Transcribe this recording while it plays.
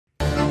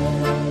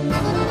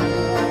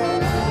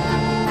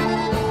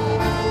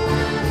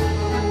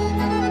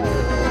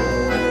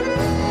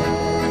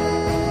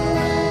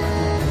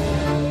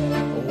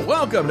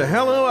Welcome to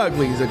Hello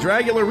Uglies, a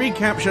Dragula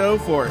recap show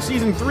for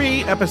Season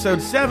 3,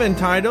 Episode 7,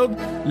 titled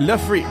Le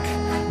Freak.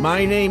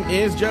 My name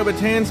is Joe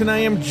Batanz, and I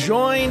am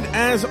joined,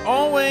 as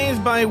always,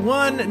 by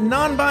one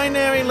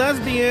non-binary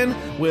lesbian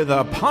with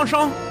a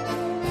penchant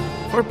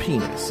for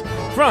penis.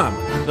 From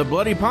the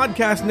Bloody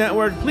Podcast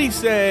Network, please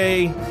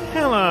say,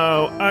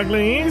 Hello,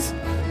 Uglies,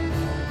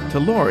 to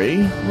Lori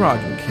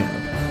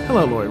Roggenkamp.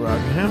 Hello, Lori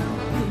Roggenkamp.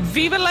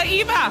 Viva la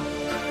Eva!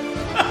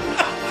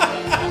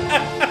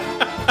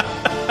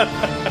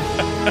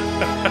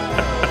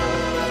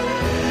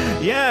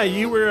 Yeah,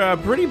 you were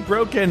pretty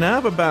broken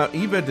up about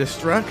Eva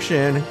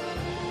Destruction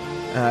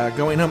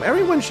going home.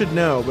 Everyone should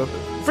know, but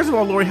first of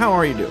all, Lori, how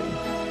are you doing?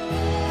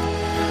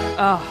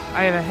 Oh,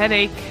 I have a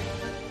headache.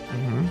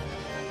 Mm-hmm.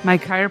 My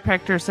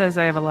chiropractor says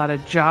I have a lot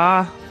of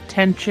jaw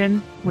tension,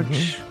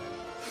 which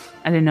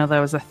I didn't know that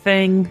was a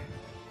thing.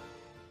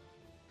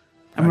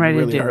 I'm ready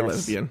really to do are this.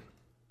 Lesbian.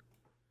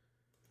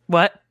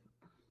 What?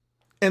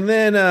 And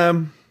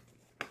then,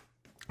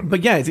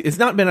 but yeah, it's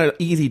not been an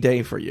easy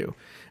day for you.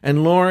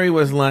 And Lori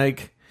was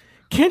like,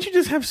 can't you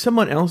just have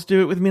someone else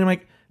do it with me? And I'm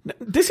like,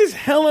 this is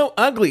Hello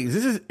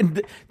Uglies.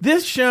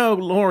 This show,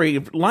 Lori,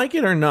 like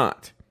it or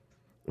not,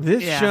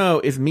 this show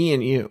is me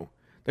and you.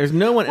 There's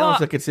no one else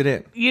that could sit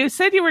in. You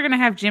said you were going to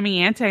have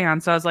Jimmy Ante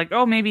on, so I was like,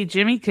 oh, maybe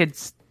Jimmy could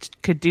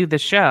do the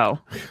show.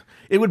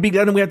 It would be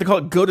done, and we have to call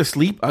it Go to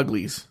Sleep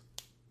Uglies.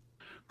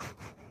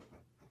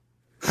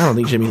 I don't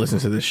think Jimmy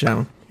listens to this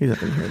show. He's not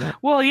going to hear that.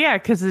 Well, yeah,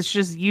 because it's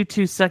just you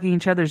two sucking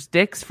each other's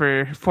dicks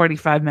for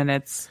 45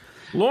 minutes.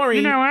 Lori,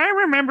 you know, I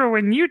remember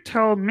when you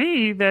told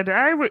me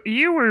that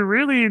you were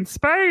really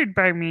inspired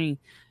by me.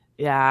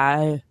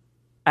 Yeah,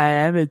 I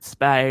am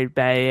inspired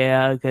by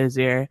you because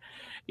you're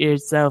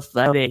so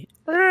funny.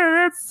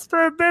 That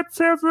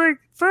sounds like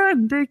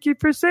fun. Thank you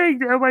for saying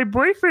that. My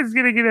boyfriend's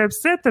gonna get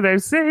upset that I'm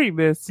saying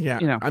this. Yeah,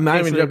 you know, I'm not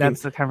even joking.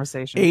 That's the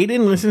conversation.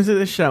 Aiden listens to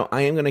this show.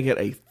 I am gonna get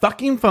a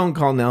fucking phone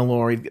call now,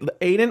 Lori.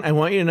 Aiden, I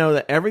want you to know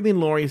that everything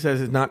Lori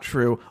says is not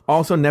true.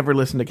 Also, never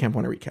listen to Camp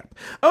One Recap.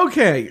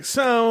 Okay,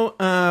 so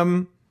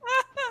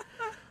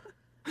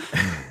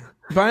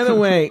by the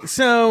way,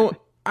 so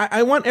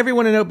I want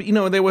everyone to know, you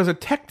know, there were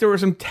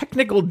some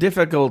technical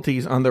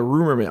difficulties on the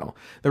rumor mill.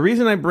 The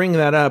reason I bring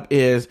that up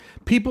is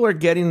people are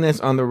getting this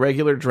on the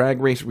regular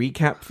Drag Race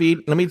recap feed.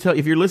 Let me tell you,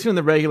 if you're listening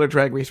to the regular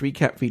Drag Race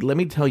recap feed, let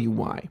me tell you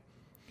why.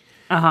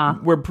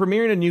 We're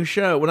premiering a new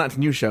show. Well, not a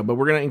new show, but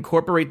we're going to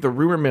incorporate the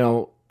rumor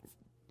mill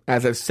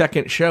as a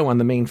second show on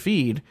the main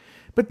feed.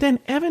 But then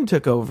Evan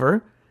took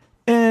over,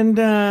 and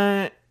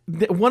one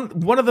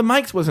of the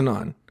mics wasn't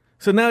on.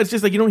 So now it's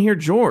just like you don't hear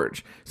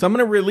George. So I'm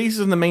going to release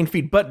this on the main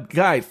feed. But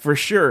guys, for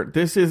sure,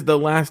 this is the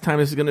last time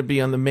this is going to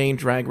be on the main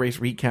Drag Race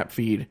recap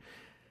feed.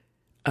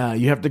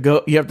 You have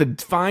to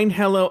find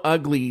Hello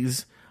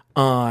Uglies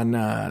on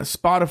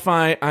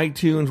Spotify,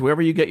 iTunes,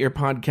 wherever you get your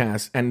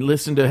podcasts, and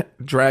listen to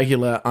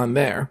Dragula on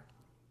there.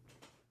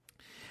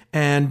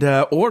 And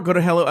or go to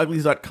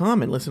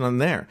HelloUglies.com and listen on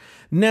there.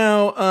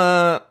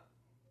 Now,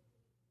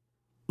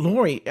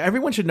 Lori,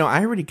 everyone should know, I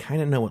already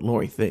kind of know what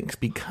Lori thinks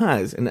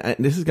because, and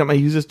this is got my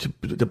users to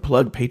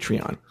plug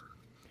Patreon.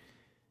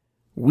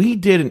 We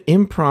did an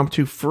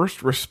impromptu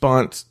first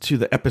response to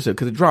the episode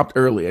because it dropped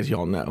early, as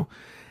y'all know.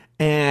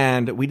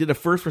 And we did a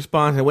first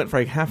response and it went for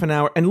like half an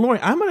hour. And Lori,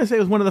 I'm going to say it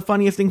was one of the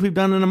funniest things we've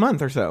done in a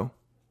month or so.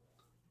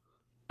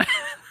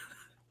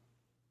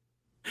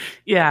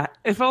 Yeah,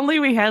 if only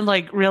we had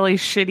like really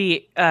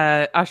shitty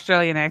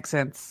Australian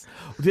accents.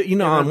 You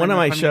know, on one of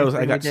my shows,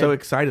 I got so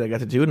excited I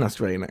got to do an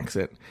Australian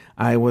accent.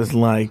 I was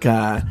like,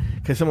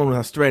 because someone was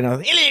Australian, I was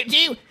like, hello,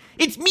 Joe,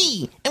 it's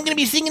me. I'm going to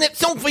be singing that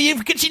song for you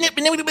for catching up.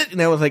 And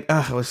I was like,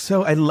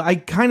 I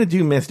kind of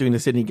do miss doing the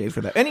Sydney gig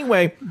for that.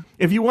 Anyway,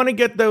 if you want to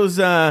get those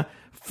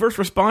first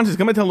responses,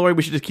 come and tell Lori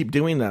we should just keep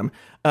doing them.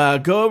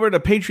 Go over to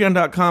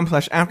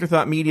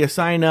patreon.com/afterthoughtmedia,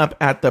 sign up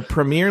at the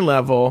premiere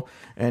level,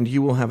 and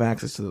you will have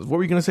access to those. What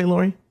were you going to say,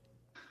 Lori?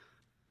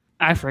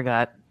 I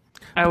forgot.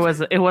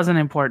 It wasn't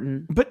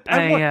important. But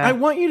I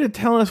want you to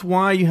tell us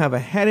why you have a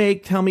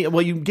headache. Tell me,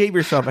 well, you gave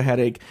yourself a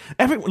headache.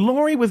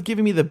 Lori was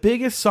giving me the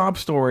biggest sob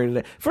story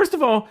today. First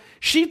of all,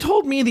 she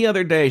told me the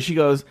other day, she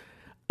goes,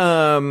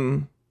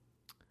 I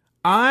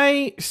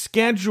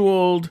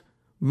scheduled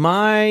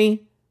my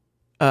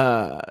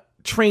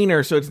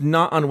trainer so it's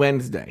not on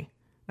Wednesday.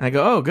 And I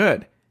go, oh,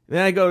 good.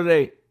 Then I go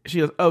today. She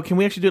goes, oh, can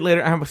we actually do it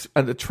later? I have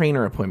a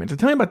trainer appointment. So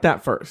tell me about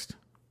that first.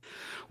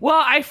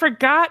 Well, I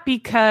forgot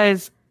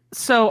because...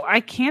 So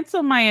I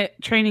cancel my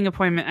training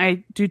appointment.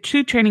 I do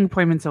 2 training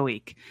appointments a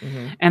week.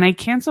 Mm-hmm. And I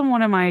canceled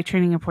one of my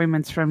training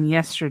appointments from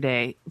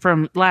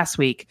last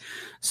week.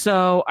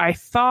 So I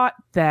thought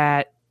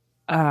that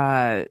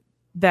I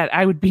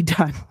would be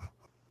done.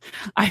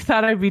 I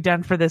thought I'd be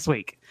done for this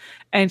week.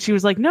 And she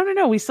was like,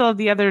 no, we still have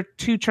the other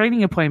 2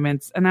 training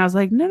appointments. And I was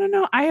like,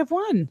 no, I have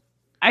one.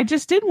 I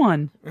just did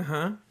one.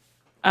 Uh-huh.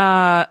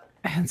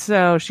 And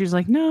so she was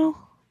like, no.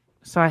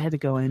 So I had to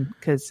go in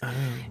because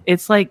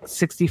it's like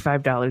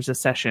 $65 a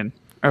session.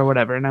 or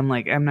whatever. And I'm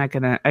like,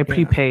 I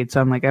prepaid,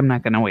 so I'm like, I'm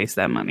not gonna waste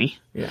that money.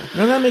 Yeah,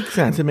 no, that makes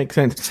sense. It makes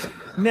sense.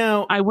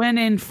 Now I went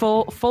in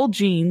full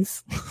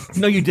jeans.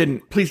 No, you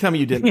didn't. Please tell me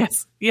you didn't.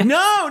 Yes.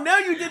 No,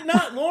 you did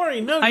not,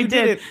 Lori. No, I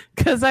did,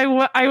 because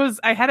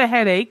I had a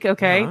headache.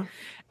 Okay,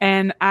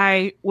 and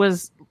I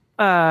was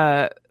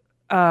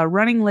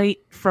running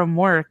late from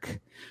work.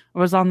 I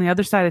was on the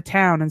other side of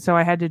town, and so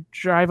I had to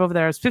drive over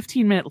there. I was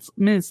 15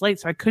 minutes late,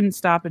 so I couldn't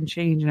stop and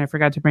change, and I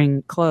forgot to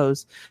bring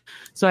clothes.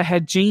 So I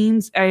had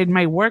jeans. I had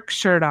my work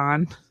shirt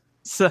on.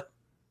 So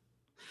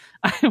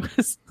I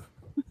was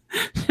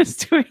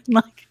just doing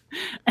like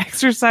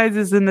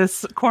exercises in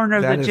this corner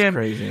of the gym.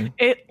 Crazy.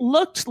 It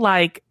looked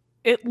like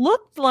the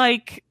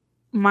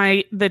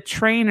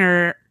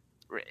trainer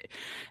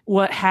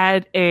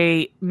had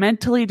a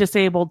mentally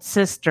disabled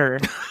sister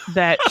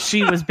that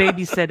she was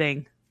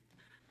babysitting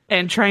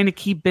and trying to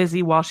keep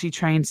busy while she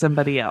trained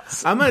somebody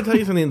else. I'm going to tell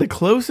you something. The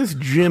closest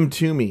gym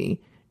to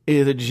me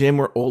is a gym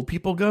where old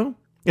people go.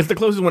 It's the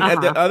closest one.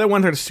 The other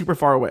ones are super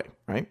far away,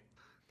 right?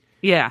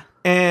 Yeah.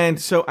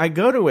 And so I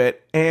go to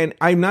it, and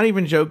I'm not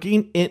even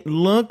joking. It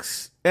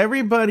looks,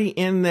 everybody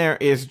in there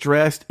is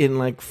dressed in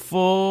like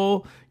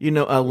full,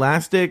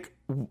 elastic,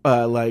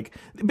 like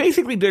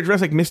basically they're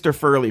dressed like Mr.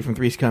 Furley from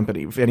Three's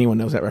Company, if anyone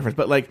knows that reference.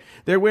 But like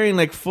they're wearing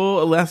like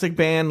full elastic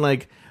band,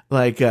 like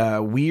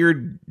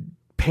weird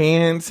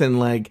pants, and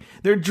like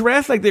they're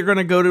dressed like they're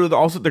gonna go to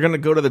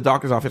the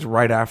doctor's office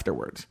right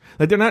afterwards.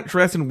 Like they're not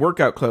dressed in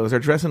workout clothes; they're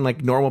dressed in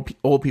like normal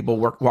old people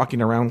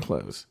walking around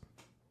clothes.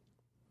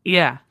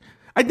 Yeah,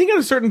 I think at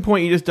a certain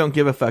point you just don't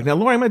give a fuck. Now,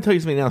 Laura, I'm gonna tell you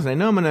something else,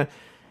 and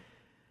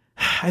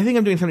I think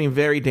I'm doing something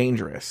very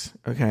dangerous.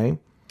 Okay,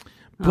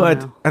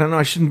 but I don't know.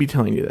 I shouldn't be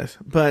telling you this,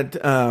 but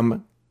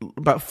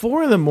about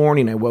 4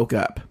 a.m, I woke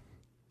up.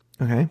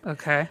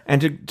 Okay,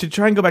 and to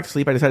try and go back to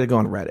sleep, I decided to go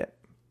on Reddit.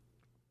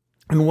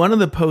 And one of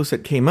the posts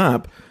that came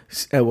up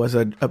was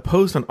a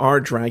post on our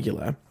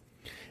Dragula,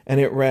 and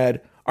it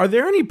read, "Are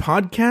there any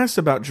podcasts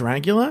about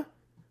Dragula?"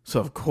 So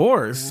of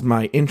course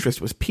my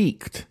interest was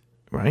piqued,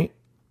 right?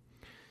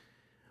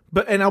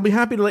 And I'll be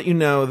happy to let you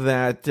know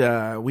that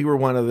we were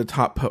one of the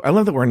top posts. I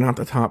love that we're not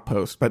the top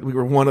post, but we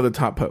were one of the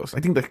top posts. I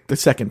think the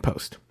second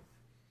post.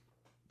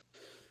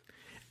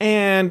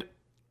 And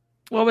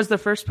what was the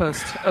first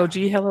post? OG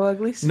Hello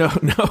Uglies? No.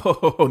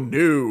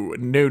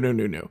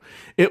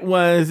 It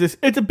was this.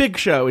 It's a big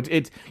show.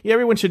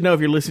 Everyone should know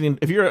if you're listening.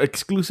 If you're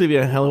exclusively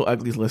a Hello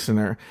Uglies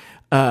listener,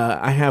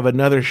 I have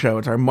another show.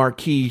 It's our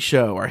marquee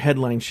show, our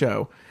headline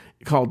show,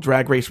 called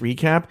Drag Race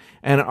Recap,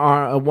 and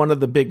one of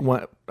the big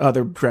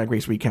other Drag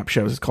Race Recap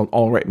shows is called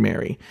All Right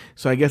Mary.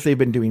 So I guess they've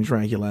been doing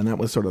Dragula, and that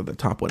was sort of the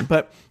top one.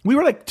 But we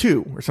were like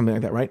 2 or something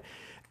like that, right?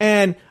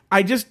 And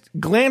I just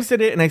glanced at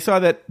it, and I saw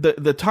that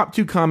the top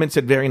 2 comments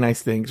said very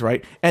nice things,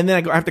 right? And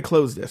then I have to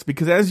close this,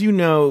 because as you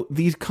know,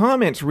 these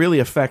comments really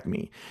affect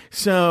me.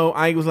 So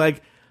I was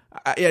like,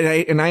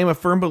 and I am a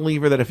firm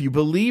believer that if you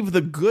believe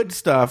the good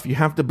stuff, you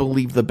have to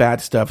believe the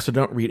bad stuff, so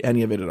don't read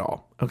any of it at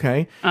all,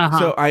 okay?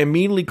 So I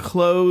immediately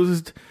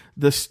closed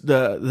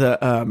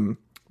the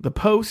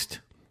post,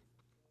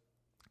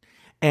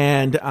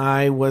 and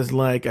I was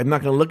like, I'm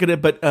not going to look at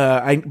it, but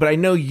I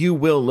know you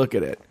will look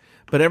at it.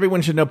 But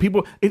everyone should know.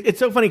 People, it's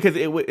so funny because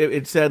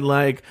it said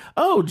like,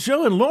 "Oh,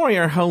 Joe and Lori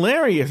are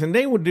hilarious," and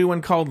they would do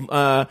one called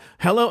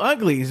 "Hello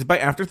Uglies" by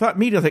Afterthought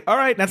Media. I was like, "All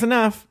right, that's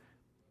enough.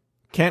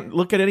 Can't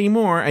look at it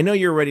anymore." I know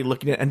you're already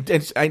looking at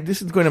it, and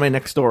this is going to my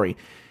next story.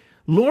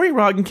 Lori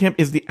Roggenkamp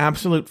is the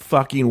absolute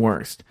fucking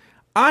worst.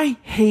 I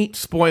hate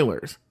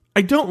spoilers.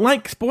 I don't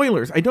like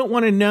spoilers. I don't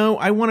want to know.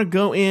 I want to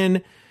go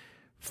in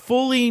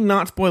fully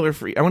not spoiler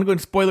free. I want to go in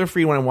spoiler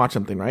free when I watch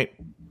something, right?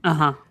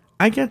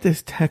 I get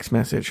this text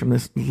message from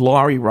this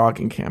Lori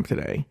Roggenkamp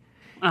today.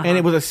 And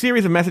it was a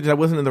series of messages. I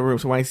wasn't in the room.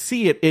 So when I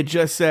see it, it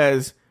just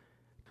says,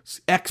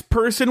 X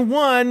person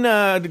won,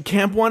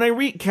 Camp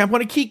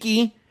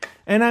Wanakiki.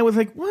 And I was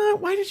like, what?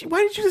 Why did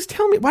you just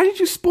tell me? Why did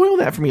you spoil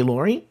that for me,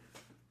 Lori?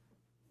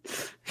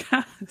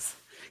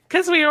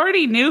 Because we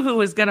already knew who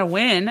was going to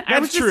win. I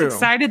was just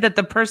excited that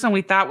the person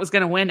we thought was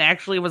going to win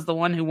actually was the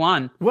one who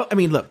won. Well, I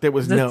mean, look, there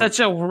was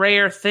such a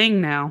rare thing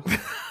now.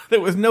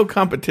 There was no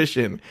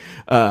competition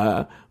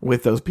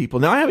with those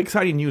people. Now, I have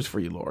exciting news for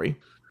you, Lori.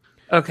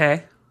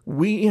 Okay.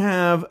 We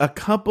have a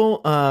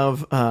couple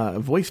of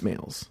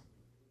voicemails.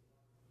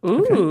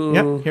 Ooh. Okay.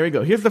 Yep, here we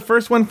go. Here's the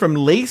first one from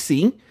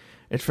Lacey.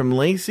 It's from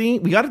Lacey.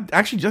 We got it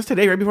actually just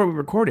today, right before we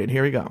recorded.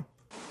 Here we go.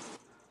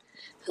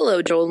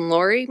 Hello, Joel and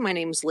Lori. My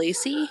name's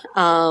Lacey.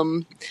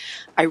 I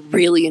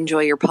really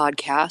enjoy your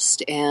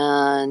podcast,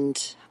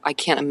 and I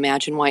can't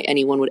imagine why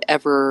anyone would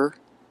ever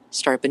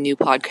start up a new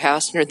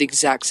podcast under the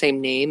exact same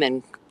name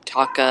and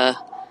talk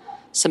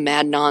some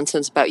mad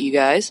nonsense about you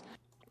guys.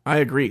 I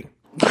agree.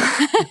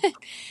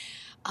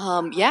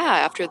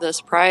 After the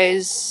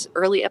surprise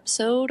early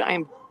episode,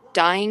 I'm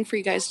dying for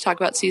you guys to talk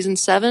about season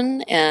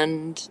 7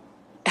 and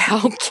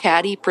how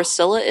catty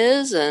Priscilla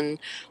is and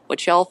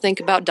what y'all think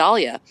about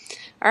Dahlia.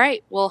 All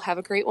right, well, have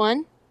a great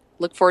one.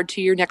 Look forward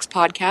to your next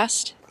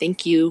podcast.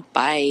 Thank you.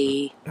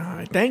 Bye. All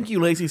right, thank you,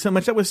 Lacey, so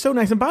much. That was so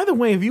nice. And by the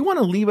way, if you want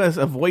to leave us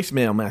a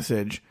voicemail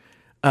message,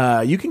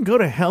 you can go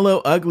to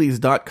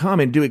hellouglies.com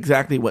and do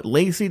exactly what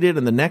Lacey did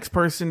and the next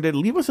person did.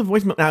 Leave us a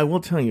voicemail. Now, I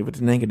will tell you if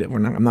it's negative.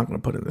 I'm not going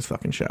to put it in this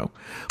fucking show.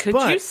 Could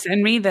you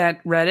send me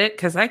that Reddit?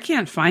 Because I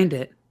can't find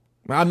it.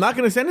 I'm not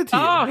going to send it to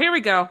you. Oh, here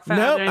we go.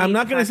 No, I'm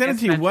not going to send it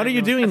to you. What are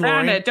you doing, Lori? I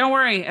found it. Don't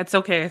worry. It's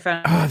okay. I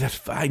found it. Oh, that's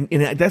fine.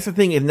 And that's the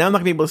thing. And now I'm not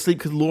going to be able to sleep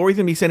because Lori's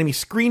going to be sending me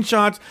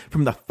screenshots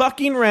from the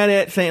fucking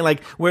Reddit saying,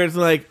 like, where it's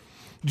like,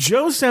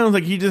 Joe sounds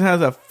like he just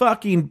has a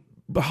fucking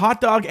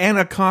hot dog and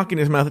a cock in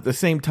his mouth at the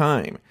same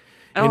time.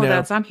 Oh,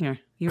 that's on here.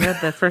 You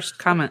read the first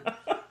comment.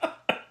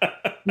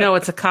 No,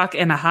 it's a cock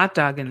and a hot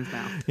dog in his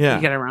mouth. Yeah.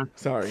 You get it wrong.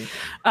 Sorry.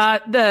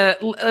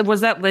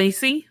 Was that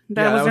Lacey?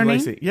 That was her name?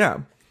 Lacey. Yeah.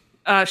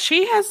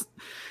 She has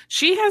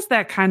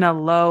that kind of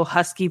low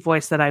husky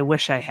voice that I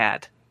wish I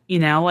had. You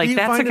know, like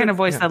that's the kind of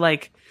voice that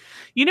like,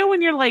 you know,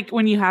 when you're like,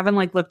 when you haven't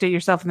like looked at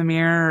yourself in the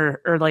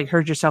mirror or like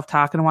heard yourself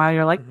talk in a while,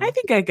 you're like, I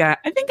think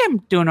I'm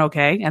doing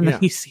okay. And then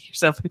you see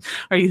yourself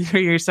or you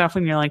hear yourself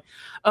and you're like,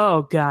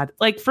 oh God.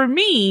 Like for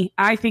me,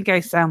 I think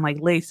I sound like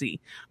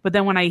Lacey, but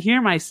then when I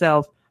hear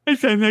myself, I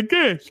sound like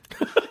this.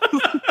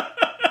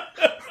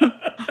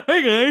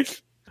 Hey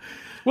guys,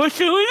 what's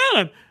going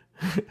on?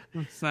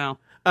 So.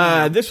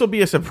 This will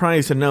be a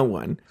surprise to no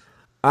one.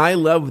 I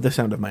love the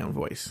sound of my own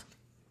voice.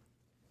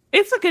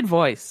 It's a good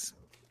voice,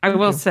 I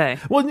will say.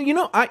 Well, you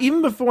know,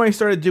 even before I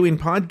started doing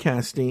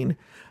podcasting,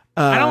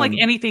 I don't like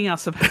anything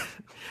else about it.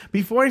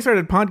 Before I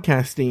started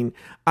podcasting,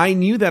 I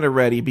knew that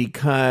already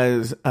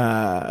because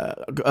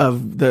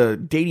of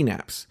the dating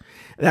apps.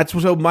 That's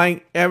so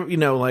like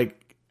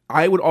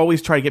I would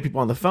always try to get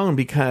people on the phone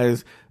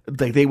because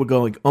like they would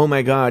go like, "Oh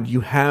my God,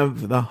 you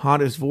have the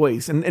hottest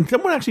voice," and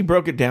someone actually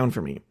broke it down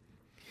for me.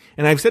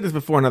 And I've said this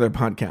before in other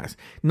podcasts.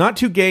 Not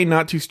too gay,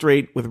 not too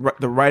straight, with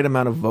the right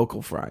amount of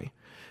vocal fry.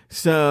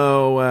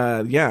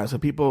 So, so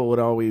people would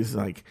always,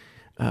 like,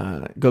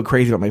 go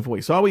crazy about my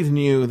voice. So I always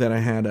knew that I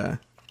had a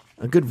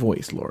good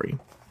voice, Lori.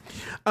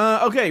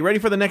 Okay, ready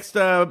for the next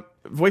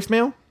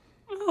voicemail?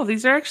 Oh,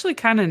 these are actually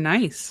kind of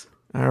nice.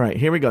 All right,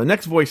 here we go.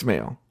 Next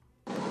voicemail.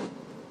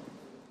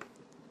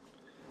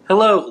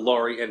 Hello,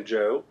 Lori and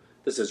Joe.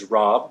 This is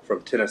Rob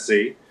from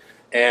Tennessee.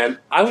 And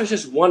I was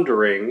just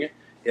wondering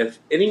if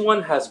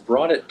anyone has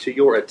brought it to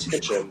your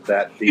attention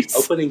that the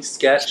opening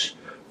sketch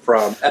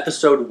from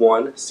episode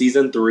 1,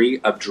 season 3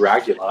 of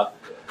Dragula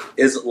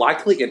is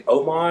likely an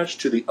homage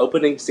to the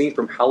opening scene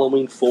from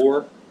Halloween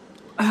 4.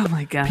 Oh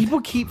my God.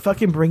 People keep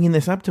fucking bringing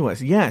this up to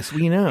us. Yes,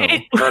 we know.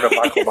 Heard of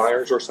Michael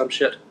Myers or some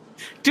shit?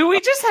 Do we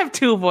just have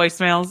 2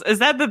 voicemails? Is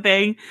that the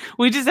thing?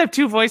 We just have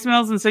 2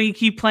 voicemails and so you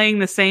keep playing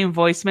the same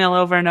voicemail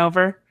over and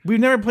over? We've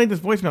never played this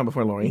voicemail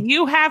before, Lori.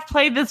 You have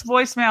played this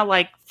voicemail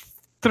like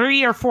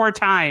 3 or 4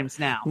 times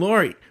now.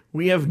 Lori,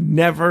 we have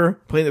never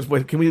played this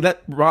voice. Can we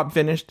let Rob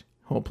finish?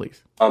 Hold,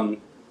 please.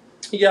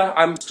 Yeah,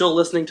 I'm still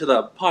listening to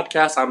the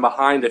podcast. I'm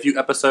behind a few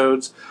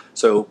episodes,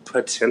 so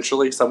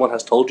potentially someone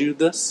has told you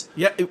this.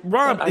 Yeah,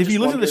 Rob, if you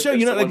listen to the show,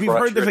 you know, like we've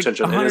heard this like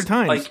 100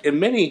 times. Like in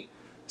many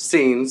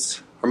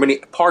scenes or many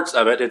parts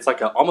of it, it's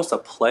like almost a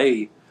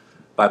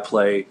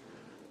play-by-play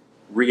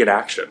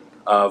reenaction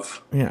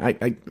of. Yeah,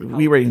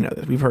 we already know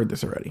this. We've heard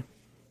this already.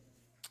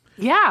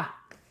 Yeah.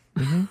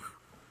 Mm-hmm.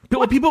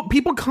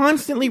 People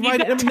constantly write.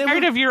 You get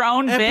tired of your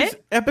own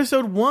bit.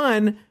 Episode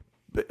 1.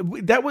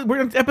 We're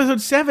on episode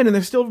 7, and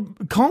they're still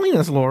calling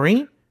us,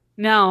 Lori.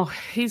 No,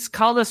 he's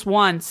called us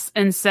once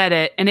and said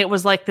it, and it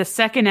was like the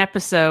second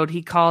episode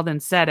he called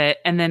and said it,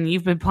 and then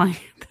you've been playing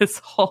this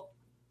whole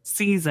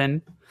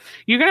season.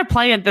 You're gonna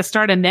play at the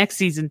start of next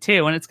season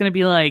too, and it's gonna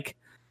be like,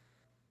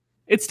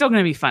 it's still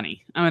gonna be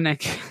funny. I'm gonna.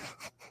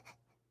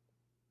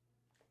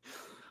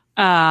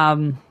 Are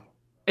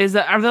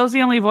those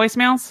the only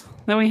voicemails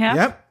that we have?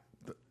 Yep.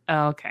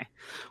 Oh, okay.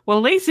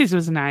 Well, Lacey's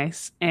was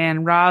nice,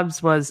 and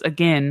Rob's was,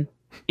 again,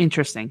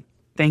 interesting.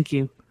 Thank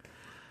you.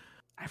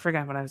 I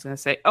forgot what I was going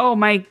to say. Oh,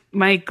 my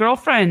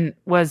girlfriend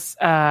was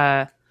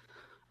upset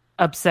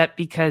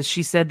because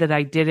she said that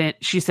I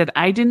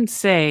didn't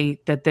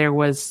say that there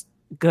was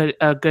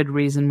a good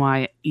reason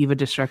why Eva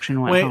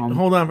Destruction went home. Wait,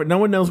 hold on. But no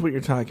one knows what you're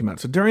talking about.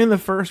 So during the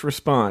first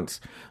response,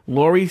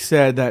 Lori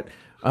said that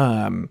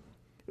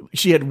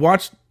she had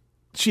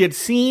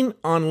seen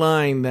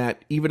online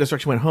that Eva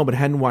Destruction went home, but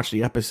hadn't watched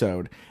the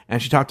episode.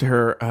 And she talked to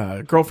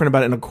her girlfriend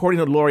about it. And according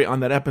to Lori on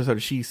that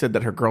episode, she said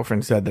that her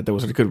girlfriend said that there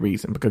was a good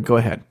reason. But go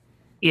ahead.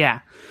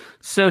 Yeah.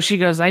 So she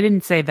goes, I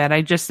didn't say that.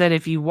 I just said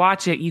if you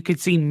watch it, you could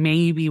see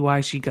maybe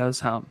why she goes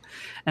home.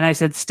 And I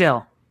said,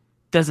 still,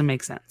 doesn't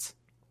make sense.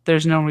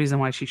 There's no reason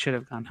why she should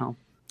have gone home.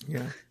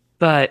 Yeah.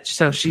 But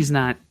so she's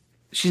nonplussed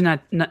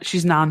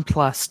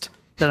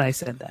that I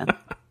said that.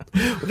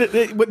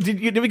 Do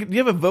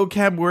you have a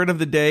vocab word of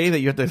the day that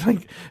you have to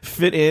like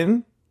fit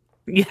in?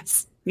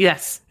 Yes.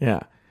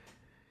 Yeah.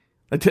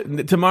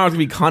 Tomorrow's gonna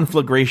be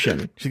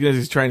conflagration. She's gonna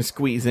just try and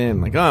squeeze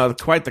in like, oh,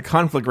 quite the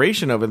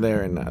conflagration over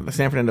there in the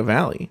San Fernando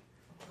Valley.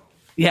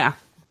 Yeah.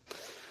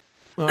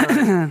 All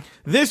right.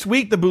 This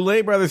week, the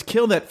Boulay brothers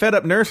kill that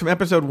fed-up nurse from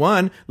episode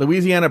 1.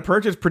 Louisiana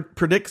Purchase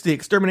predicts the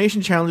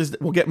extermination challenges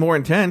will get more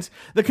intense.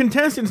 The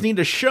contestants need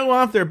to show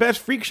off their best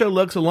freak show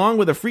looks along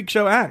with a freak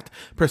show act.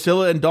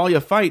 Priscilla and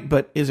Dahlia fight,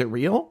 but is it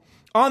real?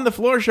 On the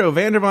floor show,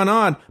 Vander Von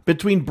Odd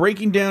between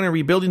breaking down and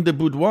rebuilding the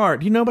boudoir.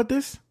 Do you know about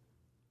this?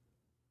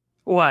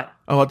 What?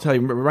 Oh, I'll tell you.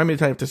 Remind me to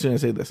tell you as soon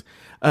as I say this.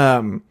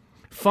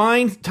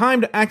 Finds time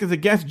to act as a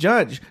guest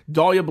judge.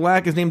 Dahlia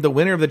Black is named the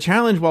winner of the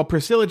challenge, while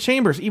Priscilla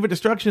Chambers, Eva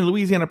Destruction, and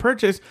Louisiana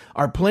Purchase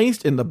are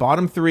placed in the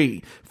bottom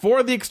 3.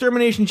 For the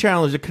extermination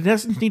challenge, the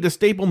contestants need to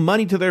staple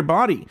money to their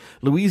body.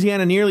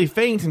 Louisiana nearly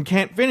faints and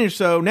can't finish,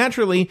 so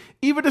naturally,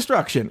 Eva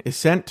Destruction is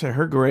sent to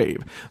her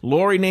grave.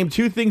 Lori named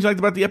 2 things you liked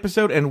about the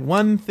episode and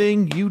 1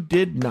 thing you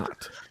did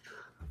not.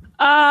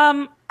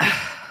 I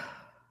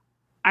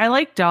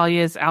like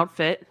Dahlia's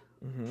outfit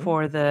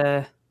for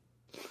the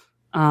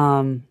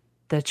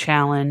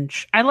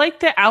challenge. I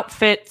like the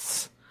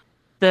outfits,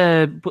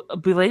 the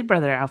Boulay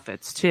brother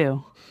outfits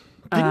too.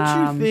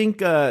 Didn't you think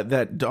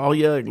that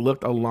Dahlia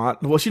looked a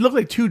lot? Well, she looked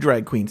like 2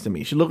 drag queens to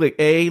me. She looked like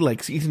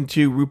like season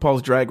 2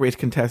 RuPaul's Drag Race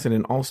contestant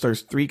and All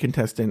Stars 3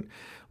 contestant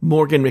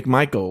Morgan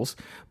McMichaels,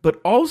 but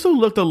also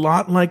looked a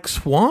lot like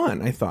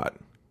Swan, I thought.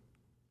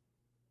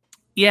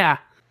 Yeah,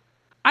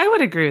 I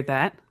would agree with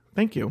that.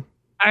 Thank you.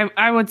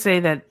 I would say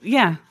that,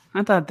 yeah,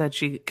 I thought that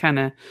she kind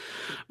of,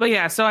 but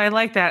yeah, so I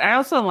like that. I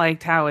also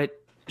liked how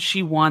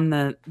she won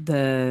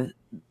the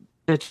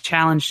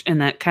challenge, and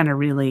that kind of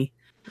really,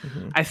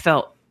 I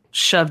felt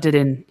shoved it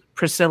in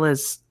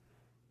Priscilla's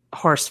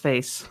horse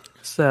face.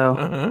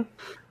 So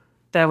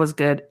that was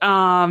good.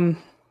 What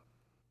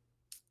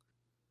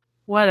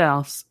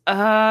else?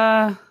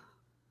 I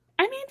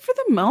mean, for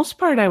the most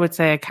part, I would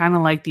say I kind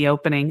of liked the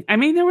opening. I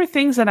mean, there were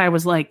things that I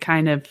was like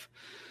kind of,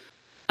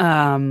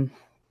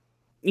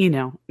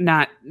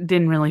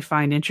 didn't really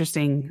find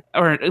interesting,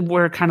 or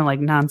were kind of like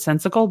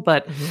nonsensical,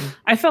 but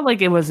I felt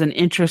like it was an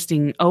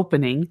interesting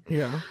opening.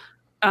 Yeah.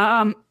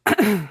 I'm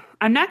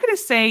not going to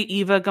say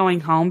Eva going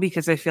home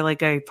because I feel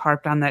like I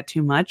harped on that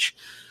too much.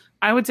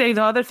 I would say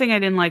the other thing I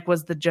didn't like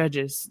was the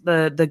judges,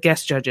 the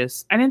guest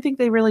judges. I didn't think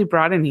they really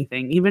brought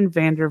anything. Even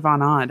Vander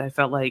Von Odd, I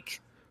felt like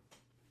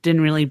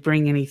didn't really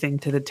bring anything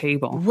to the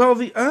table. Well,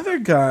 the other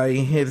guy,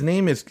 his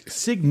name is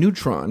Sig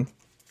Neutron.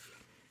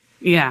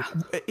 Yeah.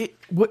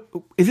 What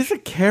is this a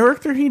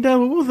character he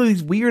done? What was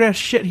these weird ass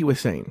shit he was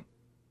saying?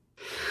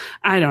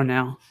 I don't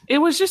know. It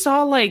was just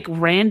all like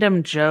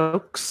random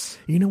jokes.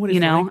 You know what it's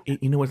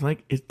like? You know what it's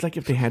like? It's like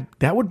if they had,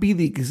 that would be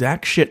the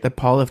exact shit that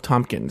Paul F.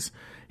 Tompkins,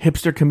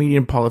 hipster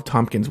comedian Paul F.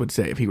 Tompkins, would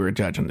say if he were a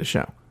judge on the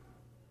show.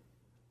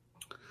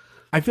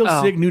 I feel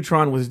Sig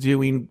Neutron was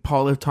doing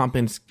Paul F.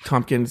 Tompkins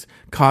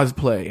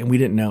cosplay and we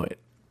didn't know it.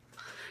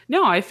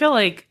 No, I feel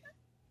like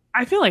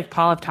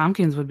Paul F.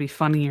 Tompkins would be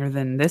funnier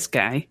than this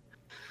guy.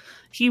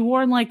 He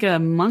wore like a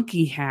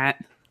monkey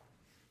hat.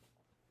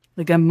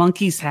 Like a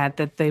monkey's hat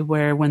that they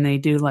wear when they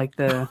do like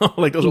the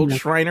like those old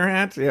Shriner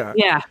hats,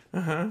 yeah.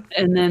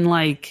 And then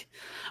like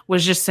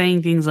was just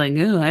saying things like,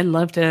 "Oh, I'd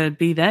love to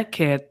be that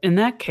cat in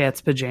that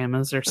cat's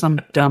pajamas" or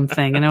some dumb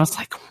thing, and I was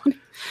like,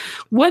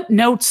 "What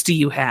notes do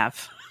you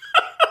have?"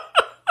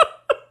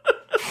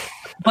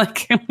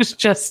 Like it was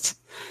just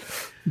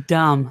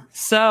dumb.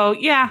 So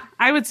yeah,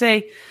 I would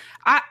say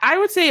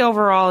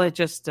overall it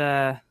just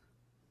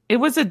it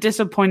was a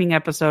disappointing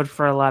episode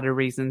for a lot of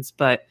reasons,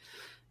 but.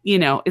 You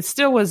know, it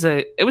still was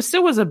a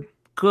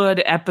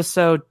good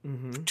episode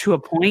to a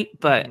point,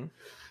 but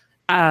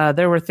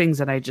there were things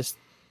that I just,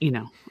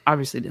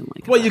 obviously didn't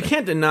like. Well, you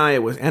can't deny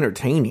it was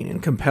entertaining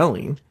and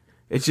compelling.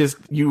 It's just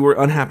you were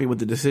unhappy with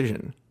the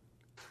decision.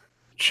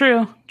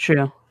 True.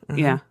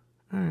 Yeah.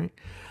 All right.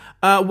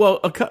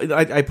 Well,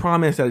 I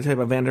promised that I'd tell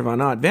you about Vander Von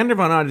Odd. Vander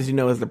Von Odd, as you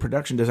know, is the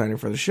production designer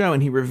for the show,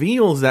 and he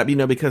reveals that,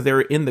 because they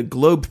were in the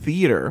Globe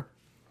Theater,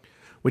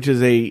 which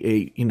is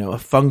a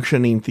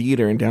functioning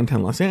theater in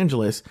downtown Los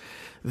Angeles,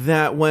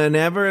 that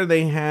whenever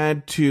they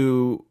had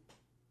to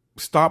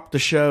stop the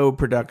show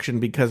production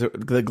because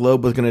the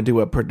Globe was going to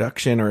do a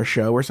production or a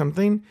show or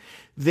something,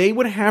 they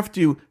would have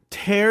to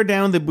tear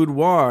down the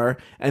boudoir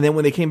and then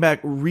when they came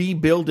back,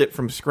 rebuild it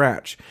from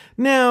scratch.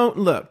 Now,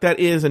 look, that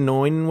is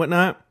annoying and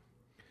whatnot,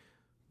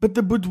 but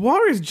the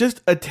boudoir is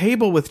just a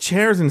table with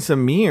chairs and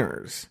some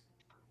mirrors.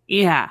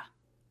 Yeah.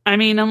 I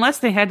mean, unless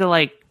they had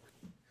to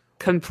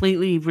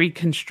completely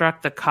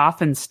reconstruct the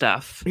coffin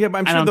stuff. Yeah,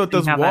 but I'm sure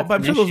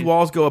those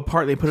walls go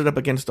apart. They put it up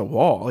against a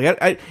wall.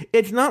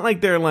 It's not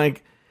like they're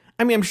like.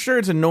 I mean, I'm sure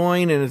it's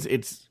annoying and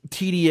it's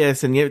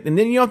tedious, and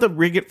then you have to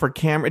rig it for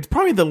camera. It's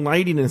probably the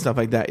lighting and stuff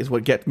like that is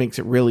what makes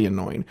it really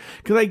annoying.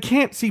 Because I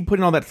can't see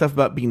putting all that stuff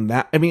about being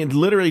that. I mean, it's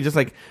literally just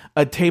like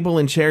a table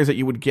and chairs that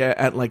you would get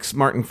at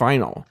Smart and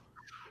Final.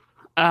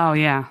 Oh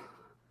yeah,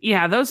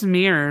 yeah. Those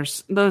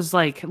mirrors, those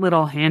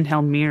little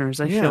handheld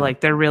mirrors. I feel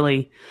like they're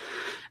really.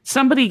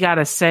 Somebody got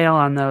a sale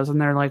on those, and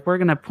they're like, we're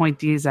going to point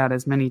these out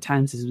as many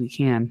times as we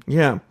can.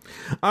 Yeah.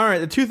 All right.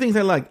 The 2 things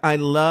I liked. I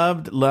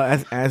loved,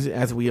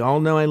 as we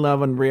all know, I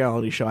love on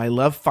reality show. I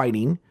love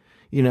fighting,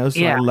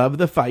 so I love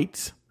the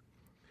fights.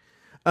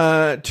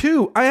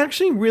 Two, I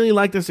actually really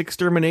like this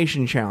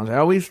extermination challenge. I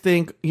always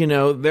think, in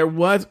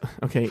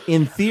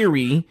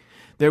theory,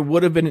 there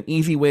would have been an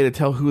easy way to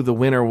tell who the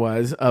winner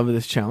was of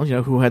this challenge,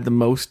 who had the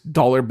most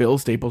dollar bill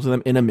stapled to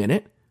them in a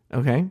minute.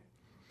 Okay.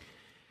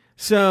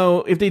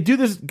 So if they do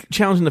this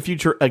challenge in the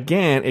future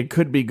again, it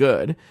could be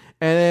good.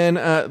 And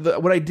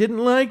then what I didn't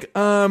like,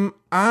 I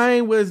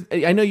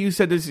know you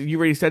said this, you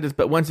already said this,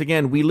 but once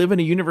again, we live in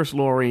a universe,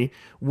 Lori,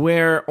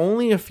 where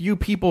only a few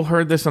people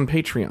heard this on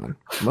Patreon.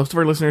 Most of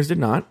our listeners did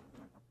not.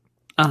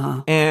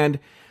 Uh-huh. And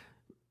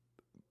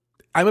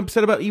I'm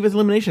upset about Eva's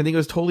elimination. I think it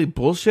was totally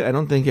bullshit. I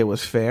don't think it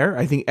was fair.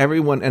 I think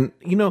everyone, and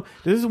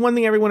this is one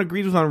thing everyone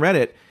agrees with on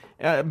Reddit.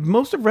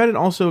 Most of Reddit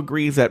also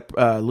agrees that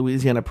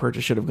Louisiana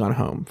Purchase should have gone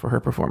home for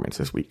her performance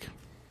this week.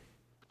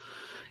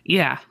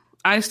 Yeah.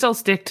 I still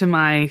stick to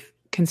my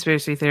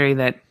conspiracy theory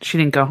that she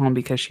didn't go home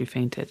because she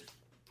fainted.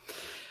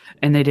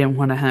 And they didn't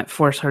want to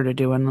force her to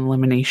do an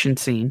elimination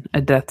scene, a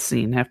death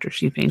scene after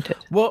she fainted.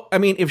 Well, I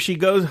mean, if she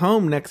goes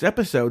home next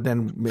episode,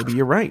 then maybe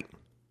you're right.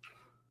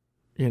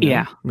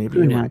 Yeah. Maybe Who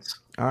you're knows?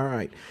 right. All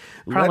right.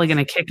 Probably going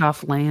to kick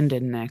off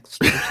Landon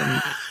next. Or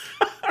something.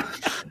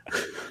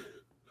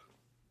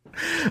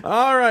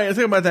 All right, let's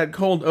talk about that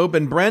cold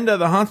open. Brenda,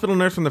 the hospital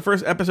nurse from the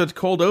first episode's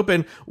cold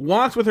open,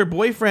 walks with her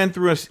boyfriend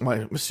through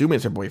I'm assuming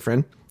it's her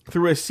boyfriend,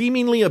 through a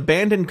seemingly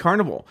abandoned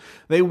carnival.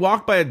 They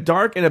walk by a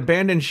dark and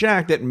abandoned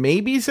shack that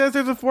maybe says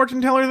there's a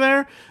fortune teller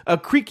there. A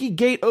creaky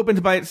gate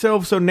opens by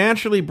itself, so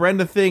naturally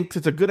Brenda thinks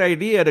it's a good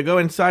idea to go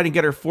inside and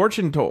get her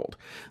fortune told.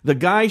 The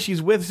guy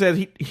she's with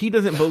says he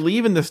doesn't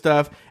believe in this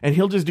stuff and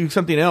he'll just do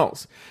something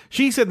else.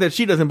 She said that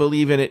she doesn't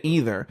believe in it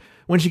either.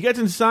 When she gets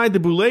inside, the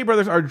Boulay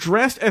brothers are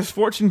dressed as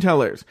fortune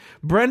tellers.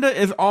 Brenda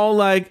is all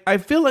like, I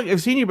feel like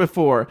I've seen you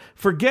before,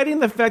 forgetting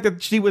the fact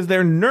that she was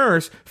their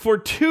nurse for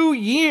 2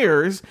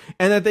 years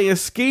and that they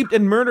escaped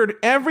and murdered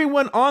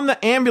everyone on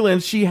the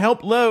ambulance she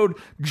helped load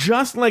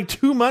just like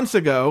 2 months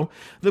ago.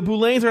 The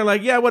Boulays are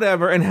like, yeah,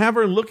 whatever, and have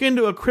her look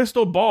into a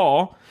crystal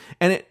ball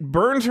and it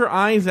burns her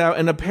eyes out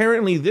and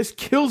apparently this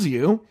kills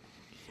you.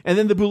 And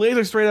then the Boulays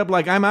are straight up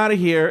like, I'm out of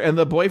here, and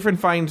the boyfriend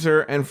finds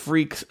her and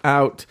freaks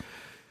out.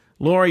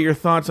 Laura, your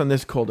thoughts on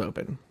this cold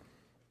open?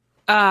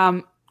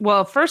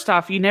 Well, first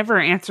off, you never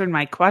answered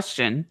my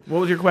question. What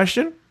was your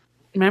question?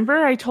 Remember,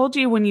 I told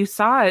you when you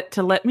saw it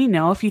to let me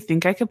know if you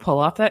think I could pull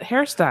off that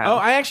hairstyle. Oh,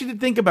 I actually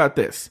did think about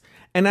this.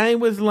 And I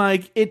was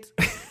like, it's...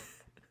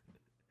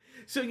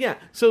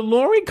 So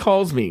Lori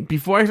calls me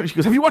before she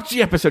goes, have you watched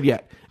the episode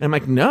yet? And I'm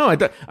like, no, I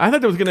thought there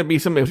was going to be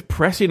some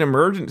pressing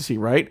emergency,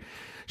 right?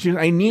 She goes,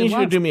 I need you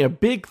to do me a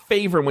big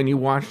favor when you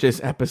watch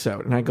this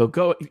episode. And I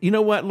go, you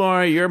know what,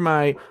 Laura, you're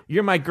my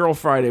girl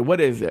Friday.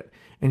 What is it?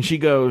 And she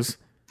goes,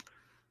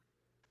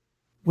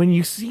 when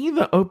you see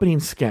the opening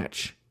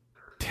sketch,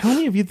 tell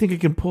me if you think I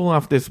can pull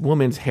off this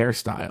woman's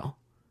hairstyle.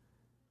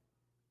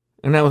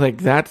 And I was like,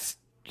 that's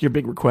your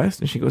big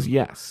request? And she goes,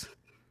 yes.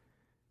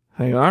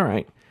 I go, all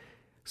right.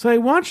 So I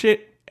watch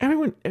it.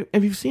 Everyone,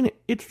 have you seen it?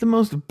 It's the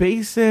most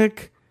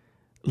basic,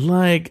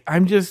 it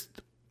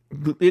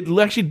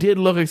actually did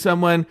look like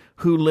someone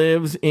who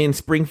lives in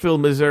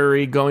Springfield,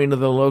 Missouri, going to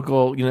the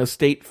local,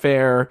 state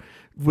fair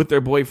with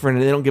their boyfriend,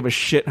 and they don't give a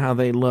shit how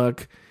they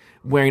look,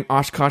 wearing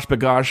Oshkosh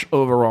Bagosh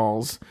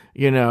overalls,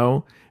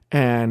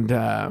 and,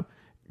 I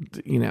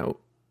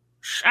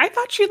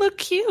thought she looked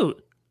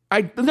cute.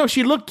 No,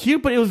 she looked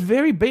cute, but it was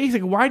very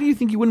basic. Why do you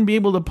think you wouldn't be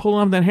able to pull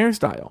off that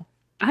hairstyle?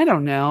 I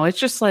don't know. It's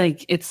just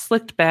like it's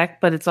slicked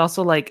back, but it's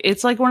also like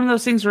it's like one of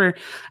those things where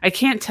I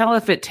can't tell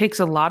if it takes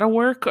a lot of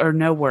work or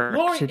no work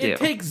to do. It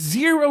takes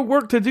zero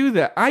work to do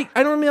that. I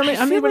don't mean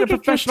I'm not even a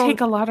professional. It could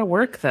take a lot of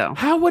work though.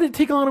 How would it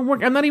take a lot of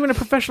work? I'm not even a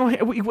professional.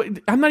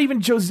 I'm not even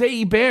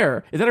Jose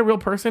Bear. Is that a real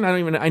person?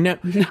 I know.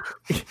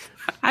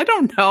 I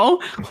don't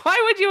know.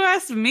 Why would you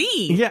ask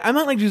me? Yeah, I'm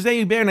not like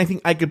Jose Bear, and I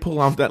think I could pull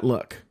off that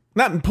look.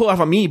 Not pull off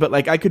on me, but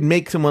like I could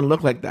make someone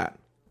look like that.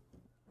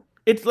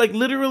 It's like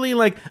literally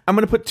like I'm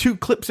going to put 2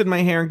 clips in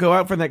my hair and go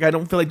out for that guy. I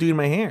don't feel like doing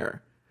my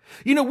hair.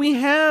 We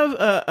have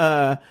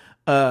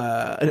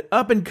an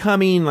up and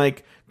coming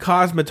like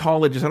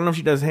cosmetologist. I don't know if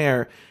she does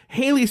hair.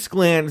 Haley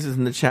Sklans is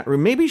in the chat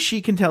room. Maybe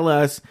she can tell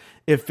us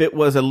if it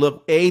was a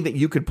look A that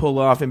you could pull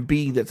off and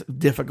B that's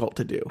difficult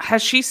to do.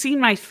 Has she seen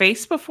my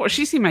face before?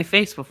 She's seen my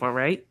face before,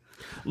 right?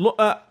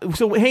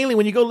 So Haley,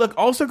 when you go look,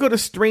 also go to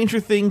Stranger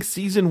Things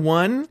season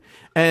 1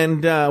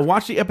 and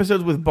watch the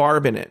episodes with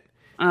Barb in it.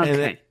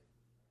 Okay.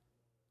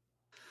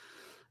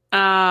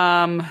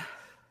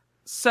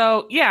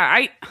 So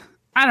yeah,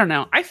 I don't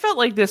know. I felt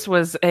like this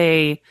was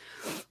a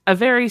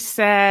very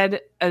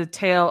sad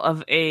tale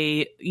of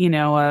a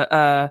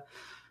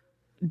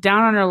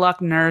down on her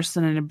luck nurse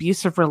in an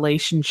abusive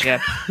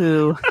relationship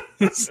who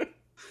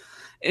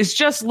is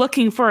just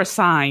looking for a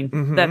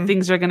sign that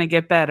things are going to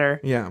get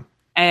better. Yeah.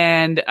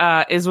 And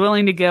is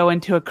willing to go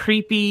into a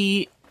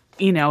creepy,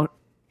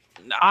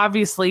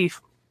 obviously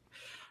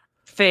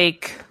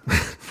fake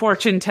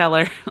fortune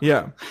teller.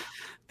 Yeah.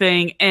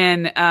 Thing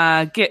and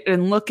get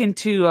and look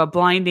into a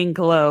blinding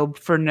globe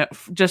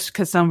just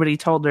because somebody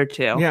told her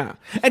to. Yeah,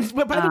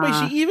 but by the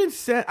way, she even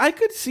said I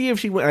could see if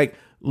she went like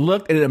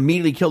looked, and it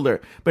immediately killed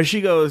her. But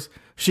she goes,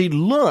 she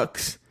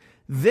looks,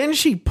 then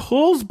she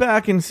pulls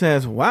back and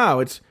says, wow,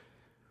 it's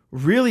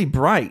really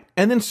bright.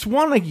 And then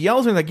Swan like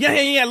yells at her like,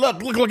 yeah,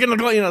 look in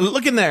the,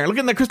 look in there, look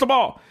in the crystal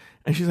ball.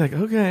 And she's like,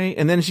 okay.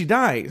 And then she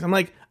dies. I'm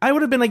like, I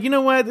would have been like, you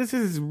know what? This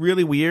is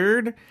really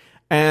weird.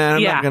 And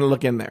I'm not going to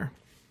look in there.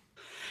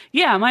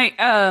 Yeah,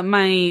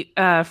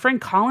 my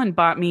friend Colin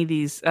bought me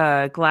these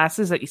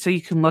glasses so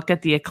you can look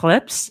at the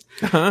eclipse.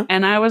 Uh-huh.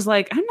 And I was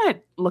like, I'm not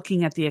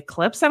looking at the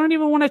eclipse. I don't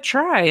even want to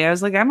try. I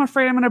was like, I'm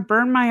afraid I'm going to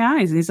burn my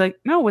eyes. And he's like,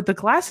 no, with the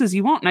glasses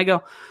you won't. And I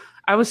go,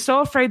 I was so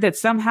afraid that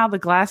somehow the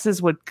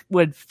glasses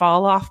would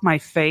fall off my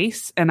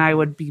face and I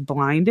would be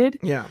blinded.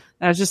 Yeah.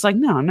 And I was just like,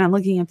 no, I'm not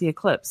looking at the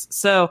eclipse.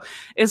 So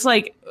it's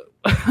like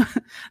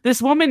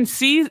this woman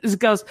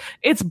goes,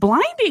 it's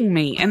blinding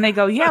me. And they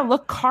go, yeah,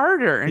 look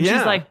harder. And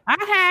she's like,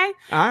 okay.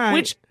 All right.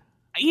 Which,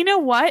 you know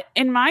what?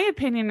 In my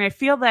opinion, I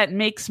feel that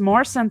makes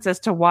more sense as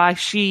to why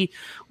she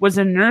was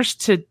a nurse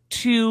to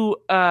two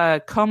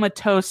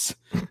comatose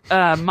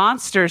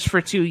monsters for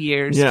 2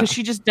 years. Because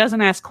she just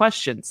doesn't ask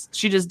questions.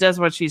 She just does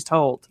what she's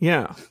told.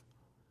 Yeah.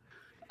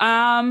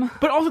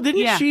 But also,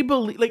 didn't she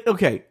believe? Like,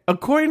 okay,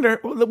 according to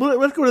her,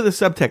 let's go to the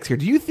subtext here.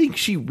 Do you think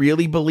she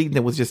really believed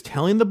and was just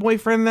telling the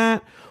boyfriend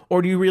that,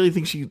 or do you really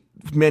think she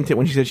meant it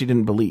when she said she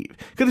didn't believe?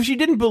 Because if she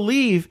didn't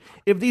believe,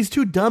 if these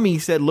two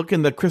dummies said, "Look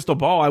in the crystal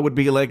ball," I would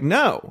be like,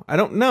 "No, I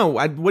don't know.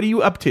 What are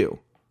you up to?"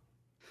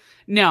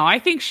 No, I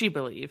think she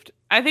believed.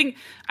 I think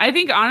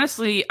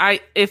honestly,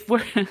 if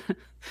we're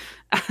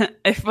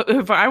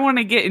if I want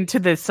to get into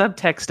the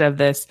subtext of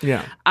this,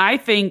 I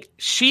think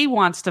she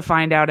wants to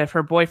find out if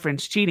her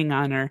boyfriend's cheating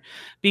on her,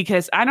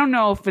 because I don't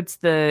know if it's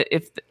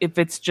if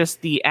it's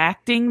just the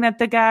acting that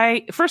the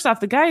guy. First off,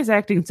 the guy is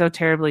acting so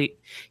terribly;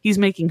 he's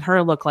making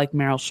her look like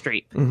Meryl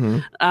Streep.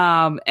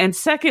 Mm-hmm. And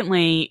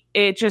secondly,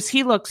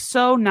 he looks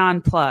so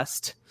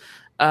nonplussed.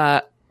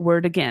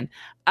 Word again.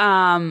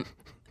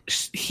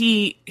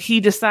 He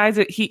decides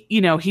that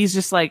he's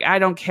just like, I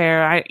don't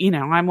care.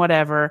 I'm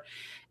whatever.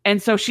 And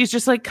so she's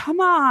just like, come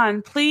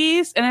on,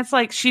 please. And it's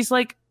like, she's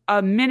like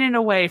a minute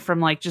away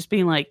from like, just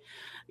being like,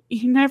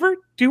 you never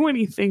do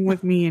anything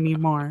with me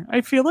anymore.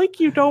 I feel like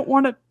you don't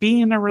want to be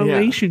in a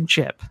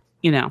relationship,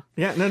 Yeah,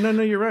 no,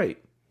 you're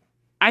right.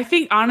 I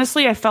think,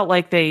 honestly, I felt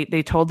like they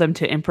told them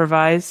to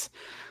improvise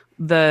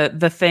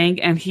the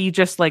thing. And he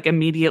just like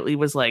immediately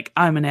was like,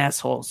 I'm an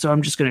asshole. So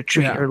I'm just going to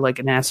treat her like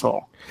an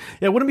asshole.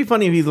 Yeah. Wouldn't it be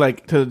funny if he's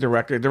like to the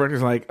director,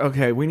 director's like,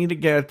 okay, we need to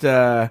get,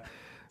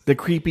 the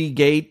creepy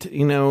gate,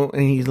 and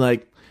he's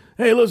like,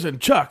 hey, listen,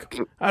 Chuck,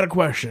 I had a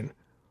question.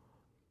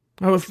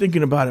 I was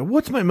thinking about it.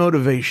 What's my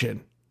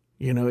motivation,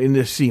 in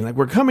this scene? Like,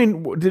 we're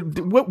coming,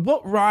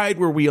 what ride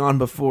were we on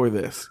before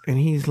this? And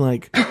he's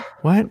like,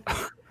 what?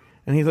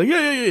 And he's like,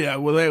 yeah.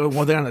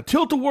 Was they on a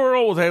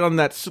tilt-a-whirl? Was I on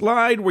that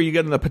slide where you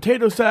get in the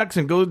potato sacks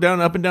and go down,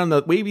 up and down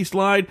the wavy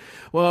slide?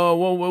 Well,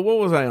 what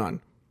was I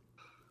on?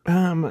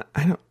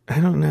 I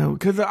don't know.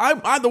 Because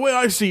the way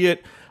I see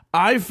it,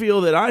 I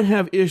feel that I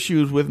have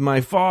issues with my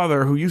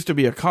father, who used to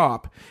be a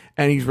cop,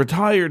 and he's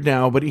retired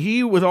now, but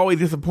he was always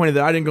disappointed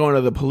that I didn't go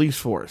into the police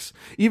force,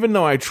 even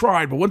though I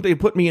tried. But when they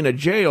put me in a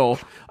jail,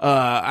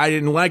 I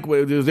didn't like what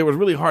it was. It was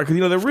really hard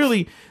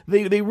because,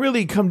 they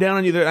really come down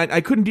on you.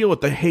 I couldn't deal with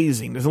the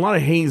hazing. There's a lot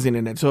of hazing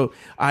in it. So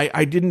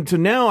I didn't. So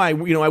now I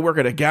work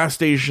at a gas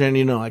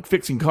station, like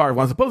fixing cars.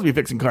 Well, I'm supposed to be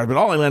fixing cars, but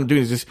all I end up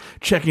doing is just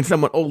checking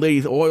some old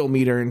lady's oil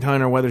meter and telling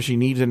her whether she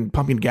needs it and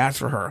pumping gas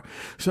for her.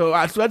 So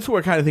that's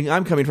where kind of thing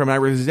I'm coming from. I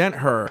resent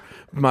her,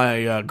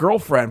 my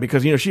girlfriend,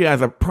 because, she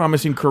has a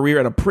promising career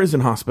at a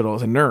prison hospital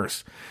as a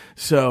nurse.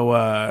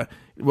 So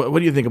what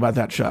do you think about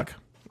that, Chuck?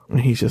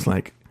 And he's just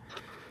like,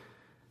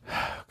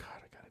 oh, God,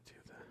 I got to do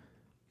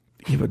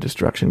that. Eva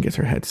Destruction gets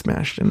her head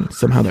smashed, and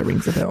somehow that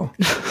rings a bell.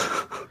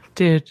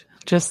 Dude,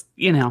 just,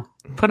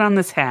 put on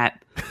this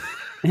hat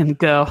and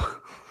go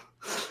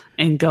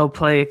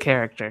play a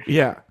character.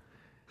 Yeah.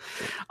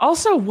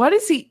 Also, what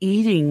is he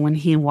eating when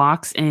he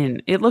walks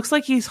in? It looks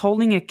like he's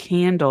holding a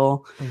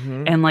candle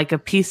and like a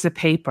piece of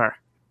paper.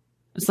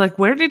 It's like,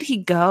 where did he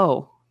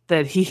go?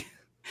 That he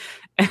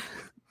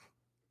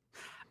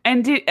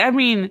and did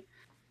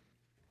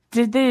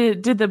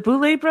the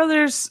Boulay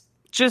brothers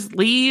just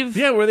leave?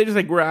 Yeah, were they just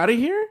like, we're out of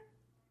here?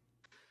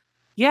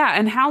 Yeah,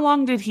 and how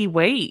long did he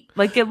wait?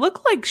 Like, it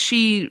looked like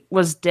she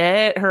was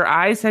dead. Her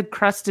eyes had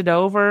crusted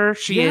over.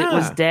 She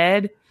was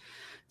dead.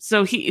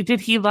 So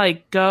did he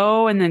like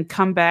go and then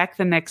come back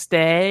the next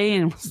day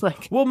and was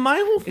like, well, my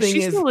whole thing is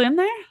she still in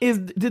there?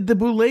 Did the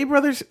Boulay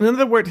brothers, in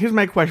other words, here's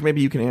my question,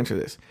 maybe you can answer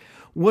this.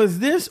 Was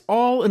this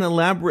all an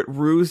elaborate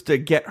ruse to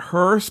get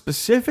her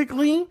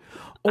specifically?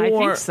 Or, I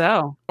think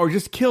so. Or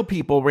just kill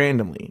people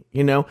randomly,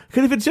 Because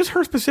if it's just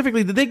her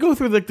specifically, did they go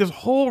through like this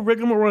whole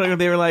rigmarole where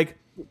they were like,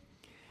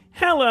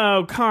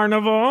 hello,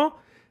 Carnival.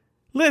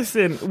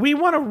 Listen, we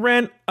want to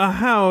rent a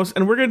house,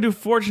 and we're going to do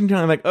fortune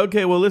telling. Like,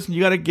 okay, well, listen,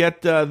 you got to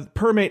get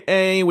permit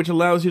A, which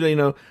allows you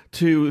to,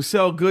 to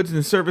sell goods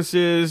and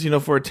services,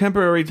 for a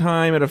temporary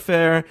time at a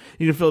fair.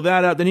 You need to fill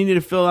that out. Then you need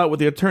to fill out with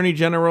the Attorney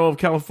General of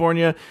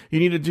California. You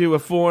need to do a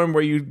form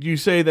where you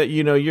say that,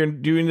 you're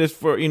doing this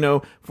for,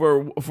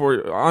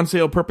 for on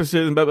sale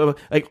purposes and blah, blah, blah.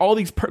 Like all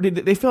these,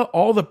 they fill out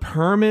all the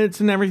permits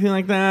and everything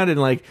like that.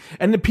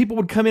 And the people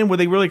would come in where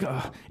they were like,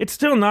 oh, it's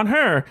still not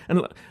her.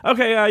 And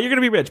okay, you're going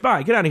to be rich.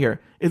 Bye. Get out of here.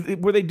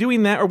 Were they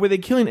doing that, or were they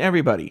killing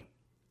everybody?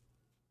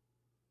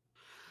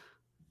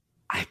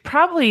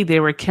 Probably they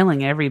were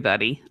killing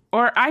everybody.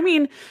 Or,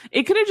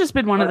 it could have just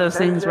been one of those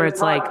things where it's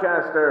like...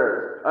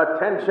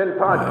 Attention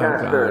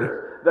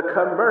podcasters. The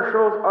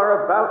commercials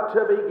are about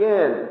to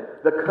begin.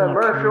 The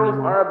commercials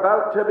are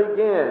about to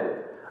begin.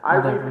 I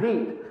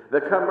repeat,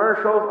 the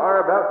commercials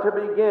are about to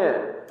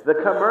begin. The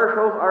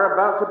commercials are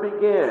about to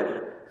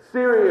begin.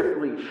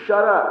 Seriously,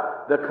 shut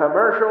up. The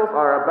commercials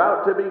are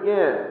about to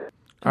begin.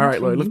 All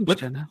right, Lloyd,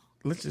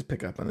 let's just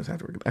pick up on this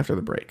after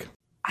the break.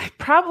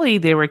 Probably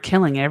they were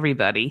killing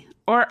everybody.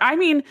 Or,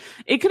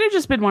 it could have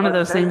just been one of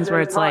those things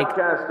where it's like...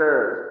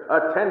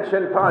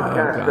 Attention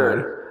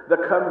podcasters. The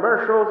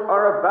commercials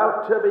are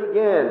about to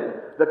begin.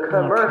 The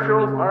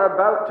commercials are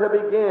about to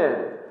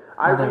begin.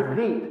 I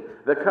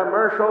repeat, the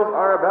commercials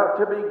are about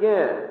to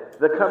begin.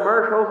 The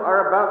commercials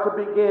are about to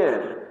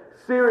begin.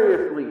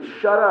 Seriously,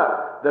 shut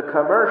up. The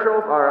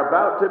commercials are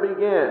about to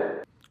begin.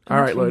 All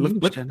right, Lloyd,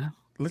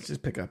 let's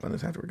just pick up on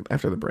this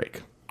after the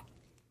break.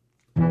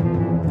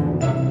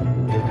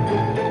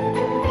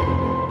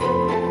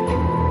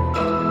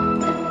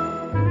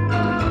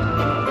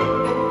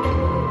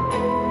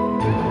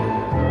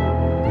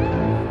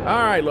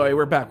 All right, Lloyd,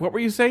 we're back. What were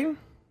you saying?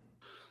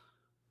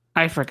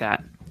 I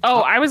forgot.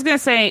 Oh, I was going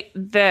to say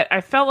that I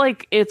felt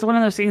like it's one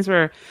of those things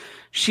where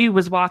she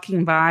was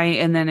walking by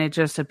and then it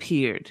just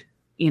appeared.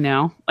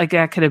 Like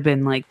that could have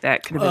been like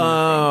that. Could have been.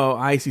 Oh,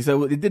 I see.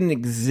 So it didn't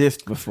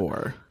exist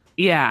before.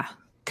 Yeah,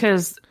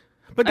 because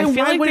I feel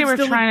like they were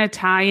trying to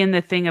tie in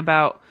the thing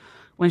about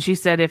when she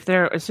said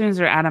as soon as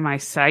they're out of my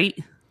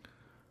sight,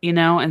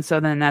 and so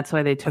then that's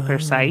why they took her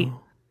sight.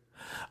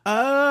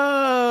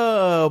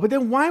 Oh, but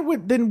then why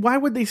would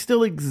they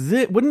still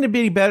exist? Wouldn't it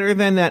be better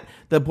than that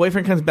the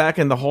boyfriend comes back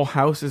and the whole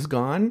house is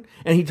gone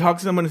and he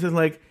talks to someone and says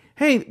like,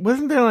 "Hey,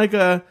 wasn't there like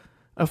a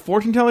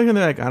fortune teller?" And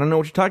they're like, "I don't know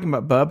what you're talking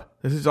about, bub.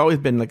 This has always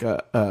been like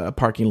a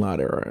parking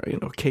lot or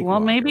cake." Well,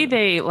 maybe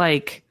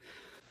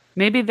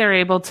maybe they're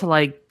able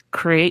to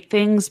create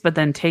things, but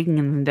then taking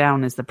them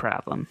down is the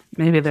problem.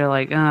 Maybe they're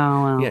like, oh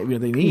well. Yeah,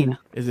 they need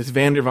is this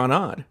Vander Von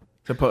Odd.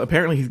 So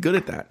apparently he's good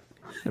at that.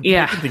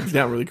 Yeah, things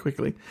down really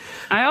quickly.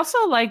 I also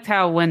liked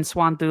how when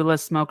Swanthula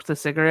smoked the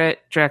cigarette,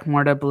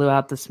 Dracmorda blew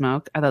out the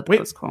smoke. I thought that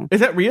was cool. Is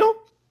that real?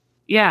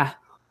 Yeah.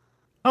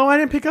 Oh, I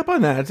didn't pick up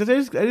on that. That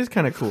is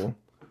kind of cool.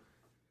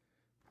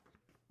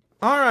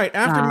 All right.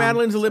 After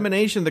Madeline's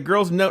elimination, the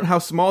girls note how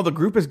small the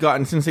group has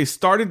gotten since they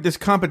started this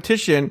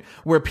competition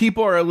where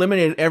people are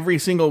eliminated every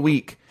single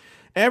week.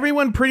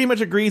 Everyone pretty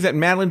much agrees that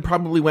Madeline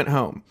probably went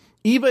home.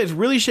 Eva is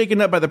really shaken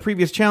up by the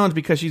previous challenge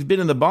because she's been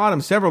in the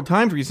bottom several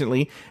times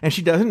recently, and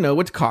she doesn't know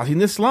what's causing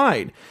this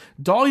slide.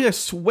 Dahlia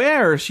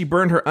swears she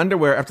burned her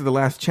underwear after the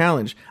last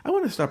challenge. I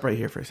want to stop right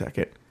here for a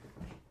second.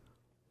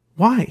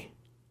 Why?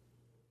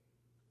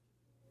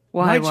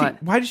 Why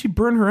did she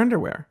burn her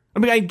underwear?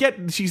 I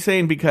get she's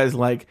saying because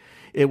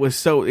it was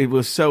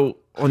so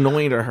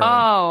annoying to her.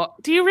 Oh,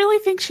 do you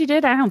really think she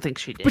did? I don't think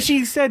she did. But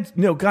she said,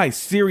 "No, guys,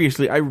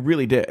 seriously, I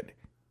really did."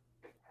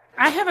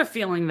 I have a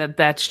feeling that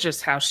that's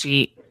just how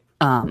she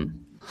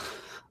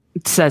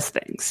says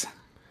things.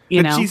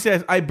 She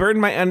says, "I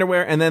burned my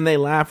underwear," and then they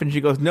laugh, and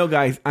she goes, "No,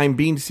 guys, I'm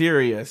being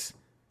serious."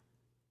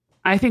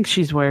 I think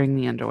she's wearing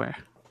the underwear.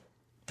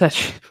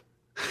 She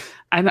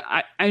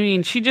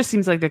just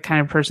seems like the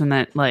kind of person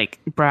that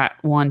brought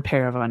one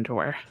pair of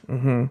underwear.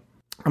 Mm-hmm.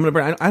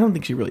 I don't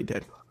think she really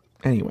did.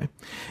 Anyway,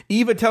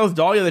 Eva tells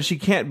Dahlia that she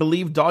can't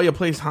believe Dahlia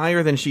placed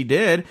higher than she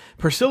did.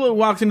 Priscilla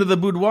walks into the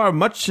boudoir,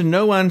 much to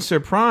no one's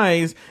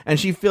surprise, and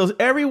she fills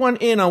everyone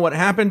in on what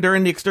happened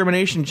during the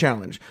extermination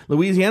challenge.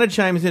 Louisiana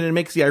chimes in and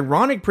makes the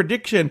ironic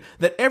prediction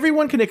that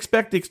everyone can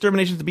expect the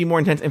exterminations to be more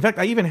intense. In fact,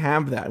 I even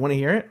have that. Want to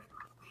hear it?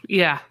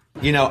 Yeah.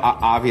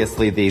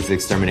 Obviously these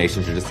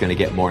exterminations are just going to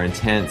get more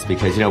intense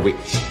because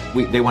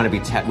we want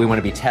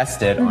to be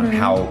tested on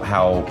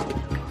how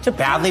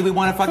badly we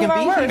want to fucking be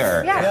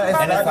here.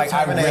 Yeah, and it's like,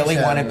 I really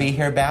want to be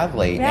here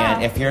badly. Yeah.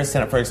 And if you're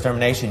sent up for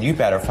extermination, you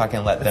better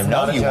fucking let them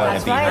know you want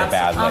to be here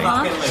badly.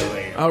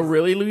 Uh-huh. Oh,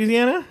 really,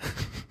 Louisiana?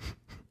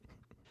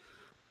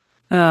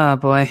 Oh,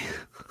 boy.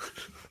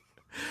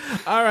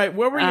 All right,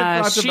 what were your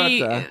thoughts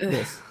about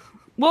this?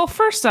 Well,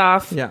 first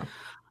off, yeah.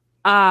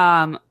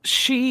 I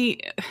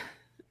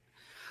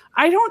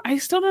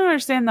still don't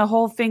understand the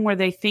whole thing where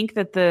they think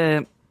that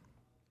the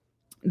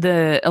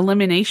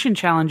elimination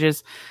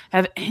challenges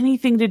have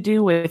anything to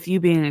do with you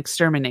being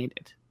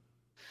exterminated.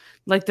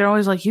 They're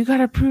always like, you got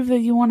to prove that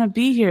you want to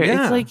be here.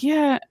 Yeah. It's like,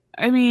 yeah,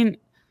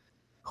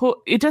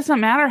 it doesn't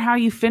matter how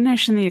you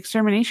finish in the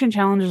extermination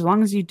challenge as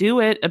long as you do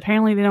it.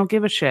 Apparently they don't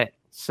give a shit.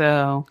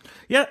 So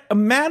yeah,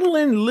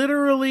 Madeline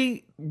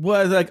literally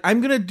was like,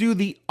 I'm gonna do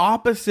the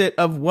opposite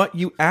of what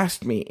you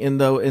asked me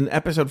in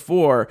episode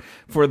 4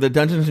 for the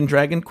Dungeons and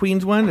Dragon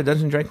Queens one, the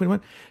Dungeons and Dragon Queen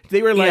one.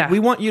 They were like, we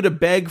want you to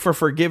beg for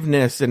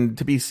forgiveness and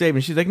to be saved.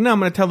 And she's like, no, I'm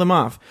gonna tell them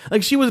off.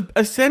 Like, she was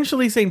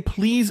essentially saying,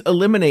 please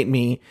eliminate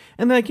me.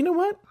 And they're like, you know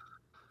what?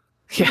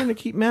 We're gonna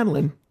keep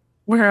Madeline.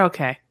 We're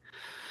okay.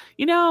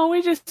 You know,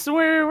 we're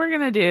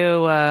gonna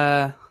do.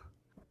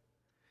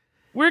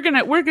 We're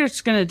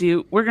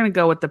gonna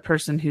go with the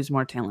person who's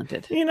more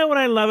talented. You know what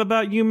I love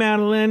about you,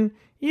 Madeline?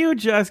 You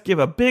just give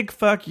a big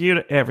fuck you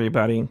to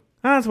everybody.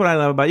 That's what I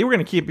love about you. We're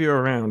gonna keep you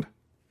around.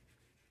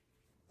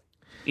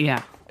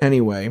 Yeah.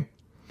 Anyway,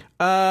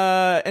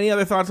 any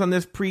other thoughts on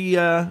this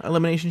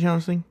pre-elimination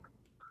challenge thing?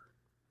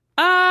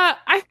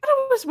 I thought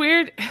it was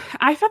weird.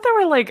 I thought there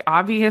were like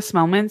obvious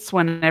moments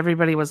when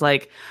everybody was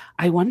like,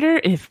 I wonder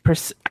if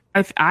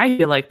I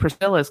feel like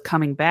Priscilla's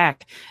coming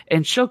back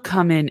and she'll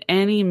come in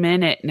any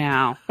minute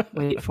now.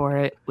 Wait for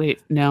it.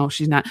 Wait, no,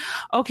 she's not.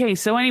 Okay,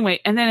 so anyway,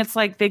 and then it's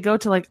like they go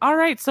to like, all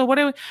right,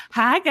 so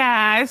hi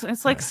guys.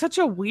 It's like such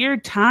a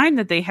weird time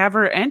that they have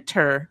her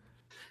enter.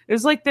 It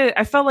was like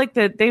I felt like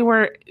that they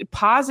were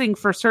pausing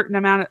for certain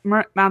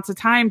amounts of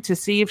time to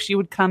see if she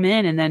would come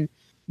in, and then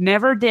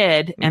never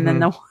did, and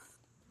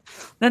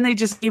then they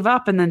just gave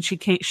up, and then she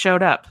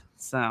showed up.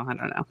 So I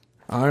don't know.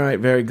 All right,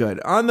 very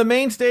good. On the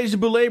main stage, the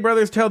Boulet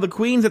brothers tell the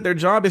queens that their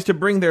job is to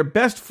bring their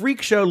best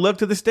freak show look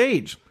to the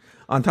stage.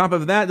 On top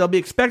of that, they'll be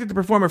expected to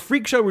perform a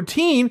freak show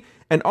routine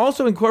and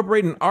also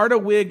incorporate an Arda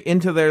wig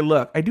into their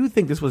look. I do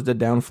think this was the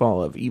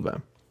downfall of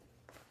Eva.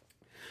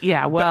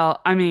 Yeah,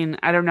 well, I mean,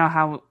 I don't know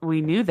how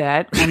we knew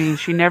that. I mean,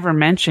 she never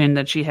mentioned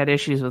that she had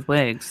issues with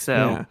wigs,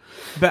 so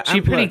but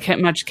she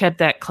pretty much kept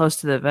that close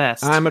to the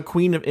vest. I'm a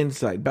queen of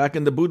insight. Back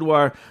in the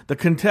boudoir, the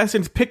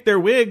contestants pick their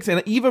wigs,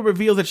 and Eva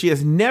reveals that she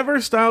has never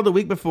styled a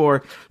wig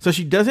before, so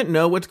she doesn't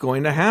know what's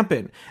going to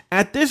happen.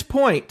 At this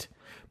point,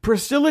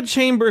 Priscilla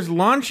Chambers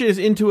launches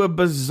into a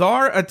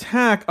bizarre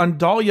attack on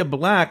Dahlia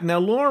Black. Now,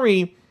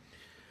 Lori,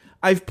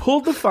 I've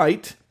pulled the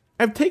fight.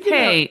 I've taken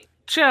Hey,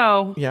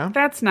 Joe, Yeah?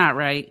 that's not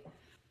right.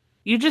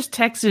 You just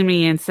texted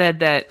me and said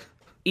that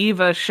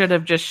Eva should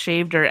have just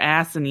shaved her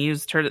ass and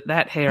used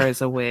that hair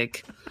as a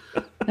wig.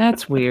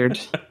 That's weird.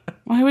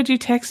 Why would you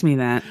text me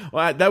that?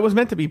 Well, that was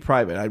meant to be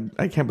private.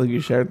 I can't believe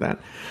you shared that.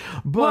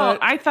 But Well,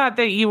 I thought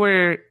you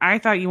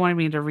wanted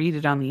me to read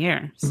it on the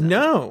air. So.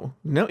 No.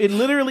 It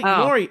literally,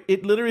 Lori,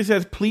 it literally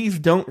says, please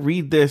don't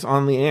read this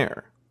on the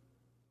air.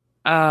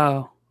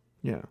 Oh.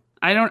 Yeah.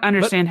 I don't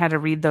understand how to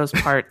read those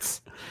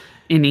parts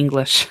in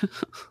English.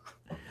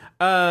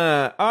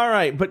 All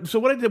right. But so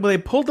what I did, well, they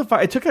pulled the fight.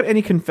 I took out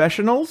any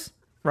confessionals,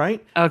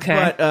 right?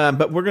 Okay.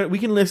 But we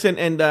can listen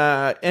and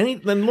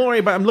then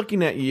Lori, but I'm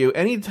looking at you.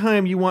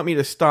 Anytime you want me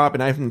to stop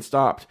and I haven't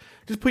stopped,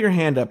 just put your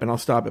hand up and I'll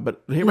stop it.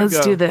 But here we go.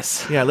 Let's do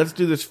this. Yeah, let's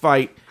do this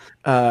fight.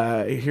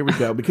 Here we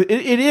go, because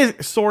it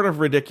is sort of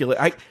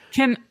ridiculous.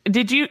 Do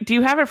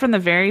you have it from the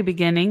very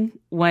beginning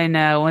when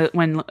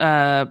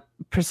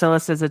Priscilla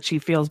says that she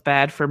feels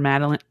bad for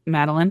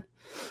Madeline?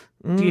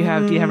 Do you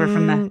have it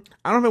from that?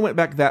 I don't know if I went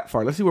back that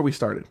far. Let's see where we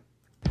started.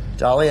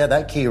 Dahlia,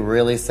 that key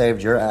really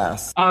saved your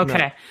ass.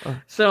 Okay. No.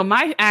 So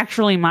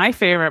my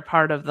favorite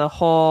part of the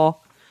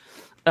whole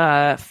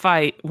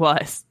fight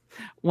was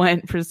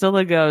when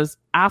Priscilla goes,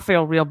 I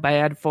feel real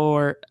bad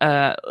for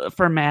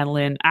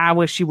Madeline. I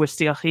wish she was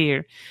still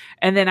here.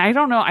 And then I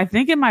don't know, I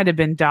think it might have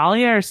been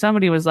Dahlia or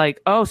somebody was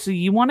like, oh, so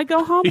you want to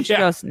go home? And she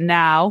goes,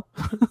 no.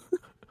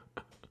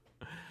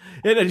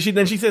 And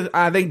then she says,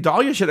 I think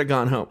Dahlia should have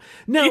gone home.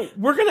 No,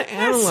 we're going to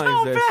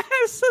analyze this. Bad.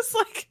 It's just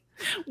like,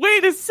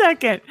 wait a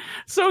second.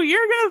 So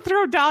you're going to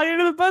throw Dahlia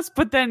to the bus,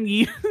 but then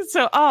you...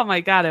 So, oh my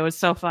God, it was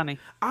so funny.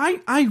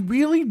 I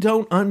really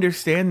don't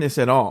understand this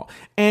at all.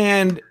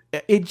 And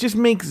it just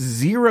makes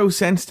zero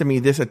sense to me,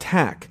 this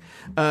attack.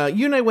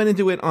 You and I went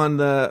into it on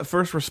the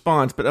first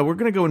response, but we're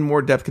going to go in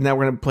more depth because now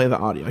we're going to play the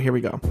audio. Here we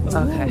go.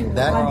 Okay. I'm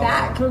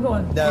back. We're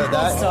going. No,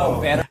 that's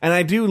so bad. And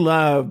I do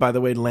love, by the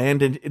way,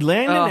 Landon.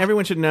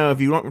 Everyone should know, if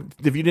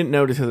you didn't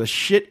notice, has a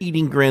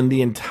shit-eating grin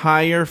the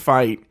entire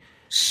fight.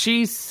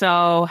 She's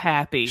so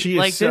happy. She is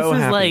like so this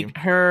is happy. like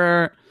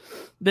her.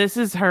 This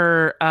is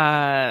her.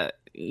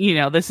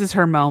 This is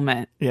her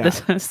moment. Yeah.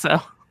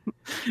 So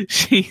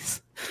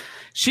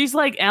she's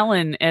like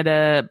Ellen at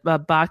a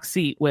box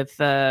seat with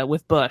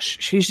Bush.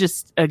 She's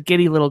just a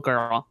giddy little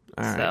girl.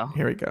 All right, so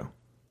here we go.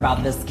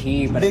 About this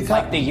key, but it's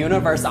like the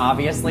universe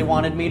obviously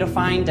wanted me to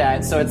find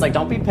it, so it's like,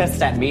 don't be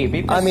pissed at me,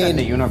 be pissed at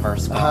the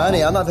universe, girl.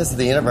 Honey, I'm not pissed at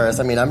the universe.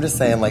 I mean, I'm just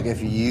saying, like,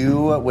 if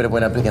you would have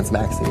went up against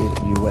Maxie,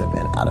 you would have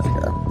been out of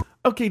here.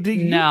 Okay, do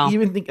you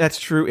even think that's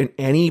true in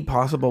any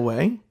possible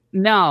way?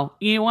 No.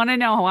 You want to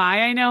know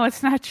why I know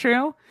it's not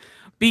true?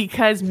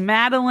 Because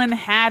Madeline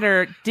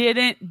Hatter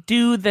didn't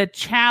do the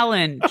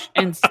challenge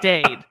and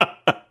stayed.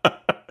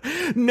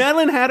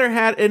 Madeline Hatter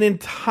had an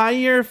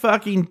entire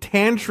fucking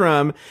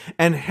tantrum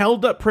and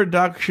held up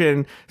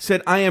production,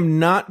 said, I am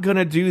not going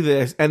to do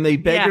this. And they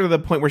begged her to the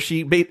point where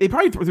they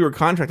probably threw a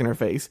contract in her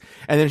face.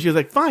 And then she was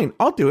like, fine,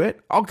 I'll do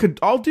it. I'll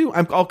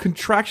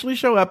contractually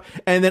show up,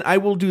 and then I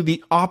will do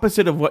the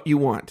opposite of what you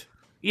want.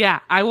 Yeah,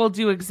 I will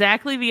do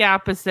exactly the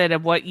opposite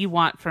of what you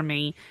want from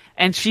me.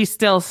 And she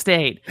still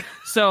stayed.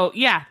 So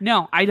yeah,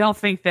 no, I don't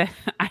think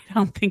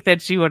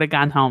that she would have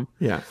gone home.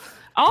 Yeah.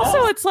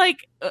 Also, it's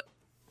like,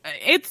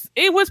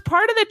 it was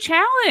part of the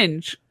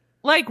challenge.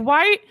 Like,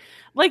 why?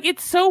 Like,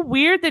 it's so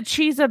weird that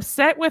she's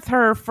upset with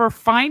her for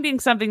finding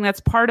something that's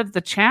part of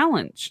the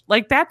challenge.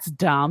 Like, that's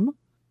dumb.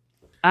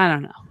 I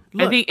don't know.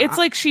 Look, I think it's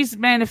like she's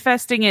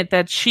manifesting it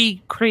that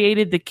she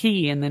created the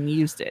key and then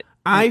used it.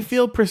 I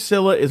feel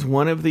Priscilla is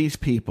one of these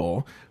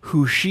people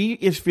who she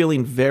is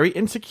feeling very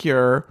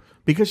insecure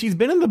because she's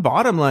been in the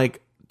bottom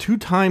like 2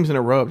 times in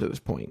a row up to this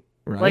point,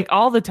 right? Like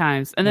all the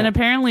times. And then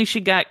apparently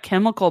she got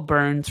chemical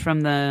burns from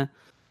the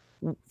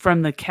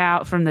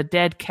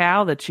dead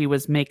cow that she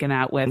was making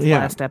out with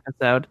last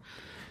episode.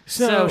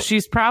 So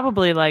she's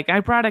probably like, I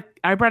brought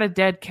a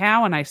dead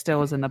cow and I still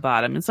was in the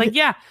bottom. It's like,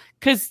 yeah,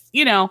 because,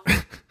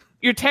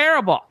 you're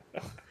terrible.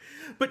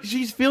 But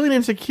she's feeling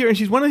insecure, and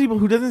she's one of the people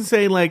who doesn't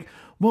say like,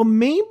 well,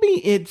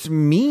 maybe it's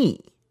me,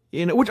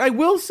 which I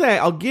will say,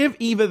 I'll give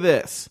Eva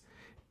this.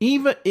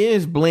 Eva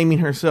is blaming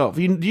herself.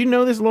 Do you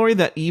know this, Lori,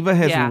 that Eva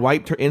has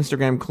wiped her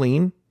Instagram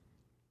clean?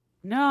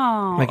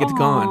 No. Like it's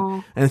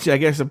gone. And I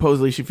guess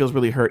supposedly she feels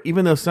really hurt,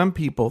 even though some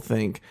people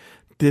think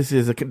they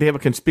have a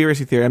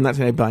conspiracy theory. I'm not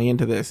saying I buy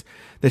into this,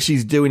 that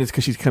she's doing this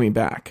because she's coming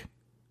back.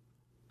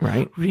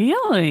 Right?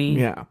 Really?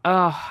 Yeah.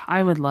 Oh,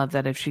 I would love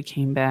that if she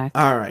came back.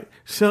 All right.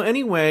 So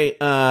anyway,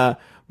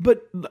 but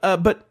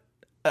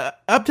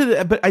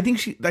I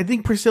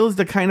think Priscilla's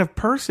the kind of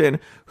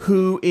person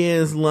who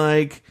is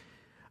like,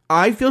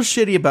 I feel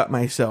shitty about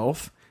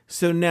myself,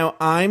 so now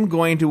I'm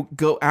going to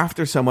go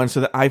after someone so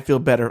that I feel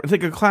better. It's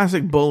like a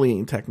classic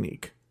bullying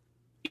technique.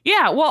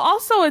 Yeah. Well,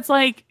 also it's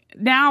like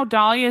now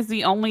Dahlia is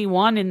the only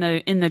one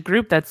in the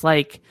group that's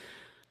like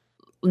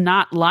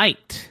not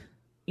liked,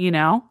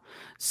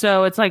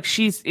 So it's like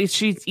she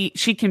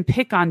can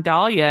pick on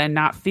Dahlia and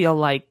not feel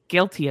like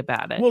guilty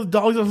about it. Well,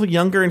 Dahlia's also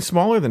younger and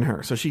smaller than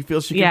her, so she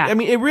feels she can. Yeah. I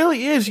mean, it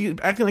really is. She's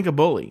acting like a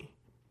bully.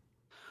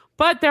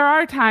 But there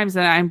are times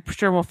that I'm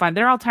sure we'll find.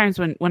 There are times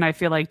when I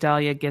feel like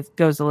Dahlia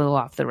goes a little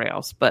off the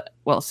rails, but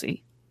we'll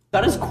see.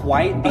 That is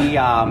quite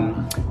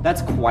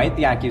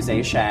the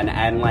accusation,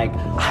 and like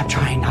I'm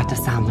trying not to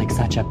sound like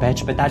such a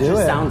bitch, but that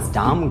sounds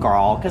dumb,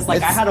 girl. Because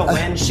like I had a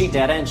win, she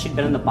didn't. She'd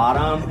been in the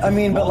bottom. I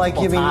mean, but like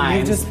times.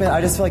 I just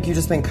feel like you've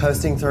just been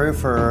coasting through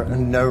for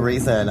no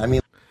reason. I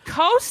mean,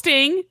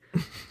 coasting.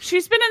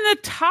 She's been in the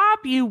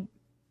top, you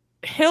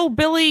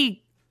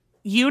hillbilly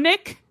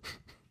eunuch.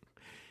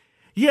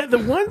 Yeah, the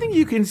one thing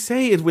you can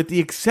say is, with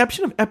the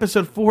exception of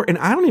episode 4, and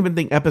I don't even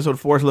think episode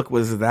 4's look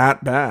was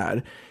that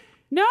bad.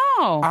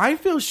 No. I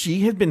feel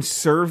she has been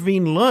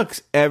serving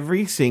looks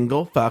every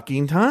single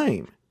fucking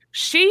time.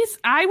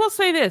 I will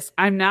say this,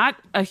 I'm not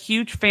a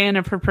huge fan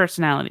of her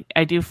personality.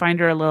 I do find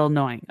her a little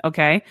annoying,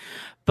 okay?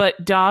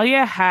 But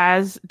Dahlia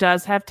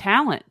does have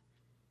talent.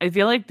 I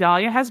feel like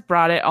Dahlia has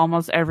brought it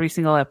almost every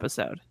single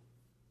episode.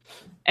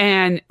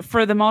 And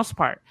for the most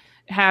part,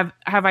 have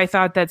I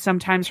thought that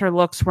sometimes her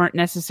looks weren't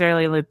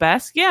necessarily the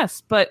best?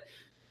 Yes, but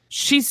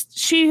she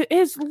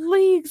is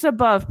leagues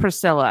above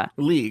Priscilla.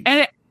 Leagues.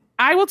 And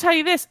I will tell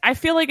you this. I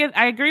feel like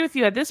I agree with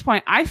you at this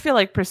point. I feel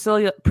like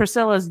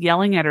Priscilla's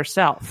yelling at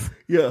herself.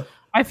 Yeah.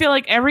 I feel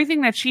like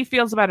everything that she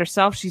feels about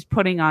herself, she's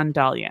putting on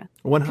Dahlia.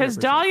 100%. Because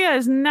Dahlia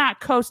is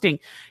not coasting.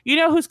 You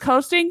know who's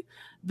coasting?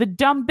 The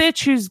dumb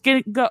bitch who's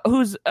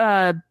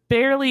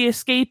barely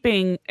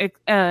escaping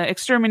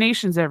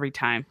exterminations every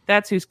time.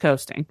 That's who's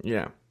coasting.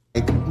 Yeah.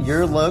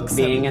 Your looks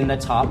being in the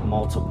top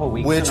multiple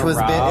weeks in a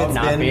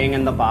row, being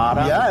in the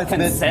bottom. Yeah, it's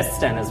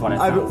consistent is what it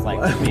sounds like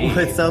to me.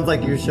 It sounds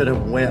like you should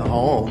have went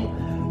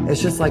home.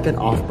 It's just like an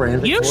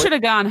off-brand. You should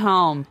have gone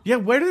home. Yeah,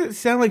 where does it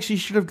sound like she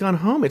should have gone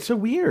home? It's so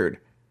weird.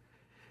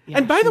 Yeah,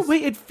 and by the way,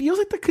 it feels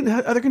like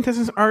the other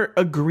contestants are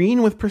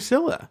agreeing with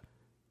Priscilla.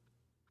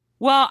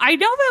 Well, I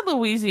know that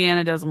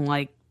Louisiana doesn't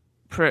like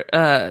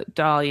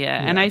Dahlia,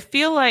 and I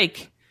feel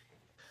like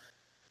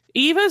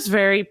Eva's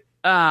very.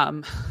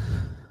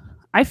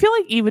 I feel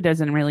like Eva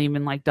doesn't really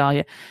even like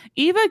Dahlia.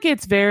 Eva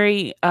gets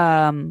very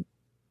persnickety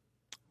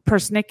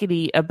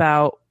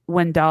about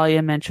when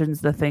Dahlia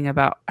mentions the thing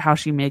about how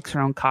she makes her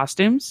own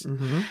costumes.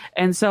 Mm-hmm.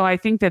 And so I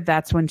think that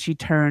that's when she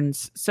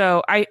turns.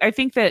 So I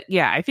think that,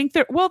 I think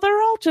they're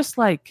all just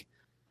like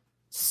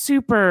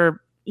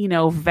super,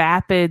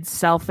 vapid,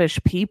 selfish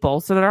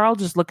people. So they're all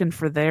just looking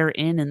for their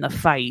in the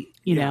fight,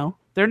 you know?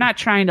 They're not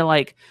trying to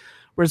like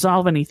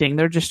resolve anything.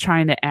 They're just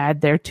trying to add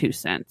their 2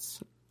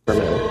 cents.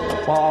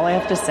 Well, all I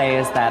have to say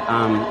is that,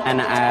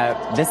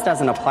 this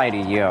doesn't apply to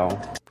you.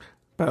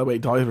 By the way,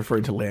 Dahlia's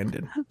referring to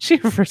Landon. She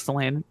refers to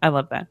Landon. I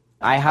love that.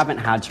 I haven't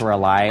had to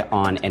rely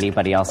on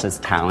anybody else's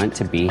talent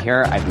to be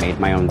here. I've made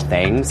my own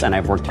things, and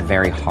I've worked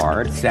very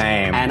hard.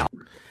 Same.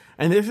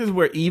 And this is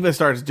where Eva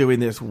starts doing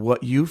this.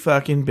 What you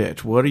fucking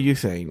bitch? What are you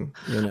saying?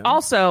 You know?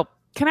 Also,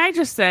 can I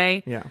just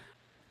say, yeah,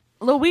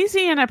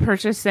 Louisiana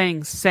Purchase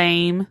saying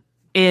 "same"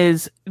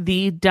 is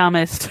the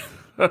dumbest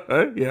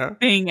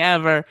thing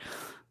ever.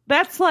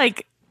 That's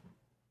like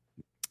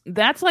if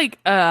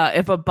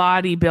a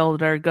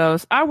bodybuilder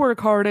goes, I work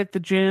hard at the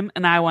gym,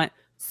 and I went,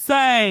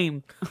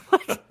 same.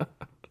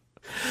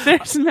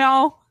 There's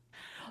no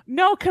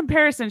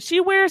comparison. She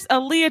wears a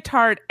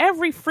leotard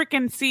every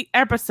freaking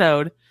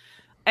episode,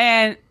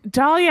 and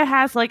Dahlia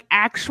has like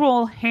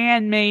actual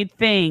handmade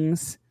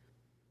things.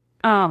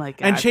 Oh my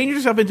god! And change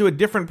herself into a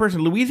different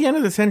person. Louisiana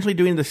is essentially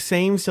doing the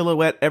same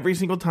silhouette every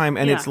single time,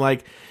 and it's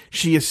like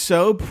she is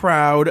so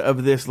proud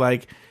of this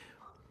like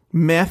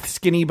meth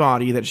skinny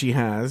body that she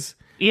has.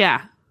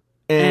 Yeah,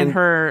 and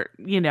her,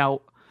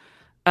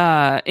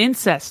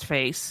 incest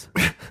face,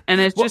 and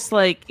it's just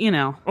like,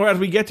 Or as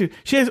we get to,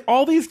 she has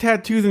all these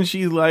tattoos, and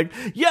she's like,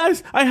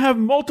 "Yes, I have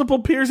multiple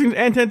piercings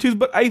and tattoos,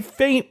 but I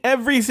faint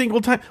every single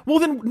time." Well,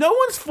 then no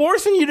one's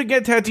forcing you to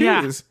get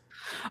tattoos. Yeah.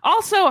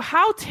 Also,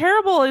 how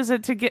terrible is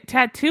it to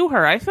tattoo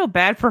her? I feel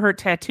bad for her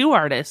tattoo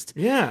artist.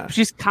 Yeah,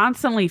 she's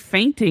constantly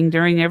fainting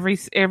during every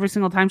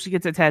single time she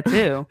gets a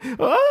tattoo.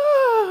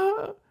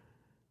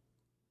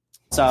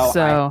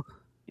 So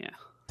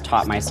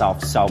taught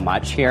myself so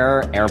much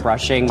here,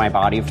 airbrushing my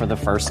body for the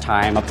first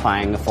time,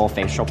 applying the full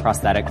facial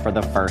prosthetic for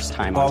the first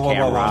time on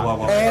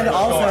camera. And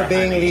also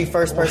being the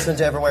first person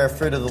to ever wear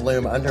Fruit of the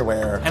Loom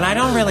underwear. And I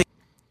don't really...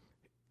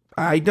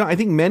 I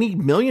think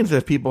millions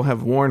of people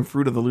have worn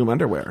Fruit of the Loom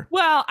underwear.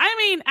 Well, I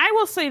mean, I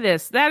will say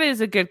this. That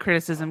is a good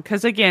criticism,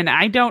 because, again,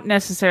 I don't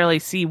necessarily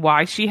see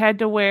why she had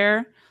to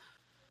wear...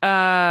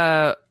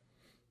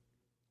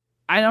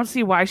 I don't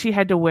see why she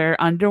had to wear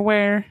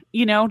underwear,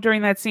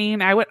 during that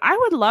scene. I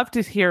would love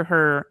to hear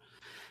her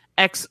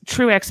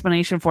true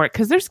explanation for it,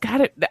 because there's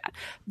got it.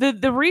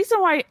 The reason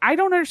why I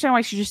don't understand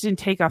why she just didn't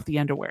take off the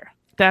underwear.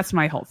 That's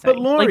my whole thing. But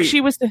Lori, like,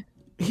 she was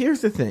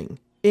here's the thing: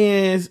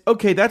 is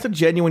okay. That's a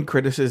genuine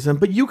criticism,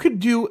 but you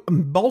could do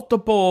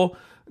multiple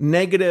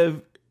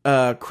negative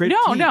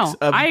critiques. No,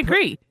 I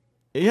agree.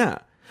 Yeah.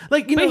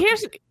 But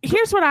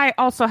here's what I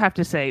also have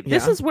to say.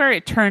 This is where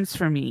it turns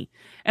for me.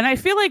 And I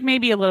feel like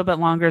maybe a little bit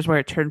longer is where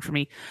it turned for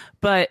me.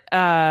 But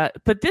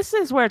this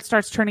is where it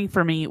starts turning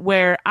for me,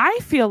 where I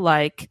feel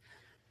like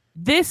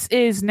this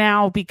is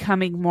now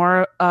becoming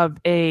more of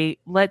a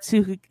let's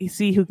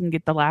see who can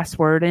get the last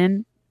word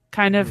in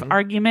kind of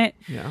argument.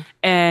 Yeah.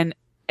 And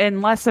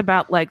less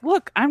about like,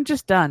 look, I'm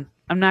just done.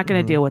 I'm not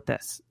going to deal with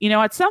this.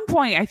 At some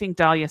point, I think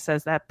Dahlia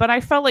says that, but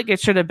I felt like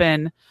it should have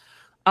been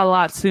a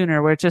lot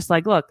sooner, where it's just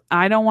like, look,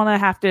 I don't want to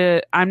have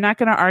to, I'm not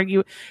going to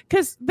argue,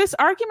 because this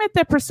argument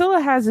that Priscilla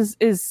has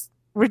is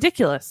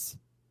ridiculous.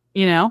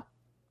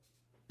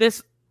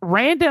 This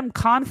random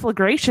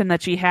conflagration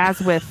that she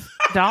has with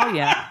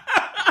Dahlia.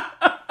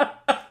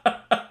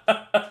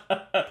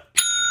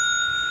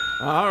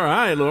 All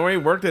right, Lori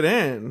worked it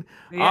in.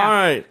 Yeah. All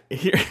right.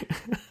 Here.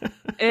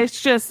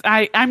 It's just,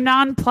 I'm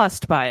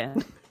nonplussed by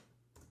it.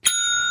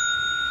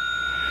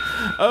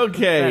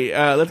 Okay,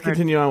 let's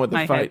continue on with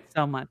the fight.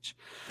 So much.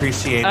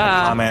 Appreciate the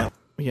comment.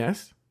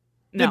 Yes.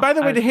 No, by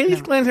the way, did Haley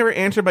Glantz ever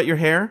answer about your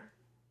hair?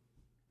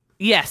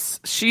 Yes,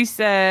 she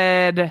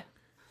said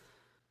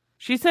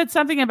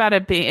something about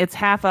it being it's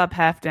half up,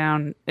 half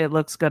down. It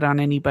looks good on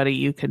anybody.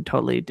 You could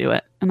totally do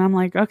it. And I'm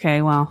like,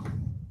 okay, well,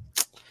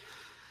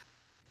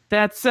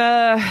 that's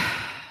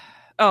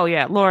oh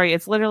yeah, Lori,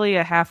 it's literally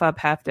a half up,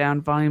 half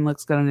down. Volume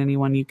looks good on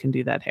anyone. You can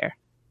do that hair.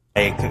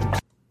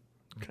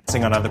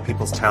 On other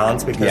people's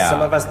talents, because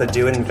some of us that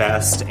do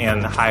invest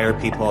and hire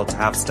people to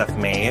have stuff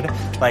made,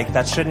 like,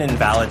 that shouldn't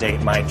invalidate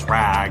my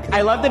drag.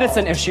 I love that it's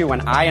an issue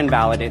when I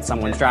invalidate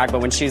someone's drag, but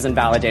when she's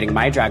invalidating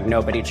my drag,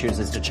 nobody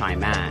chooses to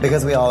chime in.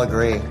 Because we all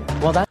agree.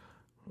 Well,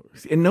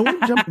 and no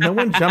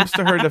one jumps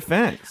to her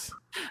defense.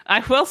 I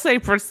will say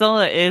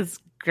Priscilla is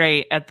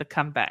great at the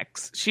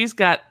comebacks. She's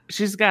got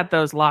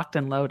those locked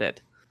and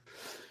loaded.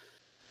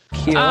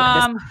 Cute.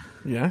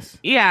 Yes.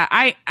 Yeah,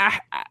 I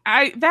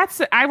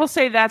will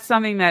say that's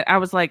something that I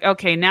was like,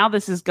 okay, now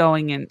this is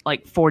going in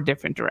like 4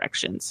 different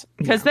directions.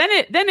 Because then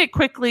it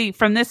quickly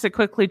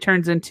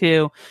turns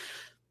into,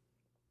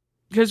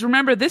 because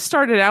remember, this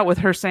started out with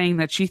her saying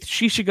that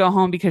she should go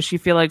home because she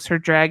feels like her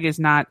drag is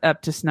not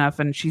up to snuff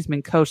and she's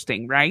been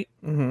coasting, right?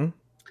 Mm-hmm.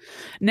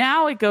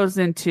 Now it goes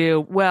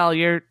into, well,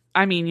 you're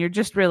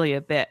just really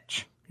a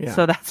bitch. Yeah.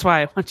 So that's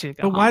why I want you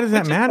to go home. But why does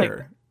that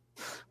matter?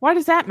 Why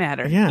does that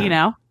matter?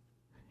 Yeah.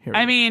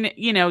 I mean,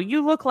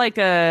 you look like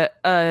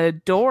a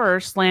door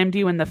slammed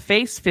you in the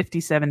face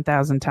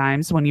 57,000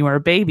 times when you were a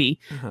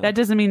baby. That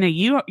doesn't mean that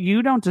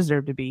you don't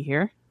deserve to be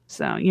here.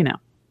 So,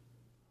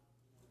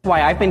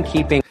 Why I've been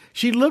keeping...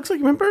 She looks like,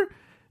 remember?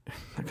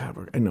 Oh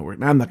God, I know.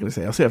 I'm not going to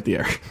say. I'll say off the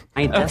air.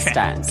 My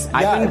distance.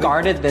 I've been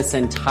guarded this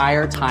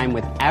entire time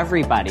with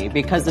everybody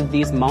because of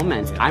these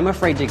moments. I'm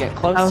afraid to get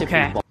close to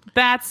people.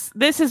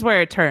 This is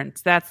where it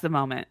turns. That's the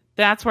moment.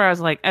 That's where I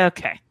was like,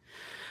 okay.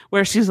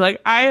 Where she's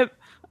like, I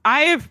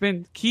have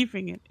been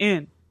keeping it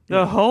in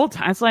the whole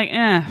time. It's like,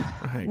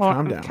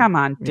 calm down. Come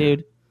on,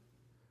 dude.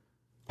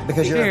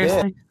 Because you're a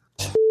bitch.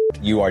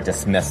 You are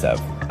dismissive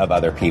of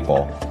other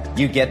people.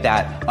 You get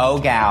that oh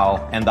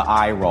gal and the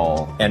eye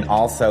roll, and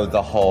also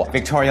the whole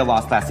Victoria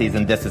lost last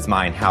season, this is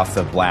mine, House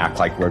of Black,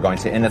 like we're going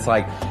to, and it's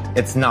like,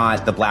 it's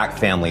not the Black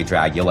family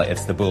Dragula,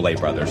 it's the Boulet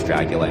brothers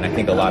Dragula, and I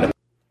think a lot of...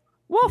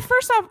 Well,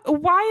 first off,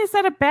 why is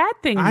that a bad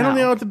thing? I don't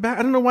know.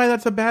 I don't know why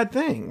that's a bad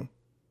thing.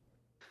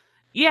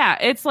 Yeah,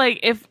 it's like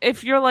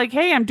if you're like,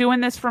 hey, I'm doing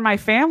this for my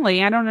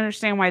family, I don't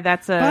understand why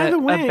that's By the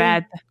way, a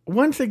bad.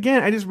 Once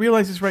again, I just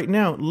realized this right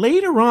now.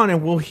 Later on,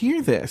 and we'll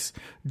hear this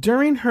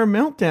during her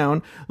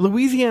meltdown,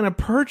 Louisiana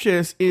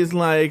Purchase is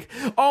like,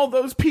 all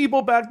those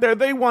people back there,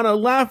 they want to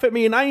laugh at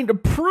me, and I need to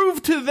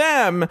prove to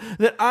them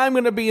that I'm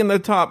going to be in the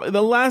top. I'm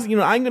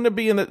going to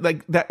be in the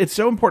like that. It's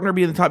so important to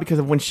be in the top because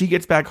of when she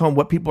gets back home,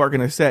 what people are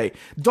going to say.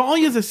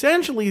 Dahlia's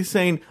essentially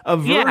saying a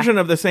version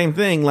of the same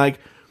thing, like,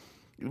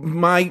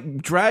 my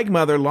drag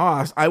mother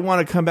lost. I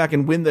want to come back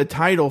and win the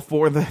title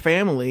for the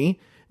family,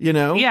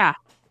 Yeah.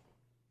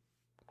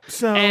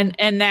 So and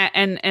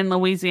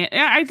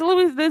Louisiana,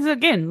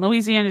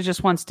 Louisiana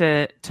just wants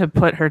to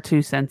put her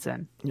 2 cents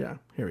in. Yeah,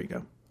 here we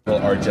go.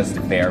 Are just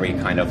very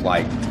kind of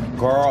like,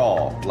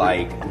 girl,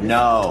 like,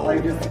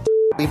 no.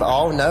 We've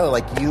all know,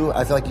 I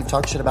feel like you've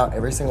talked shit about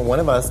every single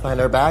one of us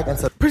behind our back, and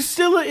so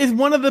Priscilla is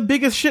one of the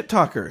biggest shit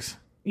talkers.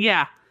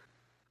 Yeah.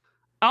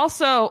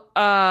 Also,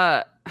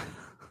 I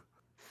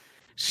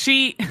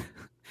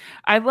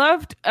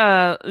loved,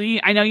 I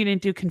know you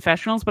didn't do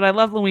confessionals, but I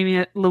love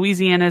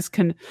Louisiana's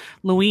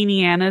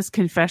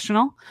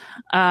confessional,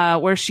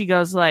 where she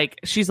goes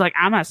she's like,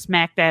 I'm gonna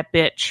smack that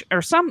bitch,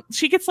 or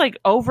she gets like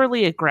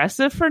overly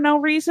aggressive for no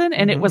reason.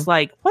 And it was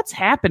like, what's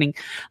happening?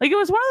 Like, it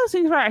was one of those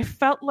things where I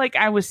felt like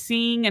I was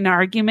seeing an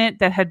argument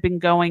that had been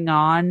going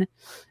on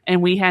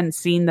and we hadn't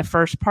seen the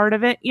first part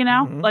of it,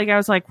 Like, I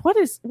was like,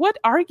 what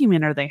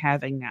argument are they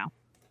having now?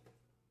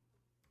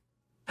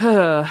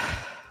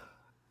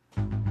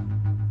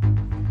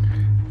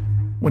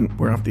 When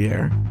we're off the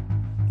air,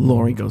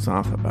 Lori goes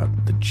off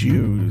about the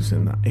Jews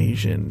and the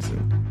Asians,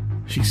 and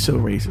she's so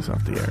racist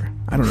off the air.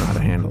 I don't know how to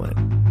handle it.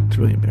 It's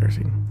really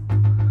embarrassing.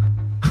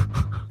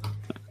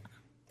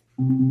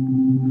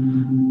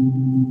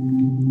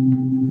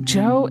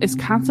 Joe is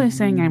constantly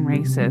saying I'm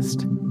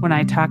racist when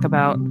I talk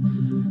about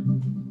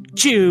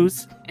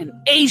Jews and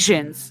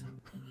Asians,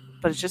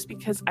 but it's just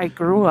because I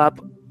grew up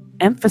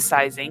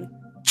emphasizing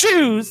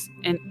Jews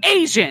and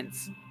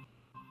Asians.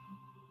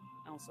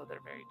 Also, they're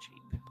very cheap.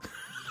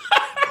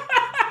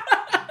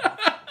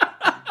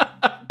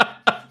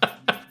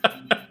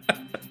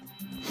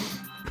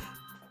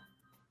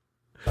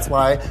 that's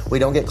why we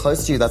don't get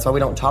close to you. That's why we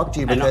don't talk to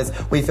you, because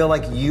we feel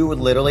like you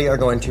literally are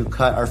going to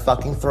cut our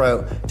fucking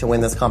throat to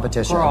win this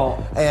competition.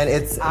 Girl, and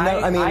it's I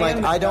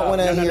don't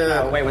want to hear.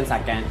 No, wait 1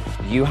 second.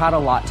 You had a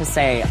lot to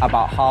say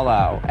about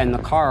Hollow and the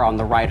car on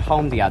the ride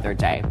home the other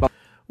day. But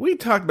we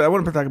talked about. I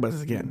want to talk about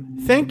this again.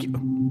 Thank you.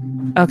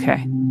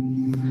 Okay.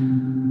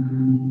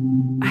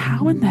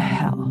 How in the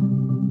hell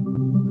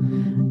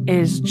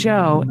is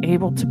Joe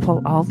able to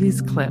pull all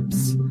these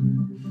clips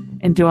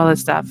and do all this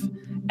stuff,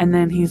 and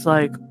then he's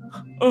like,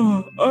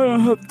 oh, I don't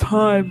have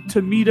time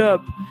to meet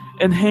up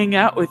and hang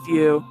out with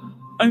you.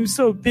 I'm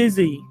so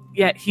busy.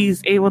 Yet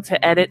he's able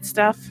to edit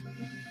stuff.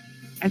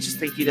 I just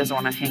think he doesn't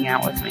want to hang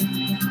out with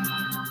me.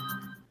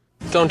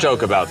 Don't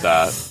joke about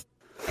that.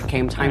 It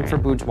came time for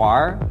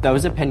Boudoir.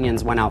 Those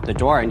opinions went out the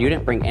door, and you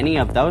didn't bring any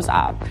of those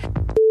up.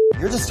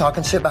 You're just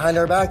talking shit behind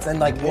our backs, and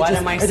what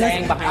am I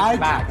saying behind your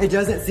back? It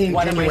doesn't seem.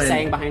 What genuine. am I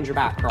saying behind your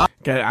back, girl?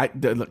 Okay,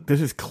 look, this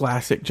is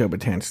classic Joe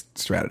Batan's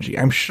strategy.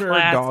 I'm sure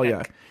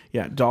Classic.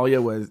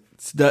 Dahlia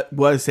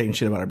was saying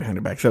shit about her behind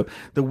her back. So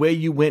the way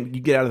you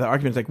get out of the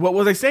argument is like, what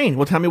was I saying?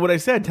 Well, tell me what I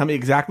said. Tell me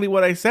exactly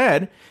what I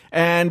said.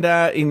 And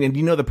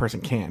the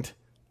person can't,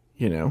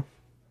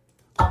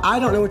 I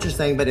don't know what you're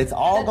saying, but it's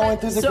all going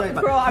through the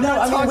grapevine. Girl, I'm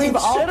not talking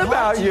shit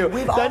about you.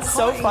 That's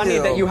so funny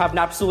that you have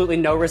absolutely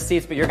no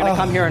receipts, but you're going to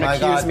come here and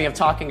accuse me of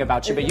talking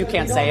about you, but you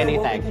can't say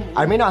anything.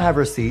 I may not have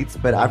receipts,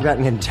 but I've got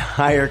an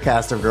entire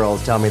cast of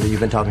girls tell me that you've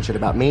been talking shit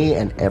about me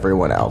and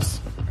everyone else.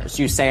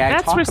 So you say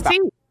I talk about...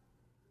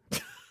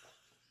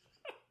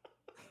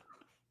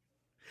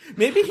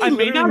 Maybe I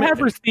may not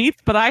have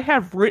receipts, but I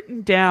have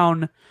written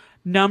down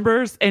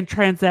numbers and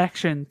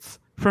transactions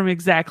from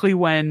exactly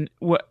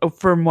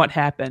from what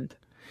happened.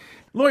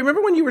 Lori,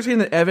 remember when you were saying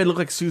that Evan looked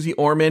like Susie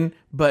Orman,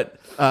 but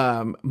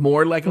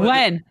more like...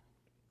 When?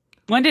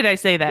 When did I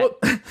say that?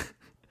 Well,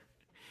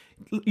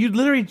 you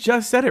literally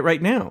just said it right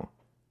now.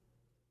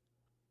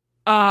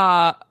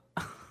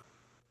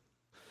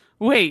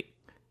 Wait.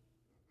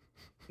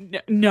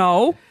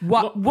 No.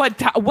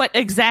 What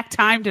exact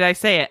time did I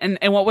say it?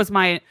 And what was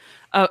my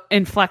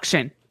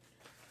inflection?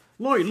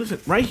 Lori, listen,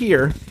 right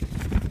here.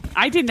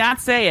 I did not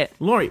say it.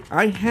 Lori,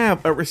 I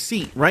have a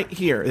receipt right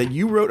here that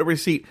you wrote a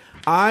receipt.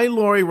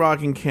 Lori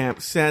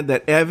Roggenkamp, said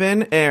that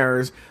Evan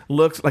Ayers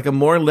looks like a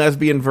more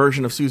lesbian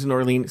version of Susan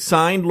Orlean,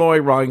 signed Lori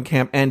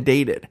Roggenkamp, and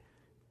dated.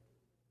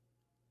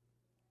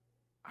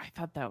 I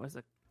thought that was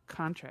a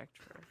contract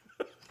for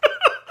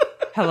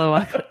Hello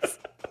Uggles.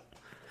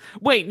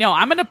 Wait, no,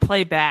 I'm going to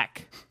play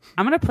back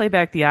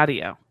the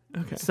audio.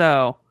 Okay.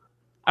 So,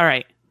 all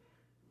right.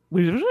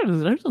 Lori,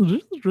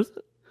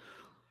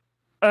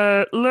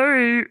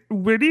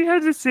 what do you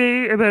have to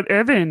say about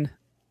Evan?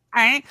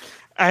 I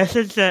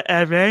think that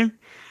Evan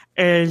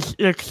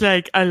looks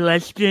like a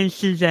lesbian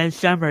Suzanne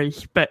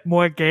Summers, but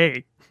more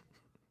gay.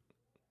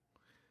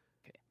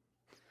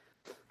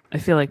 I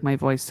feel like my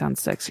voice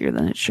sounds sexier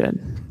than it should.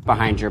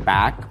 Behind your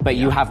back, but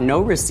you have no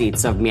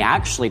receipts of me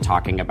actually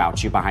talking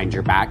about you behind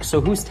your back.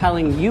 So who's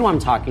telling you I'm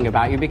talking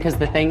about you? Because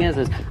the thing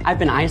is I've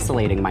been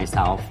isolating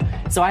myself.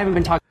 So I haven't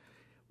been talking.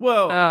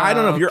 Well, I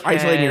don't know if you're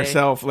isolating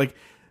yourself. Like,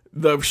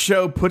 the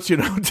show puts you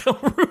in a hotel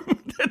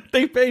room that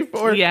they pay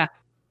for. Yeah.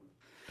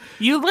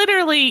 You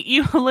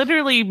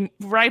literally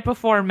right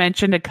before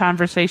mentioned a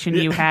conversation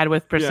you had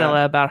with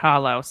Priscilla about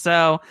Hollow.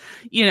 So,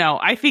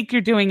 I think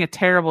you're doing a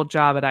terrible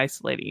job at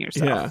isolating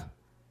yourself. Yeah.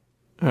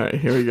 All right,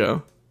 here we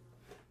go.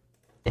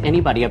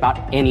 Anybody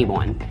about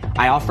anyone.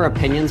 I offer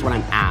opinions when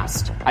I'm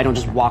asked. I don't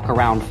just walk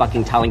around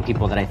fucking telling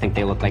people that I think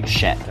they look like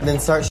shit. And then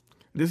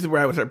This is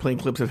where I would start playing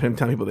clips of him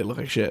telling people they look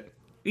like shit.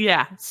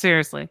 Yeah,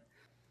 seriously.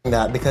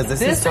 That because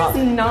this is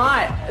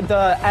not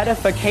the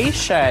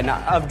edification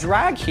of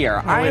drag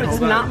here. It's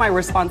not my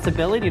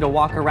responsibility to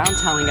walk around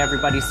telling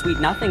everybody sweet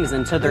nothings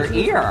into their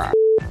ear.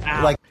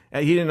 Like,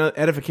 he didn't know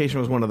edification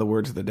was one of the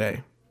words of the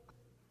day.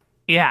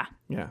 Yeah.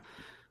 Yeah.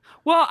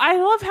 Well, I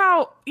love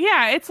how,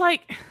 it's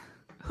like,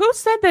 who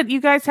said that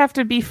you guys have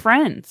to be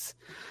friends?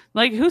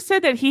 Like, who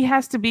said that he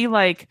has to be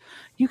like,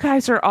 you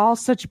guys are all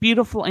such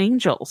beautiful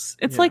angels?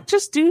 It's like,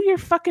 just do your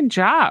fucking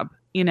job,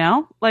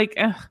 Like,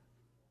 ugh.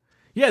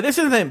 Yeah, this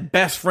isn't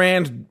Best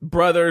Friends,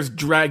 Brothers,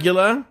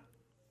 Dragula.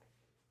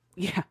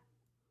 Yeah.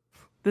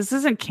 This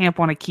isn't Camp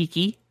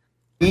Wanakiki.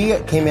 We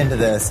came into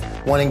this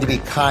wanting to be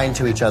kind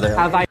to each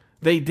other.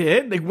 They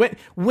did?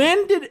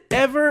 When did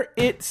ever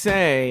it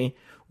say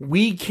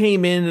we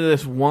came into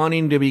this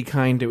wanting to be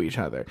kind to each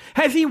other?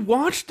 Has he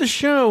watched the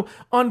show?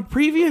 On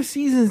previous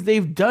seasons,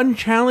 they've done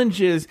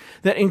challenges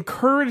that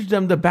encourage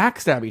them to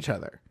backstab each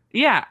other.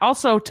 Yeah,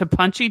 also to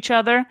punch each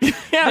other.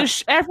 Yeah.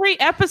 Every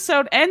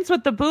episode ends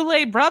with the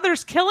Boulay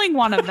brothers killing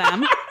one of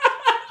them.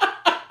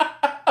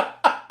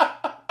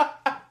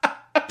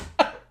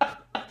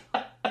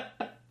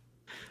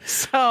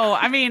 So,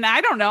 I mean,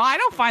 I don't know. I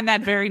don't find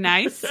that very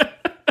nice. All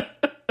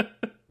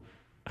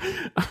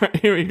right,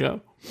 here we go.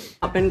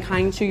 I've been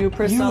kind to you,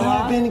 Priscilla. You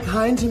have been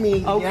kind to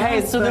me. Okay,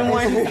 yes, so then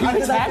why are you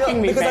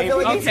attacking me, baby?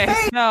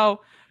 Okay,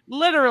 no,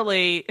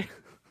 literally...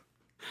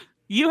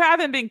 You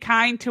haven't been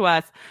kind to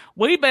us.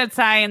 We've been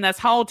saying this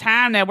whole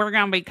time that we're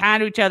going to be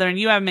kind to each other, and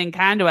you haven't been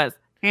kind to us.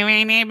 You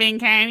ain't been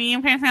kind to you,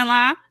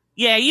 Priscilla?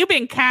 Yeah, you've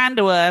been kind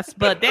to us,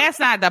 but that's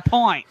not the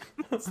point.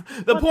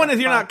 The point is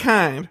you're not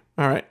kind.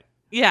 All right.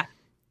 Yeah.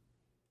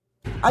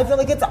 I feel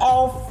like it's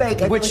all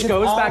fake. Which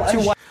goes back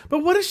to what...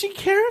 But what does she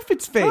care if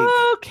it's fake?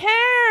 Who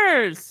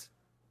cares?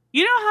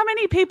 You know how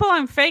many people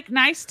I'm fake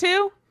nice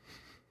to?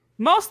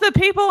 Most of the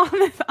people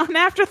on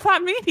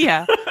Afterthought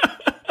Media.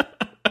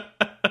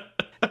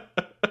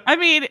 I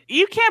mean,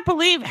 you can't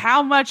believe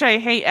how much I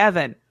hate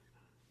Evan.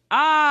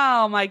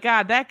 Oh my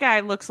God, that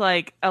guy looks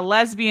like a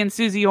lesbian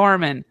Susie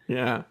Orman.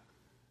 Yeah.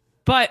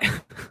 But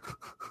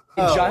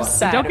just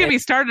said don't get me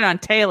started on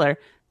Taylor.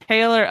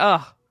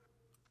 Taylor,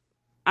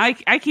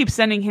 I keep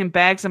sending him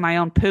bags of my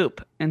own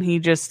poop, and he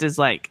just is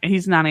like,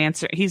 he's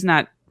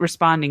not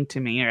responding to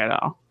me at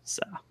all.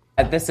 So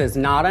this is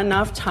not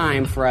enough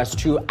time for us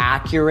to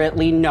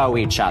accurately know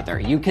each other.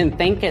 You can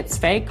think it's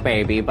fake,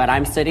 baby, but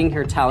I'm sitting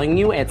here telling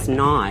you it's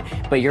not,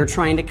 but you're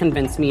trying to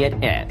convince me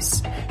it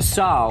is.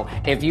 So,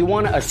 if you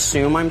want to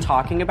assume I'm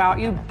talking about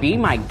you, be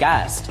my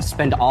guest.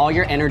 Spend all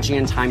your energy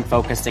and time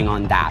focusing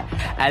on that.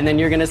 And then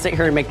you're going to sit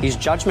here and make these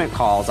judgment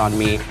calls on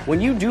me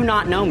when you do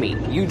not know me.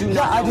 You do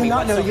not know me.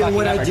 I do not know you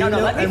when I do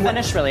know. Let me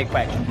finish really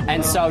quick.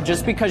 And so,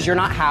 just because you're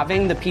not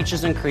having the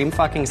peaches and cream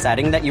fucking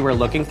setting that you were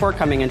looking for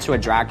coming into a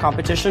drag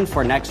competition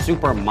for next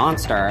Super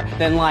Monster,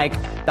 then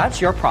that's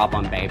your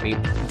problem, baby.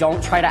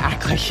 Don't try to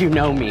act like you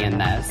know me in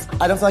this.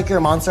 I don't feel like you're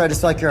a monster. I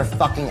just feel like you're a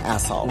fucking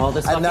asshole. Well,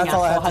 this fucking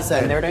asshole has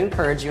been there to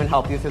encourage you and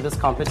help you through this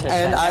competition.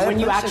 And when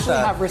you actually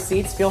have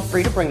receipts, feel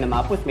free to bring them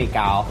up with me,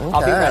 gal. Okay.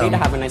 I'll be ready to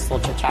have a nice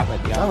little chit chat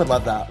with you. I would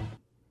love that.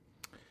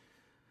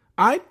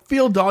 I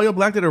feel Dahlia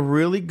Black did a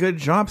really good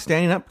job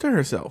standing up to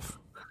herself.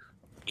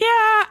 Yeah,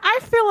 I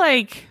feel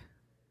like,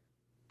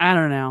 I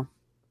don't know.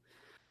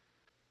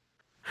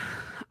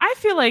 I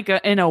feel like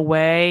in a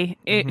way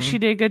she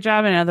did a good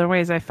job. In other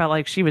ways, I felt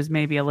like she was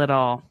maybe a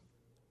little,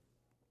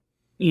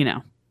 she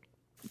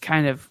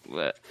kind of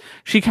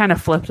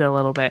flipped it a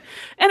little bit.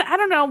 And I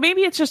don't know,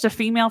 maybe it's just a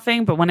female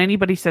thing, but when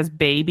anybody says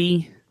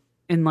baby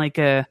in like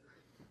a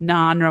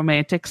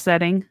non-romantic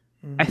setting,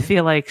 I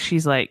feel like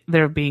she's like,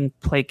 they're being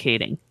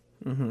placating.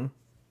 Mm-hmm.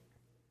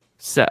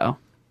 So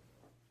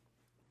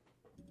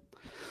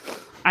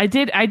I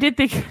did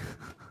think...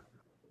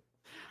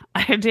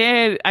 I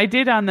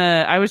did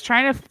I was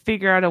trying to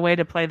figure out a way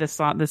to play this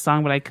song,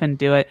 but I couldn't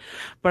do it.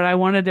 But I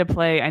wanted to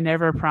play I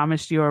Never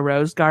Promised You a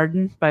Rose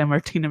Garden by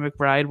Martina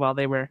McBride while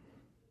they were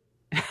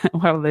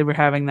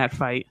having that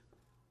fight.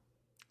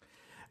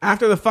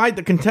 After the fight,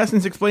 the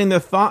contestants explain their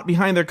thought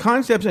behind their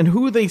concepts and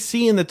who they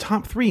see in the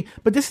top 3.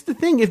 But this is the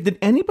thing: did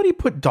anybody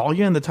put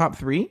Dahlia in the top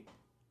 3?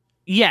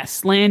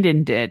 Yes,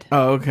 Landon did.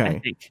 Oh, okay. I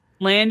think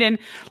Landon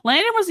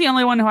was the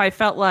only one who I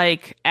felt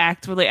like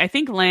actively. I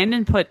think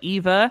Landon put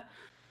Eva,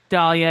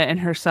 Dahlia, and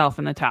herself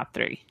in the top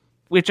 3,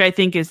 which I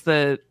think is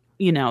the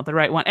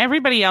right one.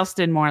 Everybody else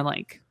did more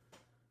like.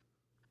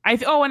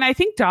 And I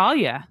think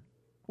Dahlia.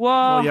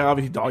 Well, yeah,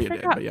 obviously Dahlia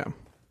did, but yeah.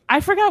 I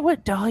forgot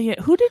what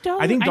Dahlia. Who did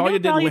Dahlia? I think Dahlia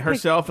did with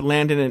herself,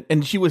 Landon,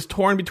 and she was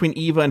torn between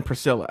Eva and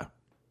Priscilla.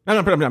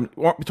 Eva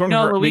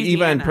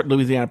and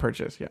Louisiana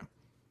Purchase. Yeah,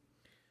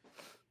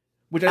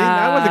 which I think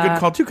that was a good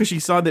call too, because she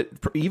saw that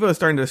Eva was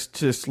starting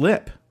to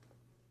slip.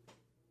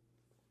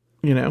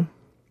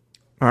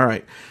 All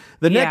right.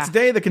 The next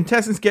day, the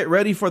contestants get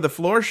ready for the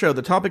floor show.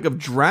 The topic of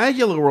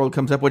Dragula World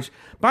comes up, which,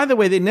 by the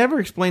way, they never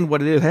explained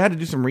what it is. I had to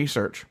do some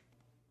research.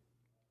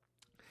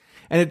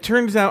 And it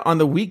turns out on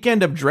the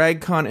weekend of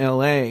DragCon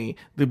LA,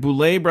 the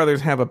Boulet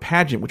brothers have a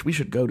pageant, which we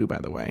should go to, by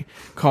the way,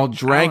 called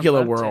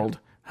Dragula World.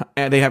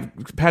 And they have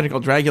a pageant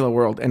called Dragula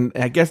World. And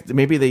I guess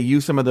maybe they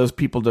use some of those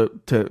people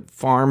to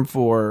farm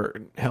for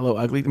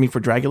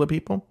for Dragula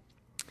people.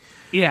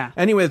 Yeah.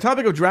 Anyway, the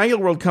topic of Dragula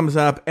World comes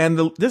up, and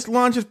this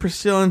launches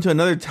Priscilla into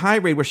another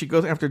tirade where she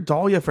goes after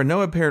Dahlia for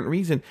no apparent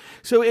reason.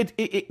 So to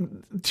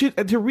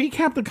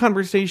recap the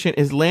conversation,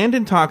 is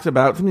Landon talks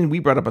about something we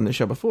brought up on the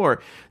show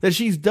before, that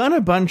she's done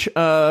a bunch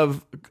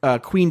of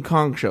Queen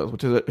Kong shows,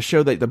 which is a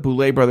show that the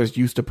Boulet brothers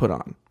used to put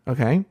on.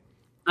 Okay.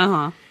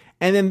 Uh-huh.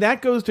 And then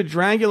that goes to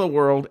Dragula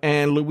World,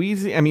 and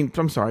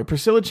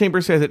Priscilla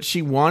Chambers says that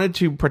she wanted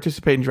to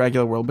participate in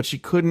Dragula World, but she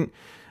couldn't.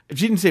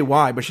 She didn't say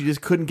why, but she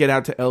just couldn't get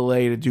out to LA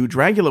to do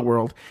Dragula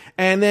World.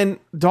 And then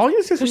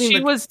Dahlia says something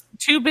she was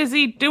too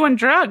busy doing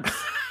drugs.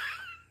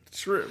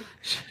 True.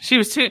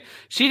 She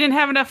didn't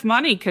have enough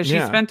money because she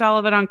spent all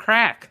of it on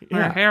crack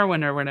or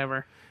heroin or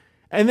whatever.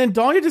 And then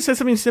Dahlia just says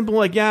something simple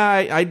like,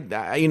 I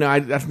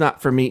that's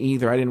not for me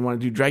either. I didn't want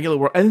to do Dragula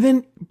World. And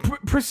then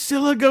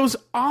Priscilla goes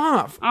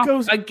off.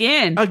 Goes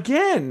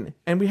again.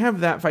 And we have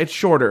that fight. It's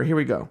shorter. Here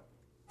we go.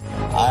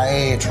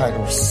 I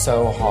tried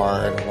so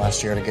hard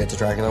last year to get to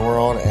Dragula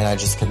World, and I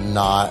just could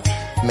not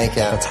make it.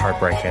 That's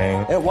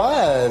heartbreaking. It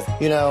was.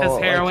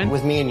 Heroin?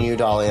 With me and you,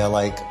 Dahlia,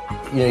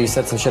 you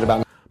said some shit about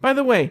me. By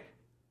the way,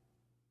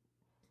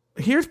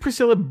 here's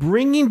Priscilla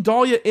bringing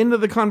Dahlia into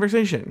the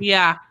conversation.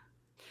 Yeah.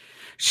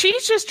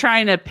 She's just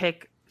trying to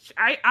pick.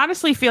 I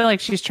honestly feel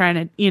like she's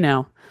trying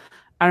to,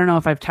 I don't know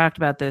if I've talked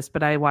about this,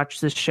 but I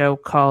watched this show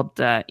called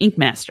Ink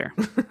Master.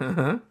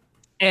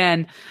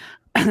 And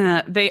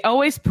they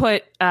always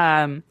put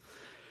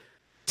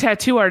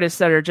tattoo artists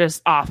that are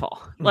just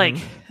awful.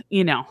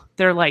 Mm-hmm.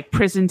 They're like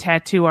prison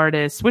tattoo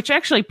artists, which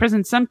actually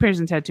some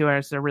prison tattoo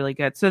artists are really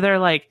good. So they're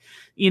like,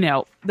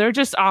 they're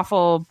just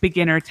awful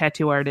beginner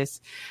tattoo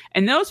artists.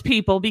 And those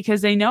people,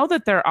 because they know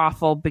that they're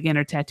awful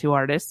beginner tattoo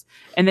artists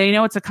and they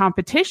know it's a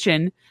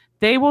competition,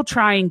 they will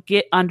try and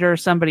get under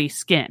somebody's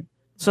skin.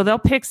 So they'll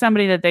pick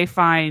somebody that they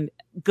find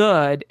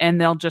good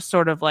and they'll just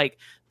sort of like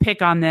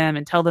pick on them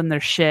and tell them their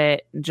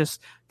shit and just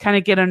kind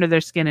of get under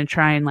their skin and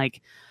try and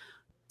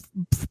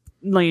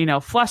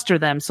fluster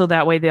them so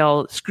that way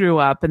they'll screw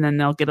up and then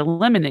they'll get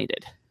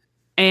eliminated.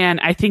 And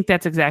I think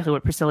that's exactly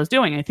what Priscilla's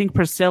doing. I think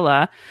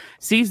Priscilla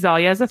sees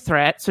Dahlia as a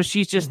threat, so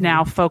she's just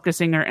now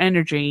focusing her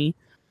energy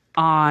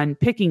on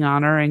picking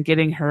on her and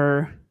getting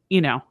her,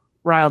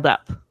 riled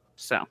up.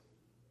 So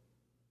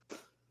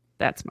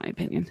that's my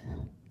opinion.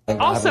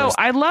 Also,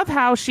 I love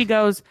how she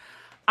goes,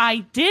 I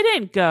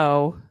didn't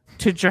go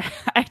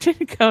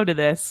to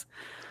this,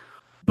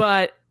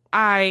 but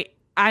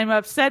I'm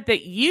upset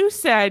that you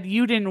said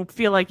you didn't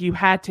feel like you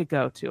had to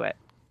go to it.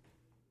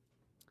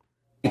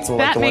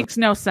 That makes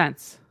no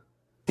sense.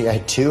 Yeah, I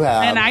do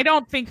have. And I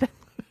don't think that.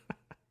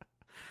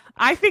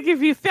 I think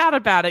if you thought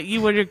about it,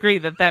 you would agree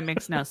that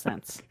makes no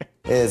sense.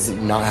 Is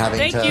not having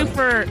Thank you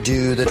for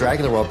do the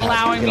Dragula World pageant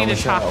allowing me to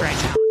show. talk right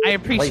now. I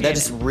appreciate that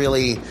just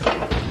really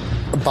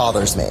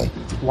bothers me.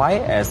 Why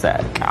is it,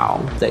 Cal,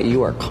 that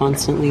you are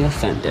constantly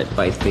offended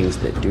by things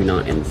that do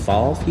not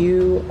involve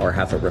you or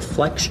have a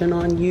reflection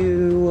on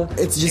you?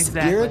 It's just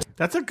irritating.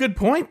 That's a good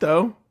point,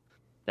 though.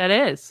 That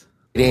is.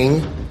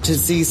 To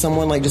see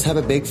someone just have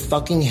a big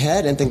fucking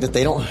head and think that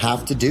they don't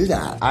have to do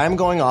that. I'm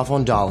going off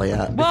on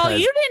Dahlia. Well,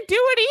 you didn't do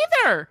it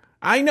either.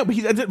 I know, but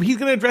he's going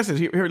to address this.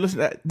 Here, listen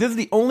to that. This is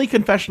the only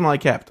confessional I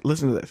kept.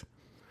 Listen to this.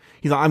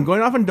 He's like, I'm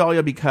going off on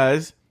Dahlia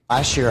because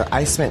last year,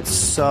 I spent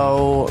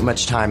so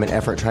much time and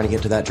effort trying to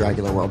get to that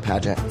Dragula World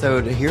pageant. So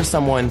to hear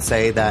someone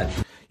say that...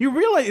 You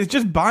realize it's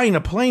just buying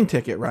a plane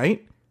ticket,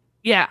 right?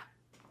 Yeah.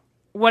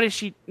 What is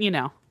she,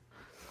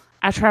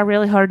 I tried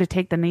really hard to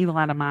take the needle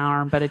out of my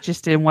arm, but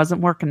it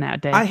wasn't working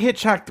that day. I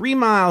hitchhiked 3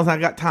 miles. I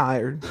got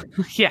tired.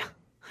 Yeah.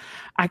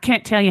 I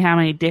can't tell you how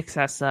many dicks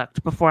I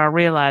sucked before I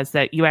realized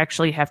that you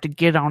actually have to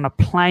get on a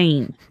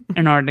plane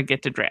in order to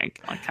get to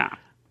DragCon.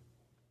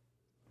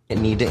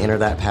 Need to enter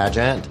that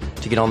pageant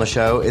to get on the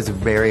show is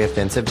very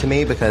offensive to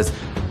me because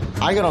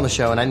I got on the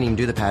show and I didn't even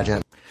do the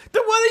pageant.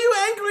 Then what are you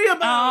angry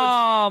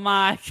about? Oh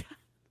my God.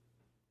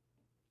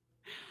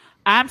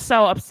 I'm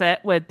so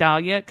upset with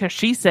Dahlia because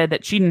she said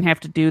that she didn't have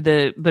to do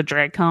the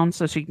DragCon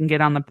so she can get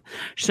on the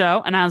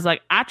show. And I was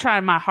like, I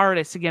tried my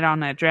hardest to get on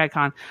that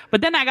DragCon.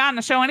 But then I got on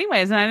the show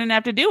anyways and I didn't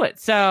have to do it.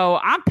 So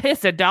I'm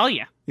pissed at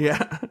Dahlia.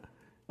 Yeah.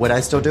 Would I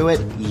still do it?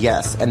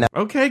 Yes. And that's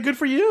Okay, good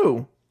for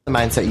you. the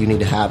mindset you need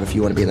to have if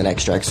you want to be the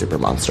next drag super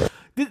monster.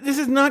 This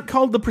is not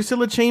called the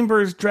Priscilla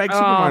Chambers Drag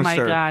Super Oh,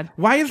 Monster. my God.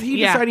 Why is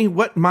he Yeah. deciding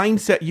what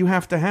mindset you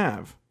have to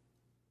have?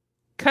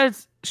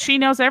 Because she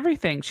knows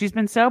everything. She's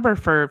been sober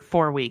for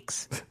 4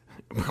 weeks.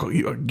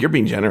 You're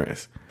being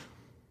generous.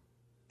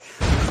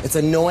 It's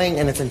annoying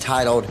and it's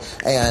entitled,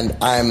 and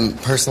I'm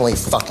personally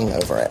fucking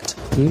over it.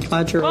 I'm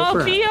glad you're Well,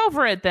 over be it.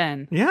 over it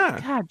then. Yeah.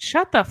 God,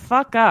 shut the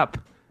fuck up.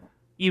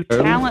 You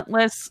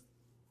talentless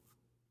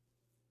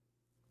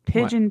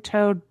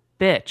pigeon-toed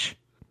bitch.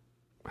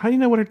 How do you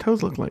know what her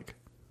toes look like?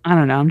 I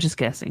don't know. I'm just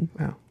guessing.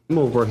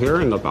 Well, we're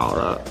hearing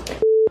about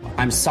it.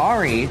 I'm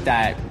sorry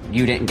that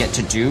you didn't get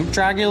to do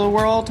Dragula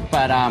World,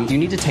 but you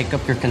need to take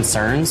up your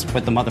concerns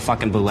with the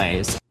motherfucking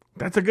boulets.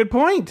 That's a good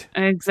point.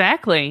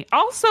 Exactly.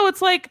 Also,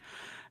 it's like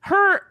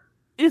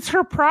it's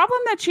her problem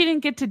that she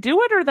didn't get to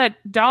do it, or that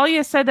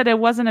Dahlia said that it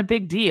wasn't a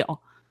big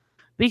deal.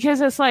 Because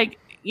it's like,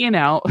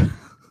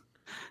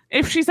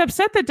 if she's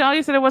upset that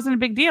Dahlia said it wasn't a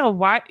big deal,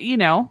 why,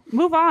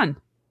 move on.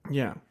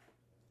 Yeah.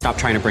 Stop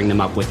trying to bring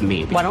them up with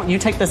me. Why don't you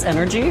take this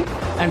energy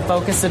and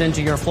focus it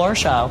into your floor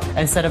show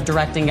instead of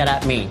directing it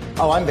at me?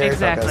 Oh, I'm very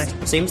Exactly.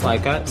 focused. Seems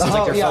like it. Seems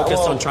like you're yeah,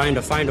 focused well- on trying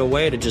to find a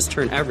way to just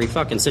turn every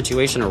fucking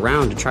situation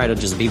around to try to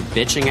just be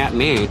bitching at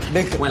me.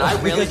 When I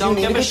really because don't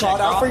you need give to a be shit,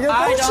 called out girl. for your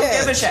I don't bullshit.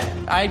 give a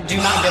shit. I do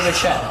not give a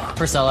shit,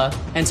 Priscilla.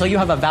 Until you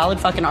have a valid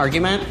fucking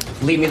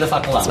argument, leave me the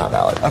fuck alone. It's not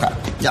valid. Okay.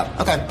 Yeah.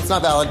 Okay. It's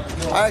not valid.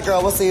 All right,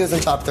 girl. We'll see who's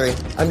in top 3.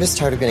 I'm just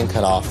tired of getting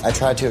cut off. I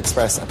tried to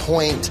express a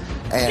point,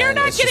 and You're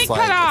not it's getting just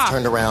cut like off. it's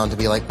turned around to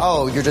be like,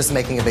 oh, you're just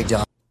making a big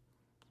deal.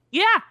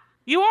 Yeah,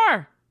 you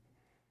are.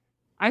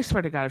 I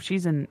swear to God, if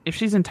she's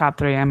in top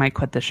 3, I might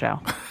quit the show.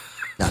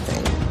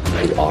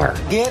 Nothing. You are.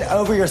 Get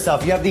over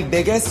yourself. You have the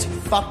biggest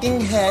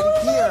fucking head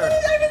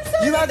here.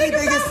 You have the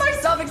biggest.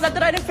 myself, except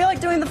that I didn't feel like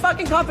doing the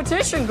fucking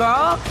competition,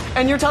 girl.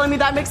 And you're telling me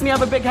that makes me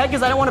have a big head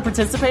because I don't want to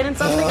participate in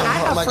something? I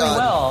have my free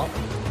God.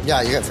 will.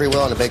 Yeah, you got free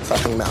will and a big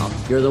fucking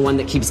mouth. You're the one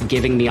that keeps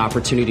giving me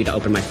opportunity to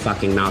open my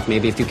fucking mouth.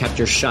 Maybe if you kept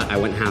your shut, I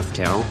wouldn't have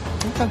to.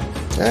 Okay.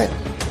 All right.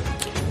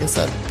 Like I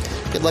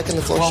said, good luck in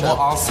the floor Well, show. we'll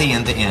all see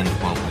in the end,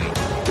 won't we?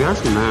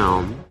 Yes,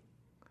 ma'am.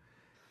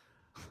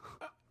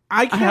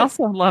 I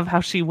also love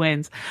how she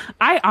wins.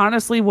 I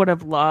honestly would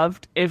have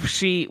loved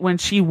when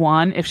she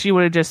won, if she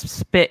would have just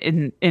spit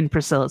in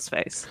Priscilla's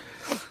face.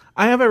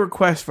 I have a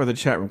request for the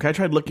chat room. I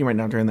tried looking right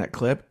now during that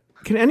clip.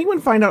 Can anyone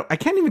find out? I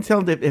can't even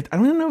tell if I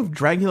don't even know if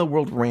Dragula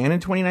World ran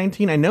in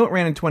 2019. I know it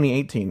ran in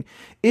 2018.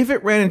 If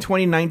it ran in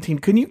 2019,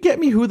 can you get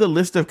me who the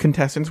list of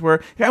contestants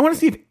were? I want to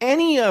see if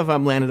any of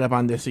them landed up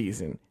on this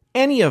season.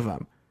 Any of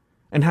them.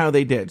 And how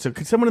they did. So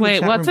could someone in the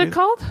chat what's room it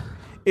called?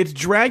 It's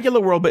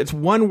Dragula World, but it's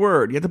one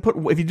word. You have to put,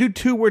 if you do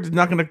 2 words, it's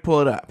not going to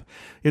pull it up.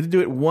 You have to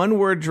do it one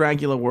word,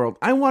 Dragula World.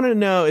 I want to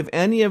know if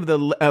any of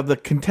the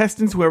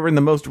contestants who were in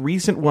the most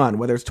recent one,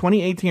 whether it's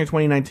 2018 or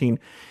 2019,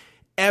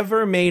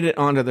 ever made it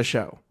onto the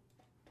show.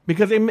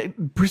 Because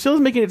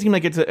Priscilla's making it seem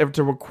like it's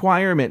a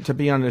requirement to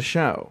be on the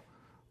show,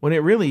 when it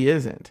really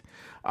isn't.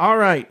 All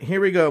right, here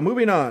we go.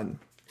 Moving on.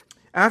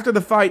 After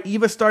the fight,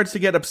 Eva starts to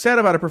get upset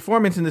about her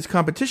performance in this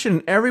competition,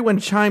 and everyone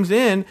chimes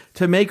in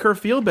to make her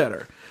feel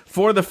better.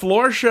 For the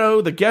floor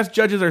show, the guest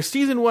judges are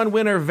Season 1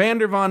 winner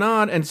Vander Von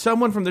Odd and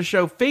someone from the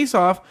show Face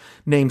Off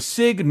named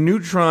Sig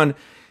Neutron.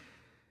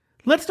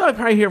 Let's stop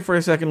right here for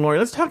a second, Lori.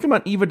 Let's talk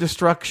about Eva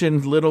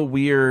Destruction's little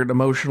weird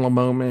emotional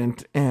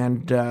moment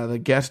and the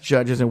guest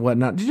judges and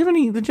whatnot. Did you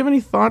have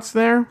any thoughts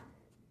there?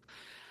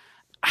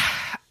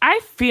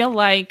 I feel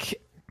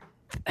like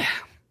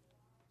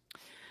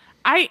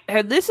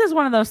this is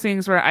one of those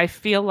things where I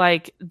feel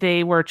like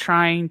they were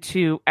trying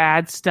to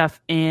add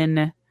stuff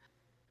in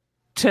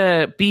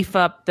to beef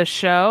up the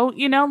show,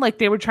 like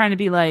they were trying to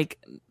be like,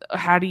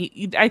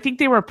 I think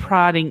they were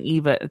prodding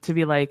Eva to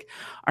be like,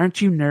 aren't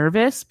you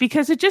nervous?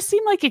 Because it just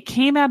seemed like it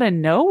came out of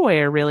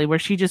nowhere, really, where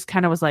she just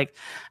kind of was like,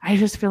 I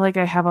just feel like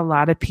I have a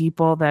lot of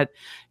people that,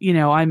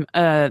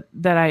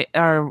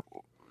 are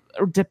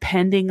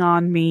depending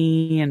on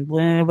me and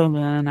blah, blah, blah.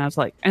 And I was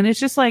like, and it's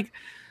just like,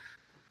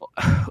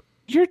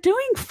 you're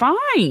doing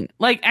fine.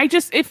 Like,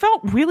 it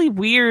felt really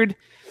weird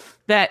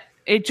that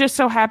it just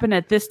so happened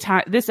at this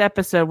time, this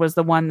episode was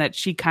the one that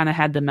she kind of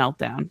had the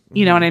meltdown.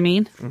 You know what I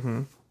mean?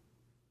 Mm-hmm.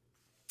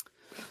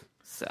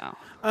 So,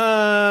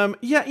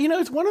 yeah,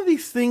 it's one of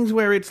these things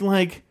where it's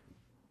like,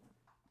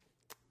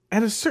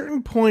 at a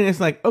certain point, it's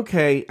like,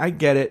 okay, I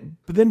get it,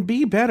 but then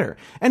be better.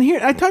 And here,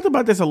 I talked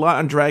about this a lot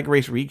on Drag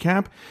Race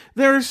Recap.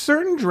 There are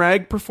certain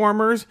drag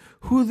performers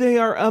who they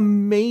are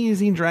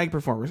amazing drag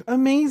performers.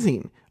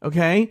 Amazing,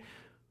 okay?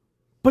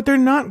 But they're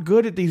not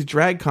good at these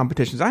drag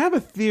competitions. I have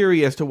a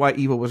theory as to why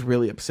Eva was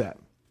really upset.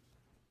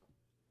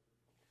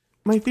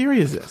 My theory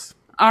is this.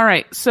 All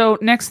right, so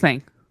next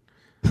thing.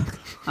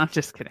 I'm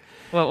just kidding.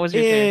 What was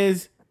your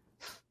theory?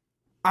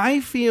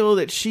 I feel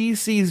that she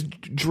sees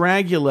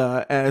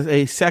Dragula as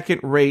a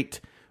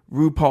second-rate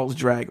RuPaul's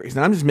Drag Race.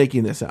 Now, I'm just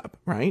making this up,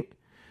 right?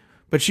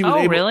 But she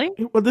was really?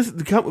 Well,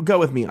 go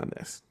with me on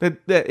this. That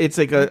it's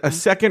like a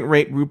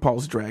second-rate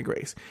RuPaul's Drag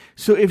Race.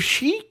 So if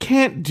she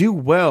can't do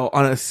well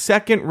on a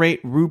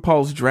second-rate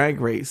RuPaul's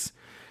Drag Race,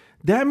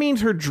 that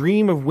means her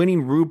dream of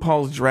winning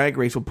RuPaul's Drag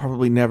Race will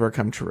probably never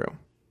come true.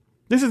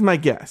 This is my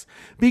guess.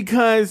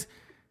 Because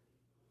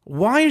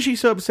why is she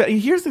so upset?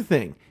 Here's the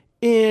thing.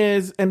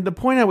 And the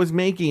point I was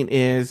making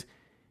is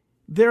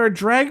there are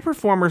drag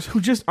performers who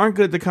just aren't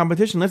good at the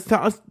competition. Let's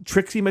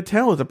Trixie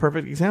Mattel is a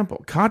perfect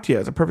example. Katya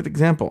is a perfect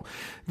example.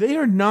 They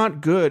are not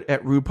good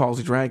at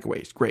RuPaul's Drag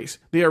Race.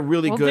 They are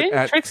really good didn't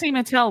at Trixie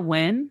Mattel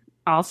win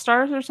All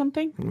Stars or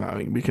something? Well, I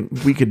mean,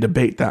 we could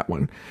debate that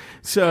one.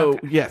 So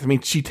yes, I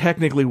mean she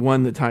technically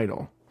won the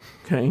title.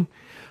 Okay,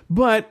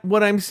 but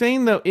what I'm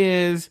saying though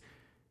is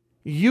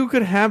you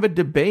could have a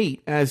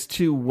debate as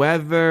to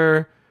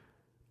whether.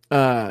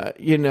 I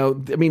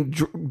mean,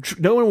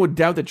 no one would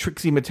doubt that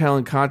Trixie Mattel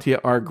and Katya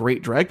are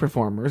great drag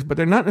performers, but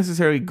they're not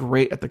necessarily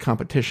great at the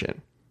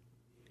competition,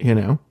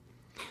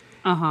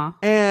 Uh-huh.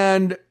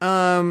 And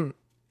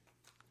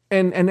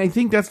I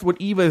think that's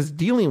what Eva is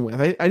dealing with.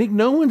 I think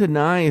no one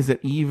denies that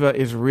Eva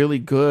is really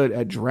good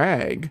at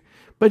drag,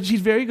 but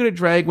she's very good at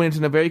drag when it's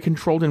in a very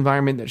controlled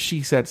environment that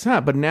she sets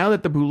up. But now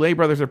that the Boulay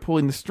brothers are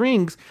pulling the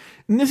strings,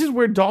 and this is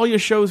where Dahlia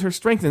shows her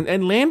strength,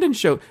 and Landon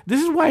show.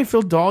 This is why I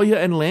feel Dahlia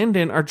and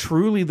Landon are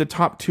truly the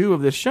top two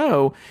of the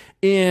show.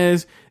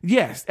 Is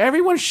yes,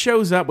 everyone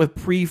shows up with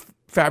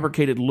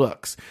prefabricated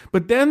looks,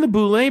 but then the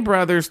Boulay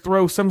brothers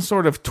throw some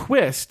sort of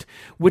twist,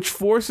 which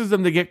forces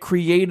them to get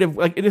creative.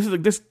 Like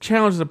this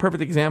challenge is a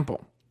perfect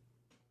example.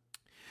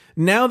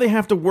 Now they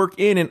have to work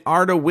in an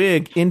Arda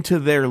wig into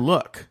their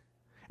look.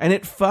 And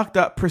it fucked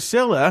up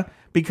Priscilla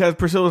because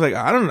Priscilla was like,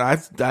 I don't know, I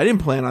didn't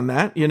plan on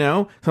that,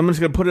 Someone's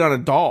going to put it on a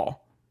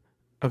doll.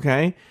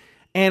 Okay?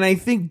 And I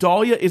think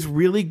Dahlia is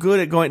really good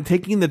at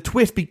taking the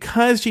twist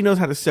because she knows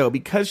how to sew,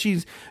 because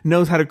she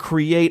knows how to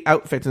create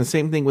outfits. And the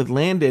same thing with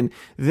Landon.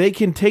 They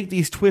can take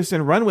these twists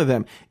and run with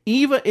them.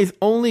 Eva is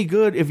only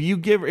good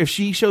if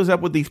she shows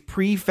up with these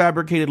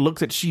prefabricated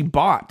looks that she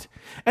bought.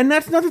 And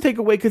that's not to take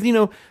away because,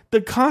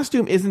 the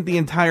costume isn't the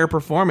entire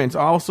performance.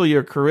 Also,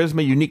 your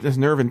charisma, uniqueness,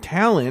 nerve, and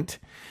talent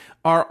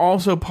are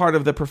also part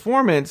of the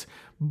performance,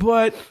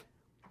 but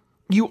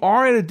you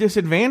are at a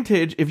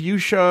disadvantage if you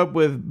show up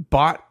with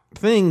bought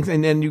things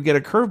and then you get a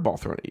curveball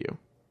thrown at you.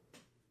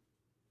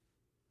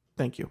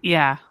 Thank you.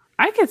 Yeah,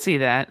 I could see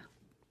that.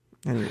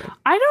 Anyway.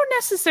 I don't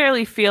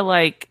necessarily feel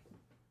like,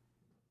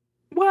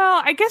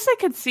 well, I guess I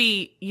could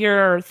see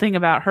your thing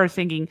about her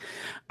thinking,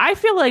 I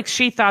feel like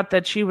she thought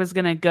that she was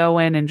going to go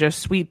in and just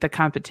sweep the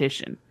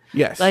competition.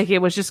 Yes. Like it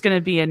was just going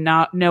to be a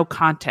no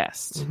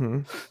contest. Mm-hmm.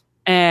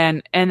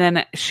 And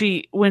then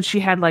when she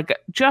had like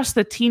just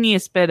the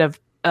teeniest bit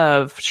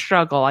of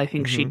struggle, I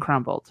think she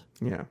crumbled.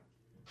 Yeah.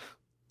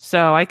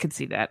 So I could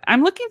see that.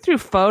 I'm looking through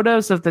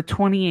photos of the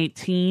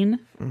 2018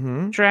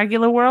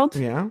 Dragula World.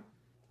 Yeah.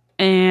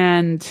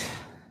 And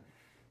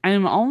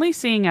I'm only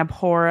seeing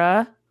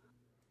Abhora,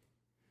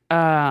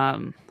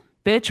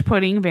 Bitch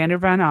Pudding, Vander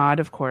Van Odd,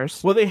 of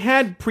course. Well, they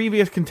had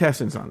previous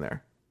contestants on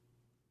there.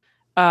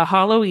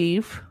 Hollow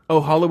Eve. Oh,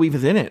 Hollow Eve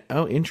is in it.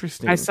 Oh,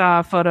 interesting. I saw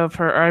a photo of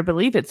her, or I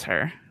believe it's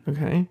her.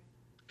 Okay.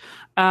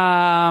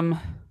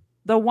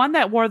 The one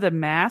that wore the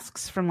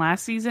masks from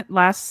last season.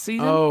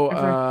 Oh,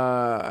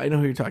 I know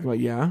who you're talking about.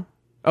 Yeah.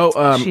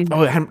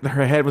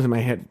 Her head was in my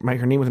head.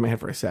 Her name was in my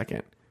head for a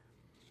second.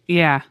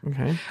 Yeah.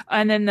 Okay.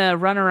 And then the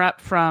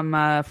runner-up from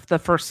the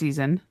first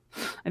season.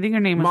 I think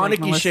her name was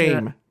Monarchy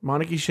Shame.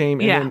 Monarchy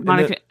Shame. Yeah,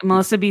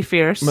 Melissa B.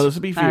 Fierce.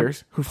 Melissa B.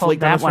 Fierce, who pulled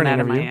flaked on that one out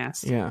of interview. my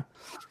ass. Yeah.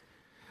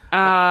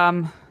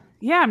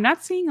 Yeah, I'm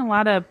not seeing a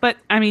lot of, but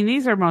I mean,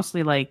 these are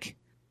mostly like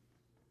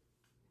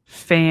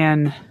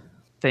fan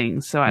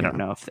things, so I don't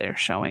know if they're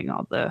showing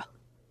all the,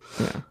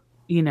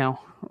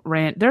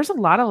 there's a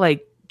lot of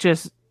like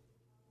just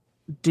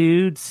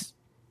dudes,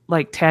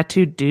 like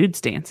tattooed dudes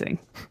dancing.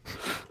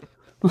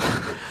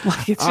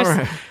 Like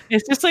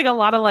it's just like a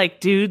lot of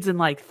like dudes and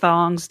like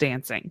thongs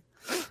dancing,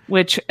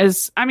 which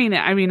is, I'm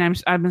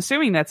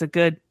assuming that's a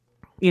good,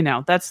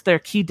 that's their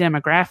key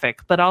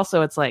demographic, but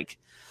also it's like,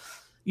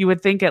 you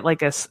would think at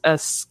like a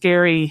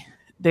scary,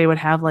 they would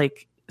have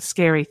like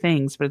scary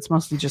things, but it's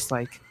mostly just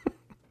like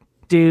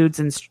dudes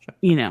and,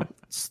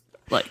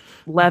 like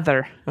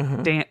leather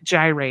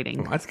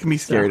gyrating. Well, that can be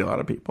scary to a lot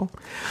of people.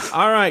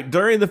 All right.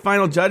 During the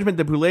final judgment,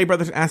 the Boulay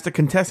brothers asked the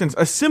contestants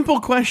a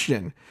simple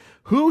question.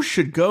 Who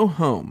should go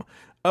home?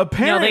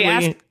 Apparently, they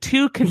asked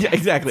two contestants. Yeah,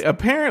 exactly.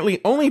 Apparently,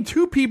 only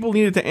two people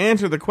needed to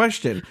answer the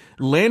question,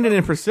 Landon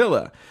and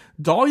Priscilla.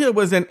 Dahlia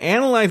was then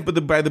analyzed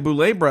by the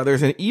Boulay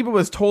brothers, and Eva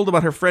was told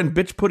about her friend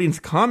Bitch Pudding's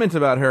comments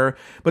about her,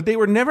 but they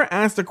were never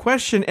asked a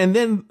question, and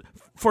then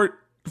for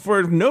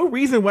no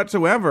reason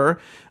whatsoever,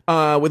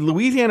 with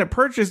Louisiana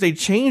Purchase, they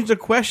changed the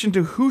question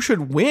to who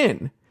should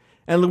win,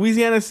 and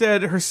Louisiana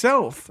said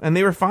herself, and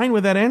they were fine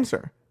with that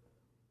answer.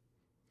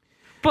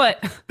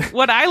 But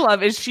what I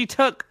love is she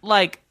took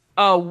like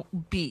a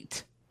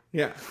beat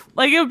Yeah.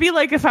 Like, it would be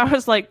like if I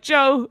was like,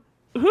 Joe,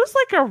 who's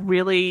like a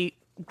really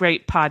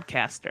great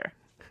podcaster?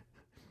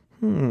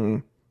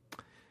 Me?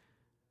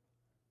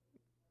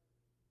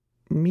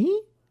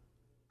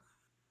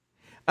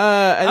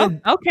 And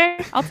then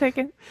Okay, I'll take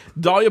it.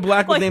 Dahlia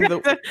Black was Like, named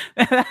the...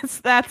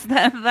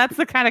 that's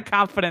the kind of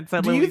confidence.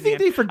 Do you think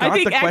they forgot I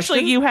think the question?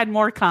 actually you had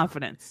more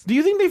confidence. Do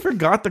you think they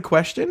forgot the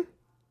question?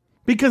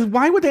 Because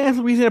why would they ask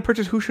Louisiana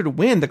Purchase who should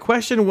win? The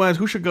question was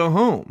who should go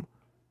home.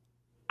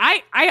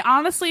 I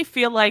honestly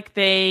feel like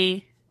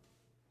they.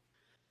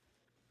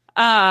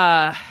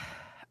 I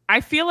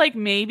feel like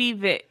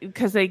maybe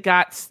because they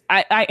got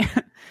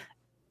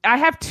I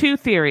have two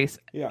theories.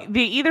 Yeah.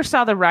 They either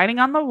saw the writing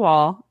on the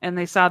wall and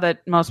they saw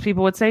that most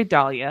people would say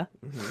Dahlia.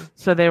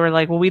 So they were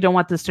like, well, we don't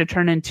want this to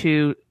turn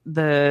into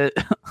the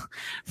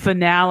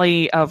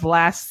finale of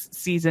last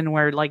season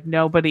where like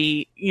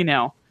nobody,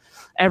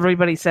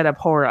 everybody said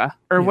Abhorra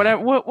or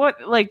whatever.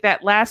 What like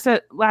that last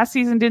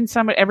season, didn't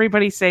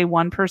everybody say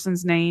one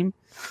person's name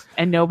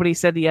and nobody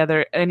said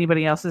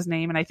anybody else's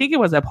name? And I think it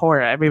was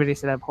Abhorra. Everybody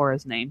said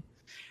Abhorra's name.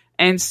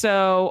 And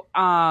so,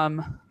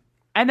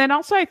 and then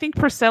also I think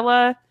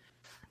Priscilla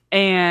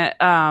and,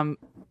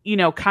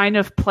 kind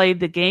of played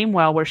the game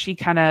well where she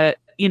kind of,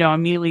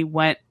 immediately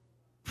went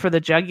for the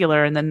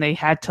jugular and then they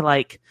had to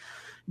like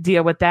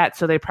deal with that.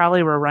 So they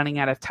probably were running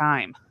out of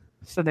time.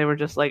 So they were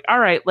just like, all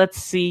right, let's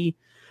see.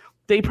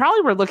 They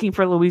probably were looking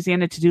for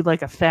Louisiana to do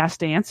like a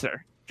fast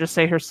answer, just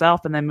say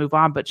herself and then move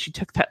on. But she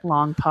took that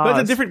long pause. But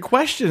it's a different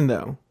question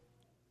though.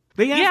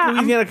 They asked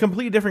Louisiana a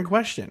completely different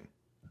question.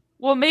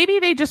 Well, maybe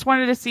they just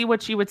wanted to see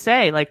what she would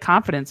say, like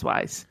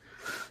confidence-wise.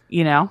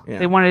 They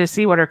wanted to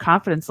see what her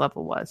confidence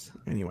level was.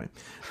 Anyway,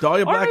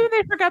 Dahlia Black. Or maybe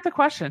they forgot the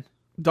question.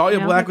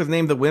 Dahlia Black was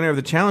named the winner of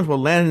the challenge, while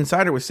Landon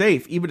Insider was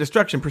safe. Eva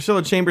Destruction,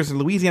 Priscilla Chambers,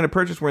 and Louisiana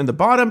Purchase were in the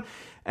bottom,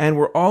 and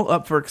were all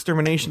up for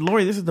extermination.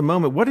 Lori, this is the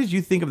moment. What did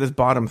you think of this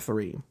bottom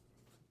three?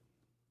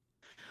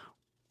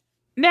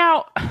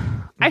 Now,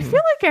 I feel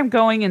like I'm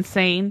going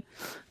insane,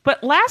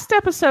 but last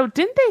episode,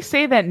 didn't they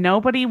say that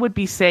nobody would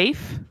be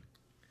safe?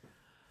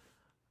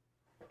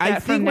 I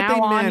think from what now they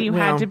on meant, you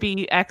had to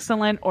be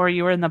excellent or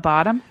you were in the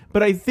bottom.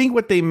 But I think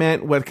what they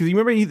meant was, because you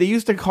remember they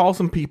used to call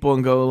some people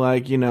and go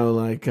like,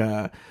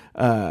 Eva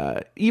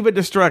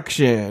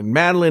Destruction,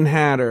 Madeline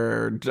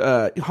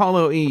Hatter,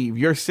 Hollow Eve,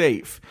 you're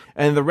safe.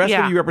 And the rest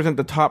of you represent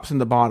the tops and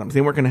the bottoms.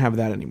 They weren't going to have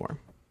that anymore.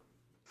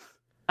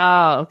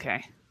 Oh,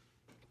 okay.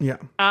 Yeah.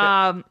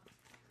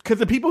 Because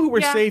the people who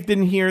were safe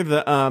didn't hear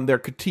their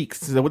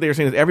critiques. So what they were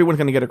saying is everyone's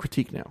going to get a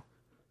critique now.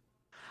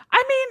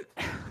 I mean,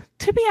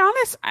 to be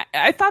honest,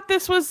 I thought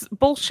this was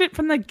bullshit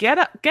from the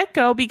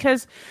get-go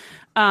because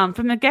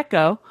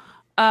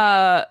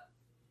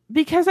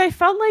because I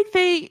felt like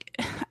I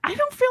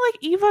don't feel like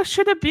Eva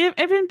should have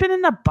even been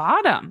in the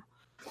bottom.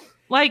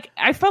 Like,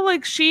 I felt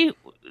like she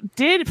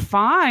did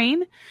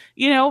fine.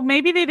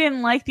 Maybe they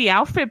didn't like the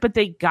outfit, but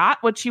they got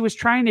what she was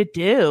trying to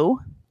do.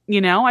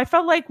 I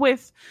felt like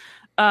with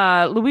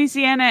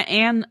Louisiana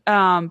and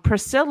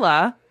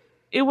Priscilla,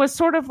 it was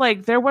sort of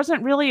like there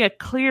wasn't really a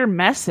clear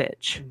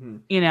message,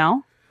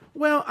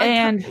 Well,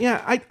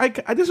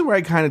 this is where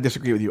I kind of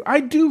disagree with you. I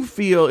do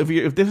feel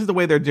if this is the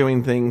way they're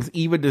doing things,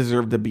 Eva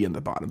deserved to be in the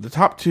bottom. The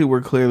top two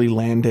were clearly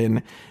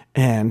Landon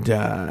and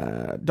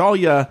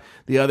Dahlia.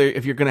 The other,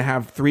 if you're going to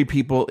have three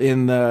people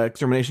in the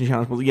extermination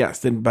challenge, well, yes,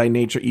 then by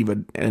nature Eva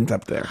ends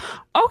up there.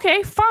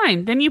 Okay,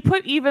 fine. Then you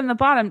put Eva in the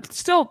bottom.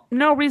 Still,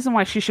 no reason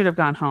why she should have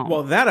gone home.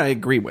 Well, that I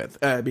agree with.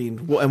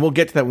 And we'll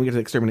get to that when we get to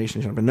the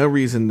extermination challenge. But no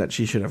reason that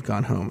she should have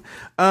gone home.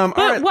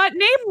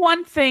 Name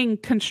one thing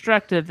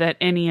constructive that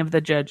any of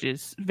the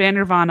judges,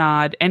 Vander Von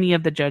Odd, any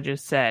of the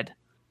judges said.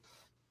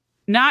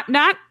 Not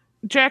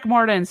Jack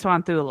Morta and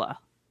Swanthula,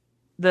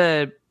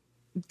 the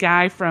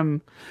guy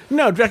from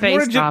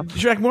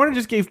Jack Morta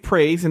just gave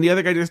praise, and the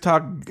other guy just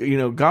talked,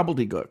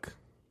 gobbledygook.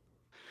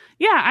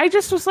 Yeah, I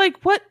just was like,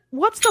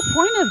 what's the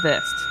point of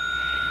this?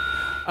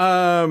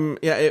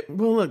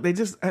 Look, they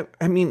just,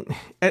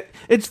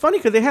 it's funny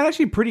because they had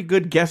actually pretty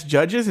good guest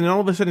judges, and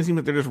all of a sudden it seems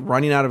like they're just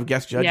running out of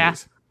guest judges. Yeah.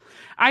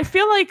 I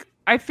feel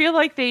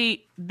like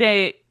they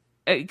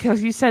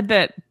because you said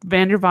that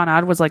Vander Von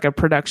Odd was like a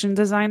production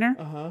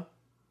designer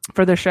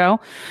for the show.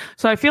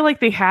 So I feel like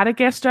they had a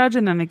guest judge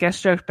and then the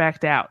guest judge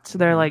backed out. So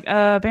they're like,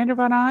 Vander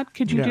Von Odd,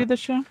 could you do the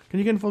show? Can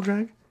you get in full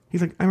drag?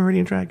 He's like, I'm already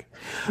in drag.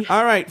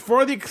 All right.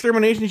 For the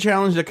extermination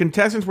challenge, the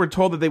contestants were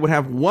told that they would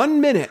have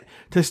 1 minute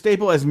to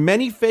staple as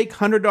many fake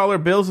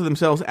 $100 bills of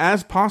themselves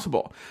as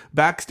possible.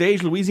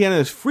 Backstage, Louisiana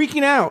is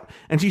freaking out,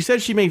 and she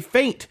says she may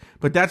faint,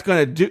 but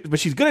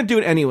she's gonna do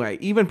it anyway.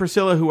 Even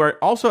Priscilla, who are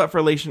also up for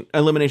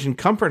elimination,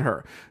 comfort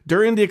her.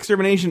 During the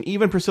extermination,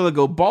 even Priscilla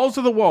go balls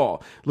to the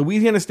wall.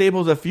 Louisiana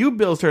staples a few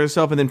bills to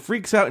herself and then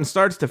freaks out and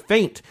starts to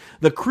faint.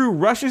 The crew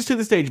rushes to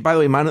the stage. By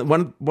the way,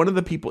 one of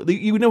the people,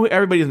 you know who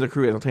everybody in the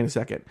crew is. I'll tell you in a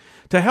second.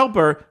 To help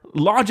her,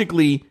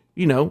 logically,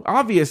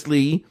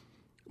 obviously,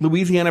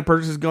 Louisiana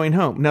Purchase is going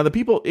home. Now, the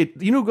people,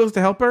 who goes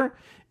to help her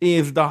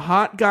is the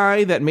hot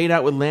guy that made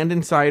out with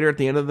Landon Cider at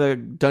the end of the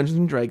Dungeons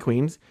and Drag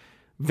Queens,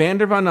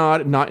 Vander Von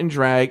Odd, not in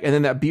drag, and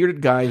then that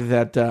bearded guy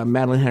that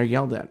Madeline Hatter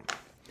yelled at.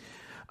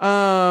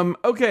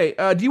 Okay.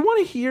 Do you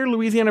want to hear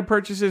Louisiana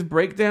Purchase's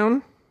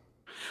breakdown?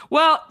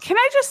 Well, can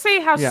I just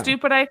say how Yeah.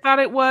 stupid I thought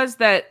it was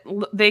that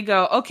they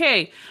go,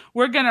 okay,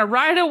 we're going to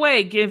right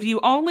away give you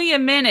only a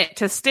minute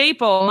to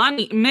staple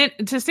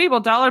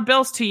dollar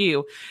bills to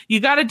you. You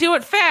got to do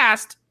it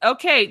fast.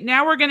 Okay,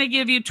 now we're going to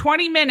give you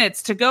 20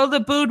 minutes to go to the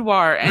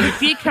boudoir and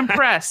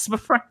decompress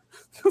before.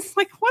 It's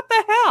like, what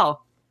the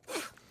hell?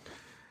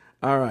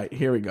 All right,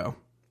 here we go.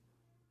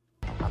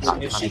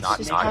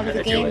 She's part of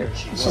the game.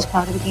 She's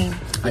part of the game.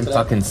 I'm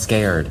fucking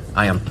scared.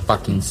 I am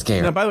fucking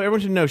scared. Now, by the way,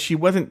 everyone should know she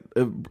wasn't.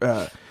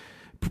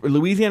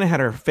 Louisiana had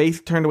her face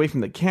turned away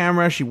from the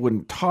camera. She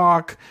wouldn't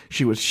talk.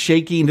 She was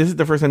shaking. This is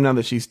the first time now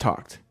that she's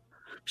talked.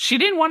 She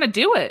didn't want to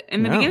do it.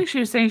 In the beginning, she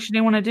was saying she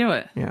didn't want to do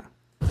it. Yeah.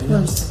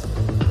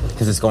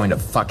 Because it's going to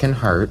fucking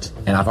hurt,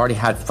 and I've already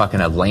had fucking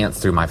a lance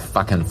through my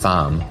fucking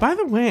thumb. By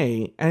the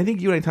way, and I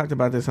think you and I talked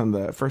about this on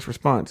the first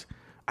response,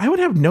 I would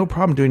have no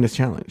problem doing this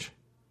challenge.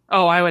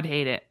 Oh, I would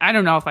hate it. I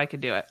don't know if I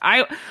could do it.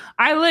 I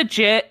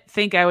legit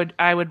think I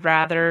would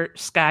rather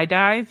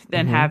skydive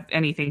than have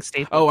anything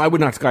stapled. Oh, I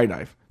would not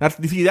skydive.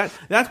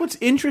 That's what's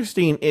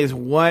interesting is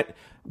what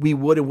we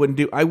would and wouldn't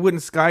do. I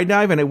wouldn't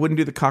skydive and I wouldn't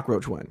do the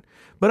cockroach one,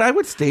 but I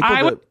would staple.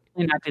 I would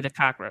not do the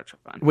cockroach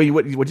one. Wait,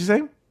 what'd you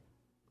say?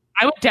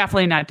 I would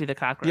definitely not do the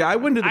cockroach. Yeah, I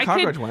wouldn't do the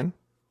cockroach one.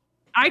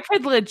 I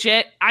could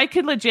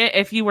legit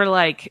if you were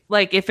like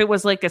if it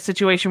was like a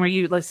situation where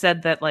you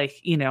said that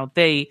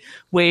they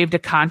waived a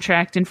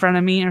contract in front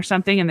of me or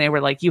something and they were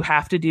like, you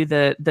have to do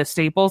the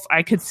staples.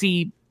 I could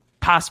see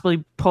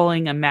possibly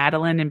pulling a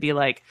Madeline and be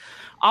like,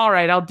 all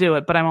right, I'll do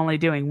it, but I'm only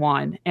doing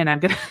one. And I'm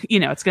going to,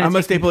 it's going to, I'm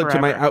going to staple it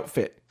to my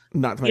outfit,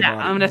 not to my body.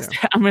 I'm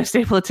going to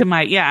staple it to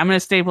I'm going to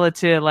staple it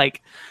to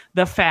like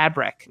the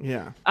fabric.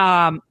 Yeah.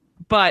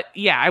 But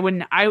yeah, I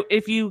wouldn't.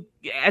 If you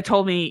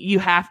told me you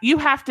have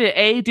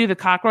to do the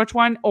cockroach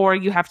one or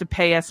you have to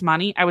pay us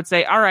money, I would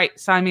say, all right,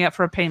 sign me up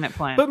for a payment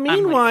plan. But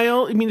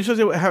meanwhile, it shows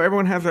you how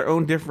everyone has their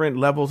own different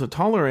levels of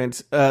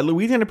tolerance.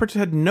 Louisiana Purchase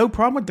had no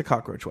problem with the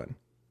cockroach one.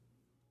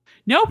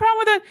 No problem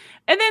with it.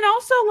 And then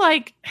also,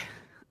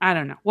 I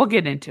don't know. We'll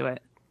get into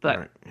it. But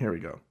all right, here we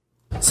go.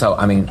 So,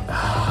 I'm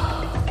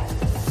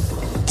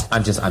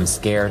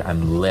scared.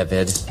 I'm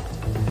livid.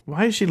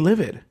 Why is she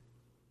livid?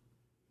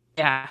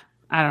 Yeah.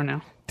 I don't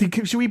know.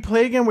 Should we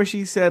play again where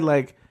she said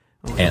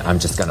and I'm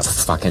just gonna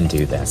fucking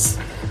do this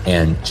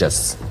and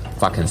just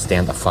fucking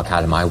stand the fuck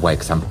out of my way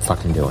because I'm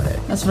fucking doing it.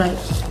 That's right.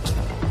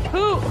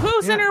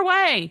 Who's in her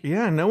way?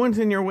 Yeah, no one's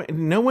in your way.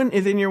 No one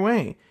is in your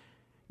way.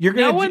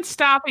 No one's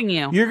stopping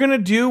you. You're gonna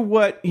do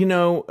what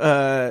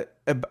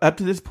up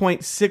to this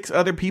point 6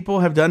 other people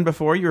have done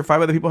before you, or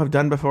 5 other people have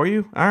done before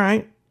you. All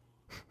right.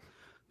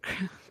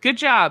 Good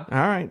job. All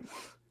right.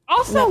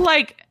 Also,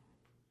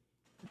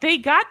 they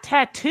got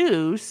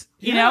tattoos.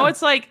 You know,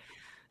 it's like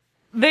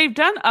they've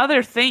done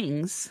other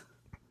things.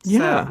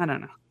 Yeah. So, I don't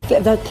know.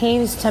 The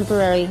pain is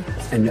temporary.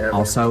 And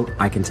also,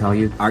 I can tell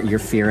you, your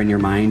fear in your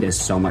mind is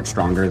so much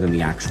stronger than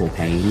the actual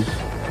pain.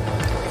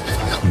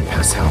 I'm gonna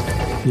pass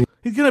out.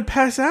 He's gonna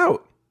pass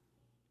out.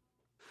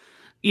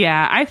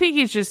 Yeah, I think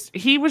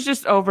he was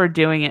just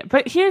overdoing it.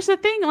 But here's the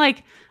thing,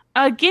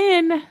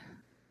 again,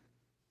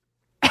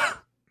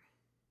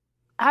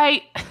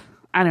 I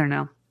don't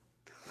know.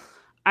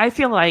 I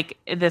feel like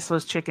this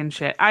was chicken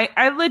shit.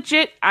 I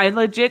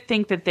legit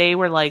think that they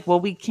were like, well,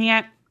 we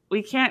can't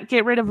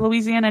get rid of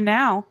Louisiana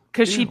now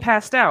because she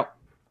passed out.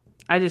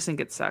 I just think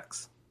it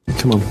sucks.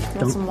 Come on,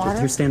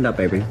 Here, stand up,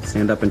 baby.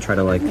 Stand up and try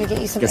to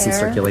get some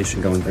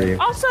circulation going through you.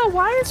 Also,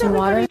 why is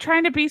everybody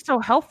trying to be so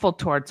helpful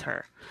towards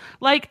her?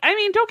 Don't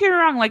get me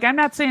wrong. I'm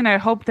not saying I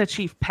hope that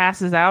she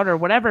passes out or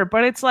whatever,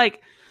 but it's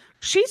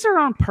she's her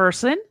own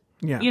person.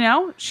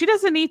 Yeah. She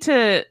doesn't need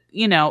to,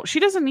 she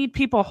doesn't need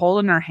people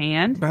holding her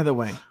hand. By the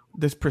way,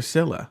 there's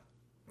Priscilla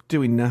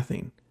doing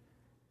nothing.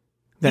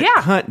 That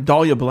cunt,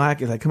 Dahlia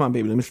Black, is like, come on,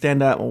 baby, let me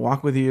stand up. We'll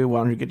walk with you. Why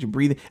don't you get you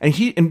breathing?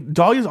 And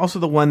Dahlia's also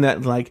the one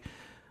that,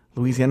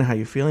 Louisiana, how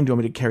you feeling? Do you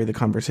want me to carry the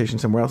conversation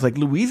somewhere else?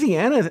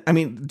 Louisiana,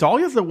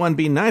 Dahlia's the one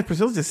being nice.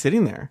 Priscilla's just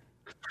sitting there.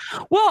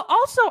 Well,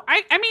 also,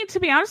 to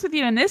be honest with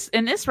you, in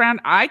this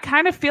round, I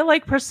kind of feel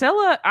like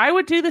Priscilla, I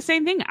would do the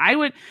same thing. I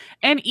would,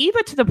 and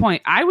Eva to the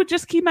point, I would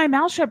just keep my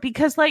mouth shut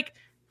because,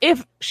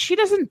 if she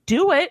doesn't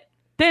do it,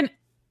 then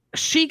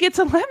she gets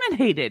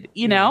eliminated,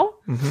 you know?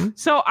 Mm-hmm.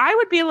 So I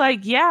would be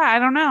like, yeah, I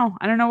don't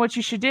know what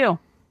you should do.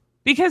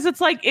 Because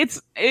it's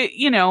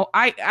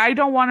I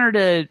don't want her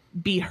to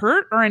be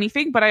hurt or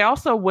anything, but I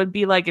also would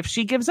be like, if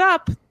she gives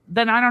up,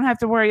 then I don't have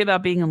to worry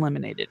about being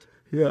eliminated.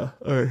 Yeah.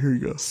 All right, here you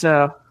go.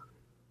 So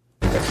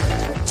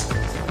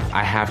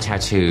I have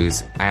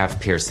tattoos, I have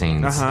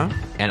piercings,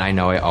 and I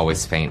know I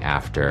always faint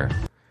after.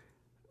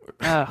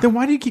 Then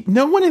why do you keep...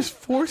 No one is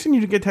forcing you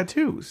to get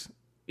tattoos.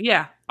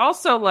 Yeah.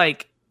 Also,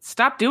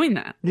 stop doing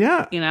that.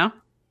 Yeah.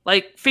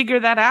 Figure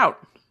that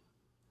out.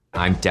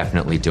 I'm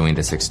definitely doing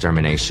this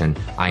extermination.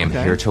 I am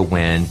here to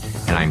win,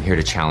 and I'm here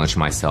to challenge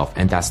myself,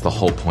 and that's the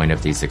whole point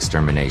of these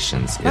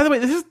exterminations. By the way,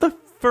 this is the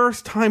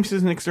first time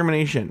she's an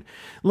extermination.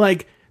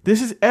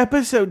 This is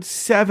episode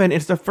 7.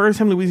 It's the first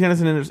time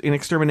Louisiana's in an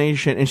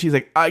extermination, and she's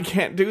like, I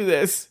can't do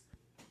this.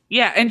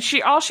 Yeah, and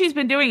all she's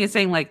been doing is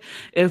saying, like,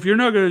 if you're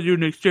not going to do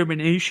an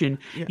extermination,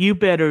 you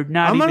better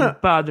not even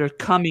bother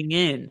coming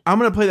in. I'm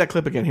going to play that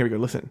clip again. Here we go.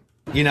 Listen.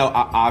 You know,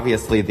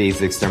 obviously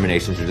these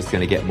exterminations are just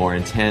going to get more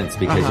intense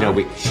because you know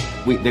we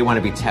want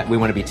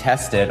to be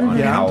tested on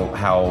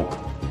how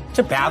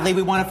badly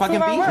we want to fucking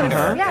be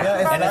here.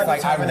 Yeah, and it's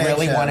like, I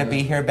really want to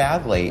be here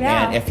badly.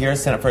 Yeah. And if you're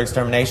sent up for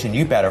extermination,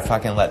 you better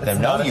fucking let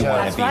them know you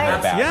want to be here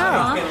badly.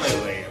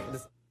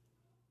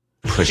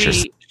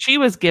 Yeah. She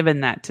was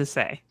given that to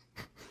say.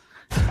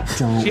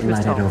 Don't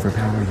let it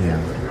overpower you.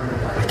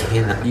 I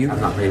can't. You're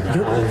not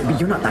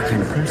that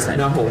kind of person.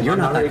 No, you're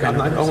not that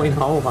kind I'm not going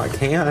home. I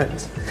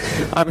can't.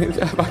 I mean,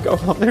 if I go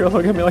home, they're going to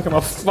look at me like I'm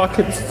a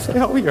fucking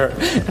failure.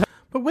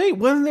 But wait,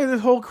 wasn't there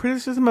this whole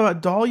criticism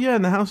about Dahlia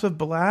and the House of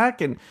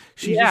Black? And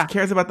she just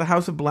cares about the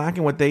House of Black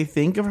and what they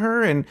think of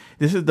her. And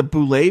this is the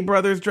Boulet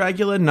Brothers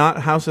Dragula,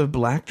 not House of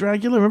Black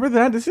Dragula. Remember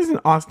that? This isn't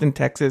Austin,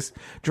 Texas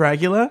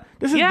Dragula.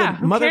 This is the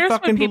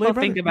motherfucking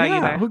Boulet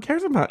Brothers. Who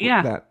cares about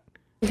that?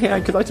 Yeah,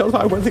 because I told her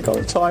I wasn't going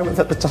until I was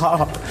at the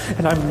top,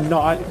 and I'm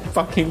not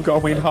fucking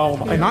going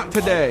home. I'm not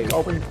today.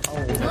 Going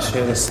home.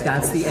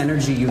 That's the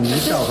energy you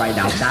need though right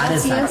now. That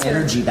is that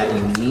energy that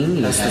you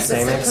need. That's the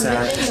same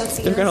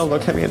exact. They're gonna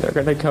look at me and they're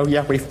gonna go,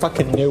 "Yeah, we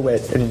fucking knew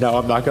it." And no,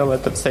 I'm not gonna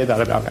let them say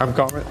that about me. I'm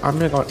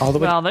gonna go all the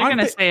way. Well, they're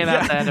gonna say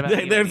that about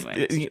you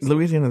anyways.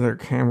 Louisiana, there are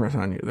cameras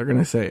on you. They're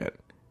gonna say it.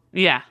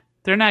 Yeah.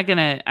 They're not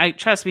gonna.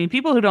 Trust me.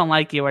 People who don't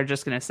like you are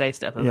just gonna say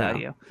stuff about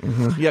you.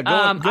 Mm-hmm. Yeah, go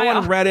on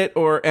Reddit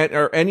or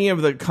any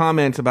of the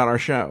comments about our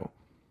show.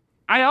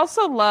 I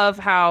also love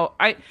how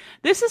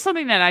this is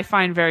something that I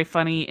find very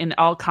funny in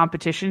all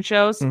competition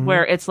shows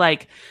where it's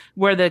like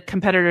where the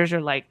competitors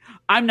are like,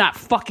 I'm not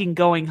fucking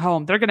going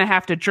home. They're gonna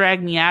have to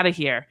drag me out of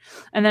here,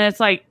 and then it's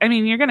like, I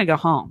mean, you're gonna go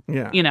home.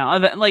 Yeah, you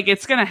know, like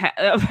it's gonna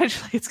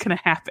eventually it's gonna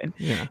happen.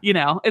 Yeah, you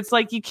know, it's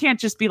like you can't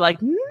just be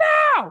like,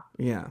 no.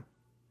 Yeah.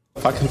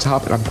 Fucking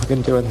top it. I'm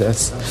fucking doing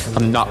this.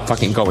 I'm not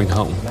fucking going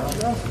home.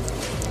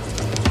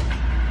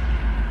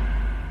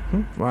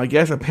 Well, I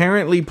guess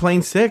apparently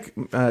plain sick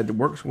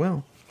works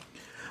well.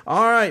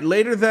 All right,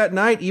 later that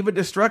night, Eva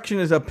Destruction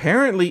is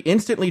apparently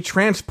instantly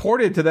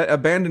transported to that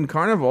abandoned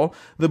carnival.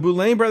 The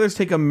Boulain brothers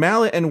take a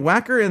mallet and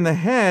whack her in the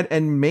head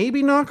and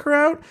maybe knock her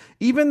out,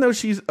 even though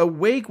she's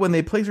awake when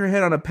they place her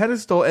head on a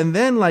pedestal. And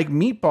then, like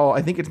Meatball,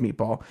 I think it's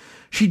Meatball,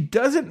 she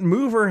doesn't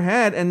move her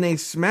head and they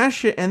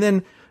smash it. And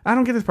then, I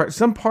don't get this part,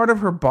 some part of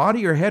her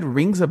body or head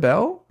rings a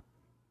bell?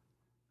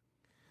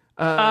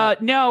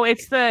 No,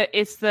 it's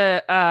the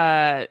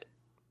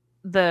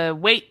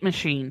weight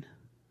machine.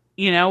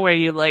 You know, where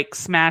you like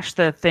smash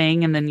the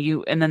thing and then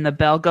the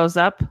bell goes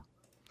up.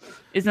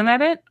 Isn't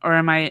that it?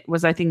 Or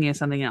was I thinking of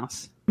something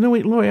else? No,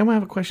 wait, Lori, I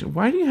have a question.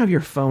 Why do you have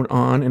your phone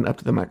on and up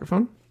to the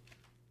microphone?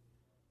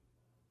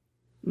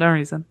 No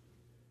reason.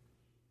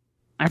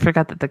 I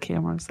forgot that the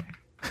camera was there.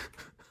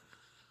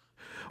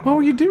 What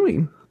were you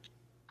doing?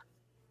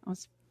 I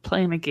was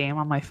playing a game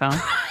on my phone.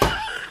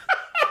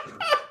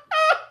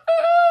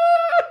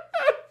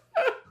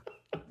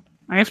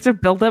 I have to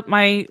build up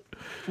my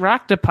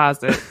rock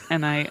deposit,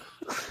 and I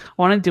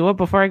want to do it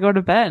before I go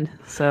to bed.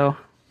 So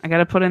I got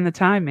to put in the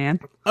time, man.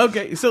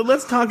 Okay, so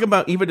let's talk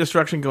about Eva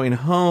Destruction going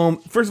home.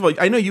 First of all,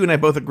 I know you and I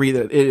both agree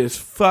that it is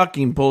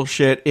fucking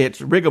bullshit.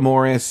 It's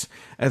rigomoris,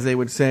 as they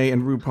would say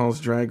in RuPaul's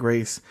Drag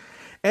Race.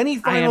 Any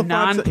final thoughts?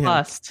 I am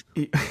nonplussed.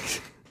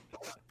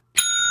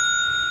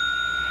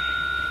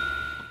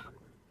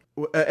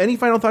 Any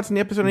final thoughts on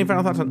the episode? Any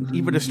final thoughts on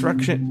Eva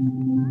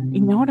Destruction?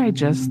 You know what I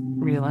just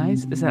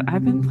realized is that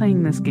I've been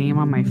playing this game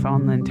on my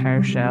phone the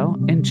entire show,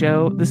 and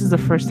Joe, this is the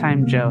first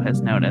time Joe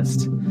has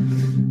noticed.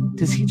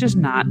 Does he just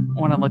not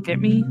want to look at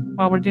me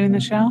while we're doing the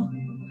show?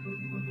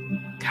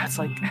 God, it's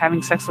like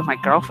having sex with my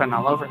girlfriend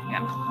all over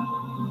again.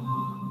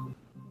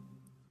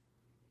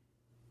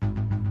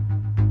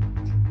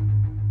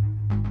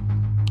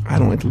 I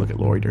don't like to look at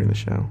Lori during the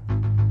show.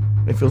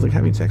 It feels like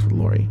having sex with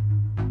Lori.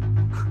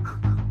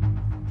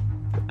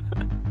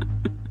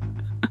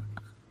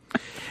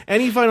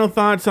 Any final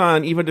thoughts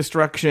on Eva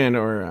Destruction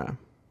or?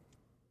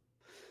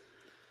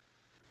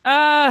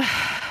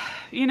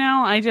 You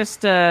know, I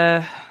just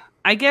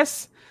I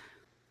guess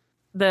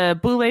the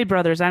Boulay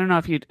brothers. I don't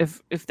know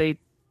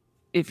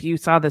if you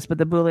saw this, but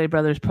the Boulay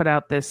brothers put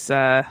out this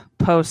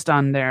post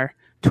on their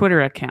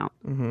Twitter account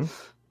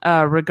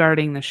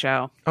regarding the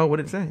show. Oh, what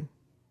did it say?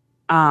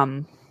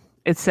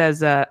 It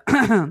says,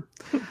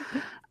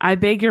 "I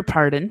beg your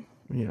pardon.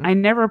 Yeah. I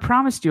never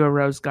promised you a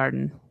rose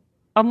garden,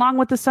 along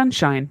with the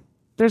sunshine.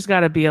 There's got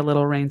to be a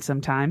little rain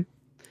sometime.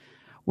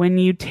 When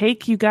you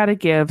take, you got to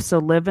give. So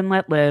live and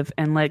let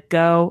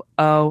go.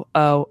 Oh,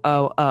 oh,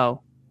 oh,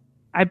 oh.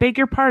 I beg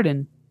your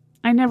pardon.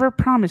 I never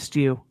promised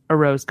you a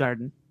rose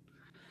garden."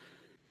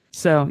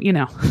 So, you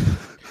know.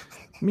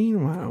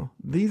 Meanwhile,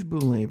 these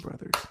Boulay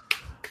brothers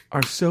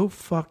are so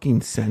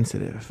fucking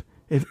sensitive.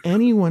 If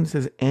anyone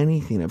says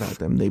anything about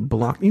them, they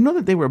block. You know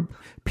that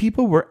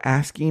people were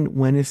asking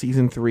when is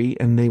season 3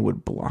 and they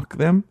would block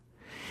them.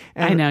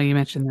 And, I know you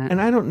mentioned that,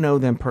 and I don't know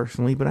them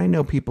personally, but I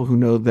know people who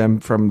know them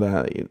from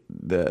the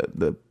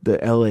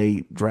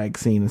LA drag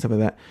scene and stuff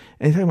like that.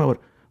 And they're talking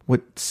about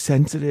what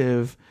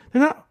sensitive.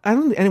 They're not. I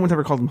don't think anyone's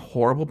ever called them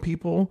horrible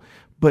people,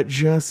 but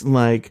just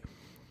like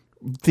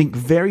think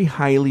very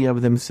highly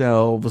of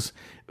themselves,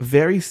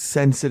 very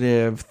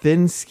sensitive,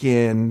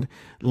 thin-skinned,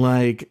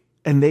 like.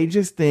 And they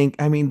just think,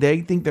 I mean,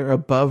 they think they're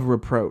above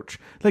reproach.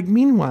 Like,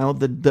 meanwhile,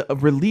 the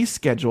release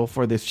schedule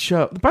for this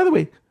show, by the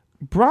way,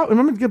 I'm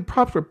going to give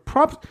props where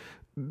props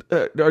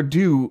are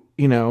due,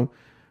 you know.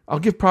 I'll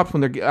give props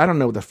when they're, I don't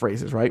know what the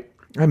phrase is, right?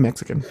 I'm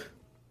Mexican.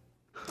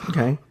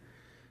 Okay.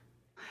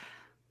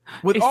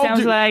 With all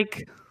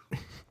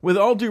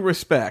due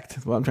respect,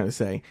 is what I'm trying to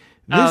say,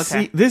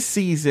 this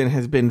season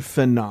has been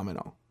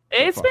phenomenal.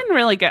 It's been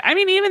really good. I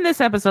mean, even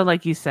this episode,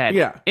 like you said,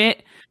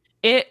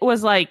 it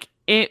was like,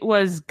 it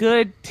was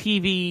good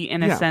TV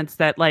in a sense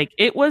that, like,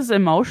 it was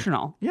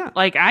emotional. Yeah.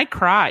 Like, I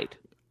cried.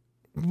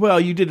 Well,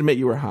 you did admit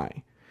you were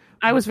high.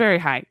 I was very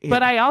high. Yeah.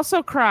 But I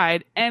also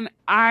cried. And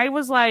I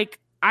was like,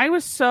 I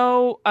was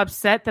so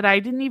upset that I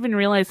didn't even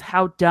realize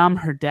how dumb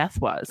her death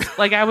was.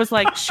 Like, I was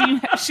like,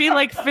 she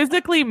like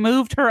physically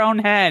moved her own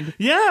head.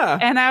 Yeah.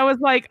 And I was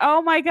like,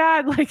 oh my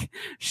God, like,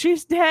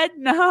 she's dead.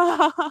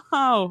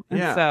 No.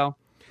 And so,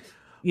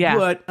 yeah.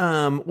 But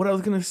what I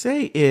was going to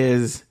say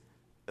is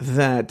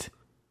that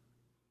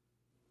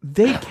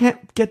they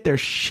can't get their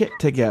shit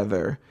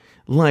together.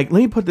 Like, let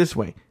me put it this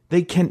way.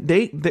 They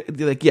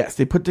like, yes,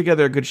 they put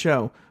together a good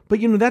show, but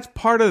you know, that's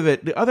part of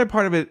it. The other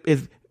part of it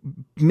is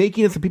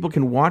making it so people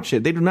can watch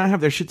it. They do not have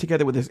their shit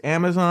together with this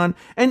Amazon.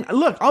 And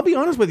look, I'll be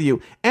honest with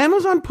you.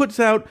 Amazon puts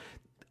out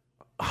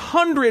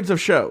hundreds of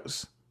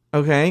shows.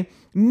 Okay.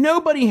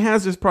 Nobody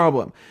has this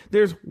problem.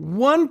 There's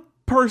one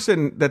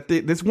person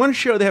this one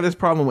show they have this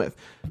problem with.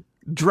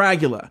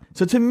 Dragula.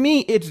 So to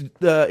me, it's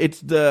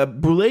the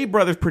Boulet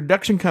Brothers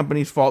production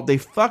company's fault. They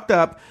fucked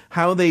up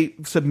how they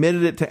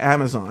submitted it to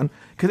Amazon,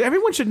 because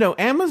everyone should know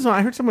Amazon.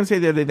 I heard someone say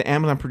the other day that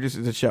Amazon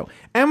produces the show.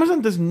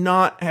 Amazon does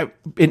not have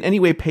in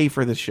any way pay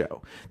for this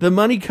show. The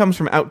money comes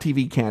from Out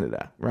TV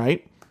Canada,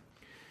 right?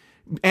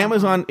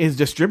 Amazon is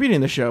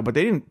distributing the show, but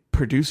they didn't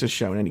produce a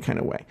show in any kind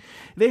of way.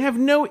 They have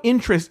no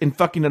interest in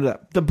fucking it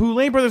up. The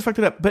Boulet Brothers fucked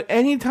it up, but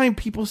anytime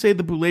people say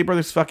the Boulet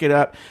Brothers fuck it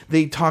up,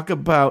 they talk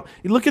about,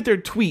 you look at their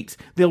tweets,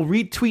 they'll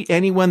retweet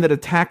anyone that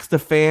attacks the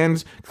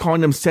fans, calling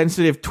them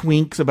sensitive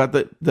twinks about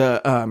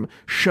the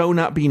show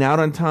not being out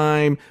on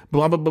time,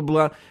 blah, blah, blah,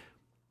 blah.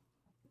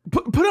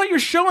 Put out your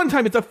show on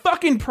time. It's a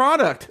fucking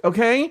product,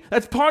 okay?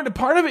 That's part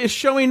of it is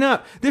showing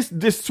up. This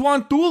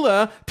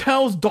Swantula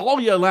tells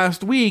Dahlia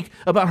last week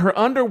about her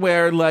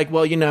underwear, like,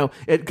 well, you know,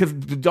 because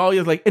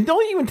Dahlia's like, and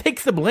Dahlia even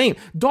takes the blame.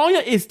 Dahlia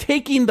is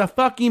taking the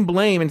fucking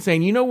blame and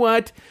saying, you know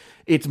what?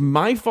 It's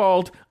my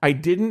fault. I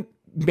didn't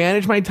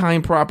manage my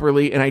time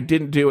properly, and I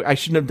didn't do it. I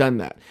shouldn't have done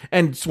that.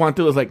 And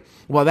Swantula's like,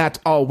 well, that's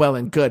all well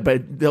and good,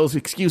 but those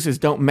excuses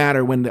don't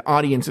matter when the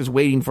audience is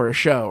waiting for a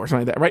show or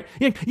something like that, right?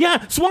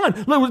 Yeah, Swan,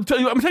 I'm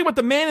talking about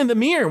the man in the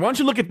mirror. Why don't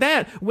you look at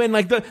that? When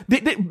like the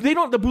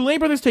Boulet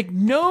Brothers take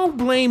no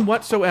blame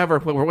whatsoever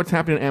for what's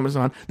happening on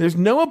Amazon. There's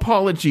no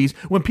apologies.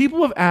 When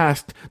people have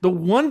asked, the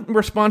one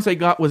response I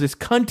got was this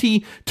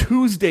cunty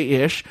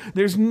Tuesday-ish.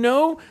 There's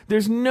no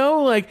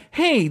like,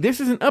 hey, this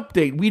is an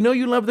update. We know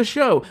you love the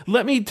show.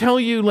 Let me tell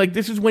you, like,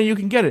 this is when you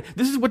can get it.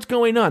 This is what's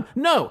going on.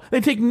 No,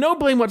 they take no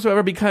blame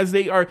whatsoever because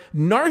they are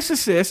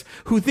narcissists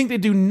who think they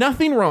do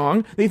nothing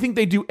wrong. They think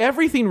they do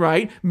everything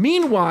right.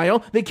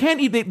 Meanwhile, they can't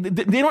eat. They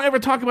don't ever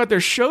talk about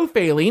their show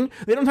failing.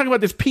 They don't talk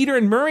about this Peter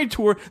and Murray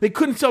tour. They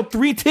couldn't sell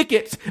 3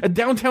 tickets at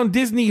Downtown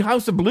Disney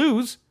House of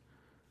Blues.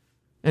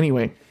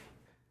 Anyway,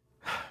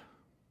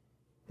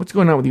 what's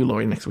going on with you,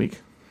 Lori, next week?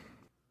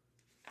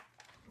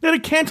 They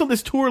had to cancel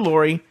this tour,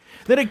 Lori.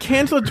 That had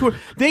canceled a tour.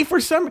 Let me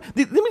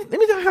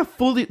tell you how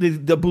full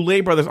the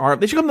Boulet Brothers are.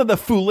 They should come to the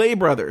Foulet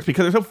Brothers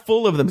because they're so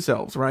full of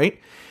themselves, right?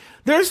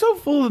 They're so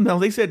full of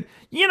themselves. They said,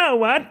 you know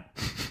what?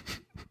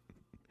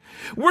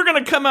 We're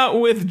going to come out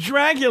with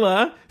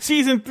Dragula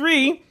season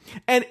 3,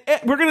 and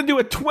we're going to do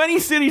a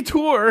 20-city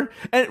tour,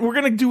 and we're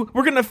going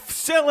to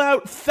sell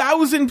out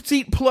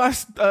 1,000-seat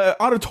plus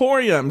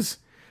auditoriums.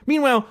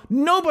 Meanwhile,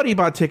 nobody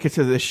bought tickets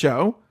to this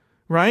show,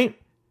 right?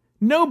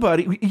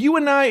 Nobody. If you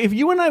and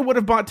I would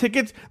have bought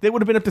tickets, they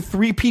would have been up to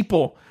 3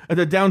 people at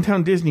the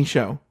Downtown Disney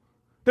show.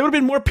 There would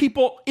have been more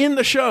people in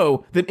the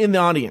show than in the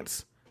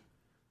audience.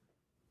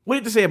 What do you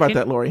have to say about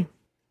that, Lori?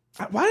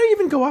 Why did I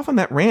even go off on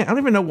that rant? I don't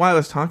even know what I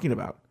was talking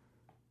about.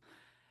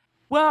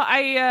 Well,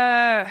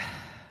 I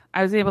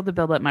was able to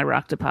build up my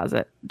rock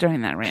deposit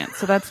during that rant,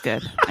 so that's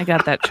good. I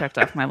got that checked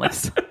off my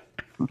list.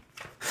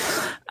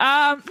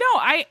 No,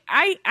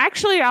 I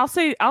actually, I'll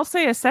say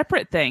a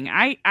separate thing.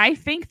 I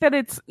think that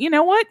it's, you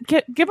know what,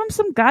 give them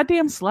some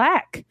goddamn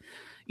slack.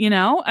 You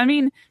know, I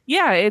mean,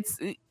 yeah, it's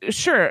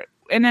sure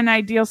in an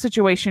ideal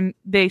situation,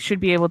 they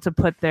should be able to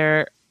put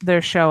their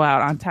show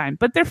out on time,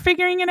 but they're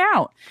figuring it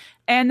out.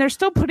 And they're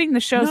still putting the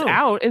shows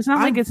out. It's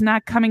not like it's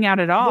not coming out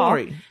at all.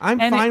 Lori, I'm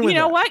fine with that. You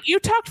know what? You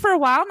talked for a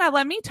while. Now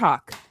let me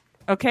talk.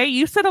 Okay?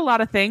 You said a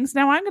lot of things.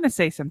 Now I'm going to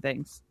say some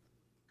things.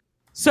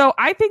 So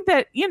I think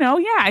that,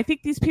 I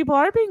think these people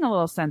are being a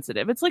little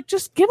sensitive. It's like,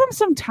 just give them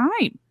some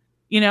time.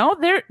 You know,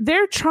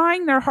 they're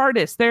trying their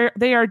hardest.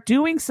 They are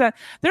doing so.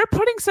 They're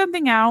putting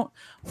something out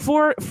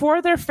for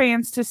their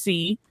fans to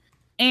see,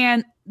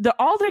 and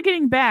all they're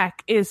getting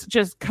back is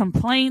just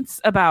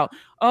complaints about,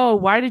 oh,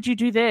 why did you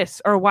do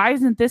this, or why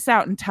isn't this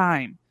out in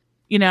time?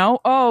 You know,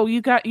 oh,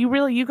 you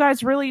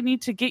guys really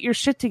need to get your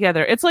shit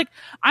together. It's like,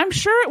 I'm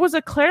sure it was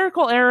a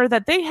clerical error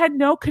that they had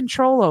no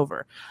control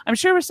over. I'm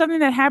sure it was something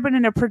that happened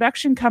in a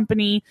production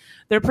company,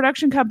 their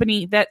production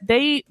company, that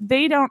they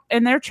don't,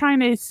 and they're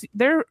trying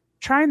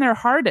their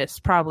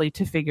hardest probably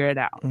to figure it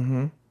out.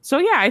 Mm-hmm. So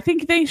yeah, I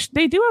think they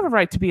do have a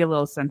right to be a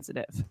little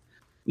sensitive.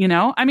 You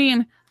know, I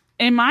mean,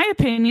 in my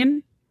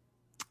opinion,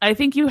 I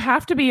think you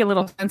have to be a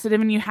little sensitive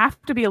and you have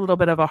to be a little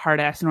bit of a hard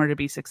ass in order to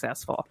be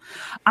successful.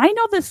 I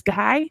know this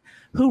guy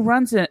who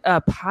runs a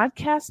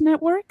podcast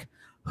network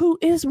who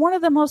is one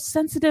of the most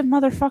sensitive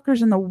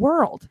motherfuckers in the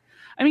world.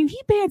 I mean,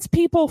 he bans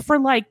people for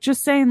like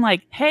just saying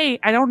like, hey,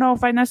 I don't know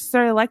if I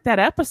necessarily like that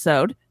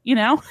episode. You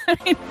know, I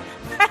mean,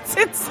 that's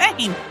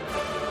insane.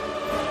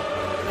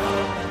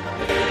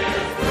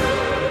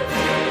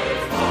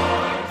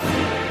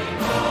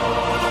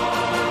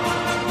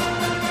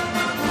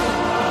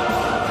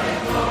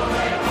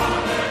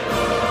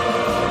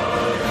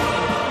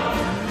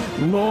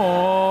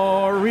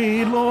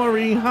 Lori,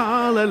 Lori,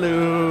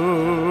 hallelujah.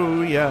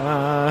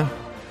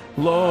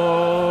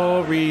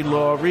 Lori,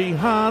 Lori,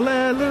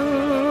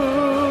 hallelujah.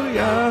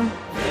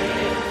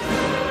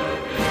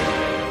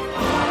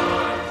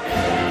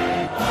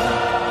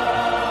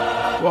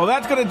 Well,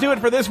 that's going to do it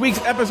for this week's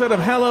episode of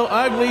Hello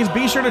Uglies.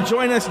 Be sure to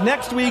join us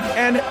next week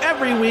and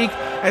every week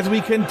as we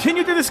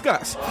continue to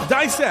discuss,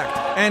 dissect,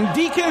 and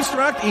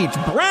deconstruct each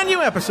brand new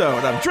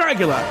episode of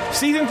Dragula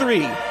Season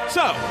 3.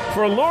 So,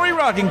 for Lori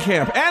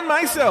Roggenkamp and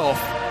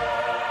myself...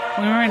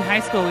 When we were in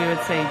high school, we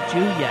would say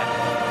Julia.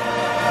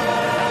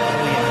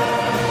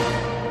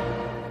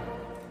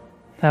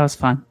 That was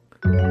fun.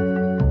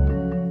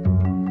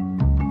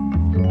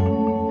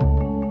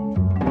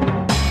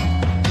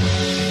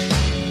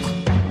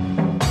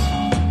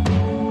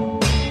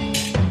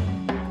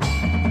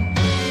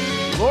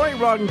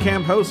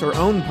 Roggenkamp hosts her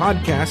own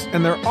podcast,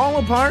 and they're all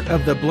a part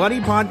of the Bloody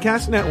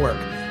Podcast Network.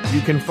 You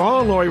can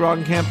follow Lori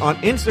Roggenkamp on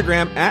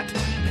Instagram at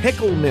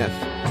PickleMyth.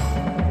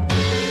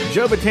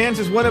 Joe Batanz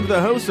is one of the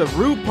hosts of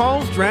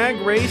RuPaul's Drag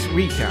Race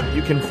Recap.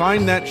 You can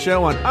find that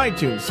show on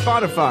iTunes,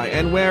 Spotify,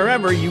 and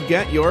wherever you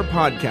get your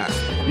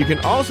podcasts. You can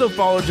also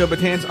follow Joe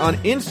Batanz on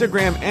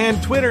Instagram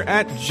and Twitter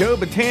at Joe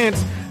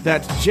Batanz.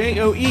 That's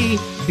JoeBetance.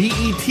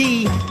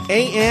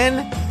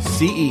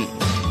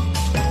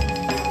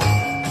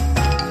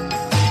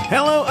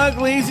 Hello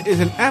Uglies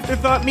is an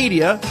Afterthought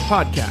Media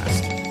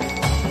podcast.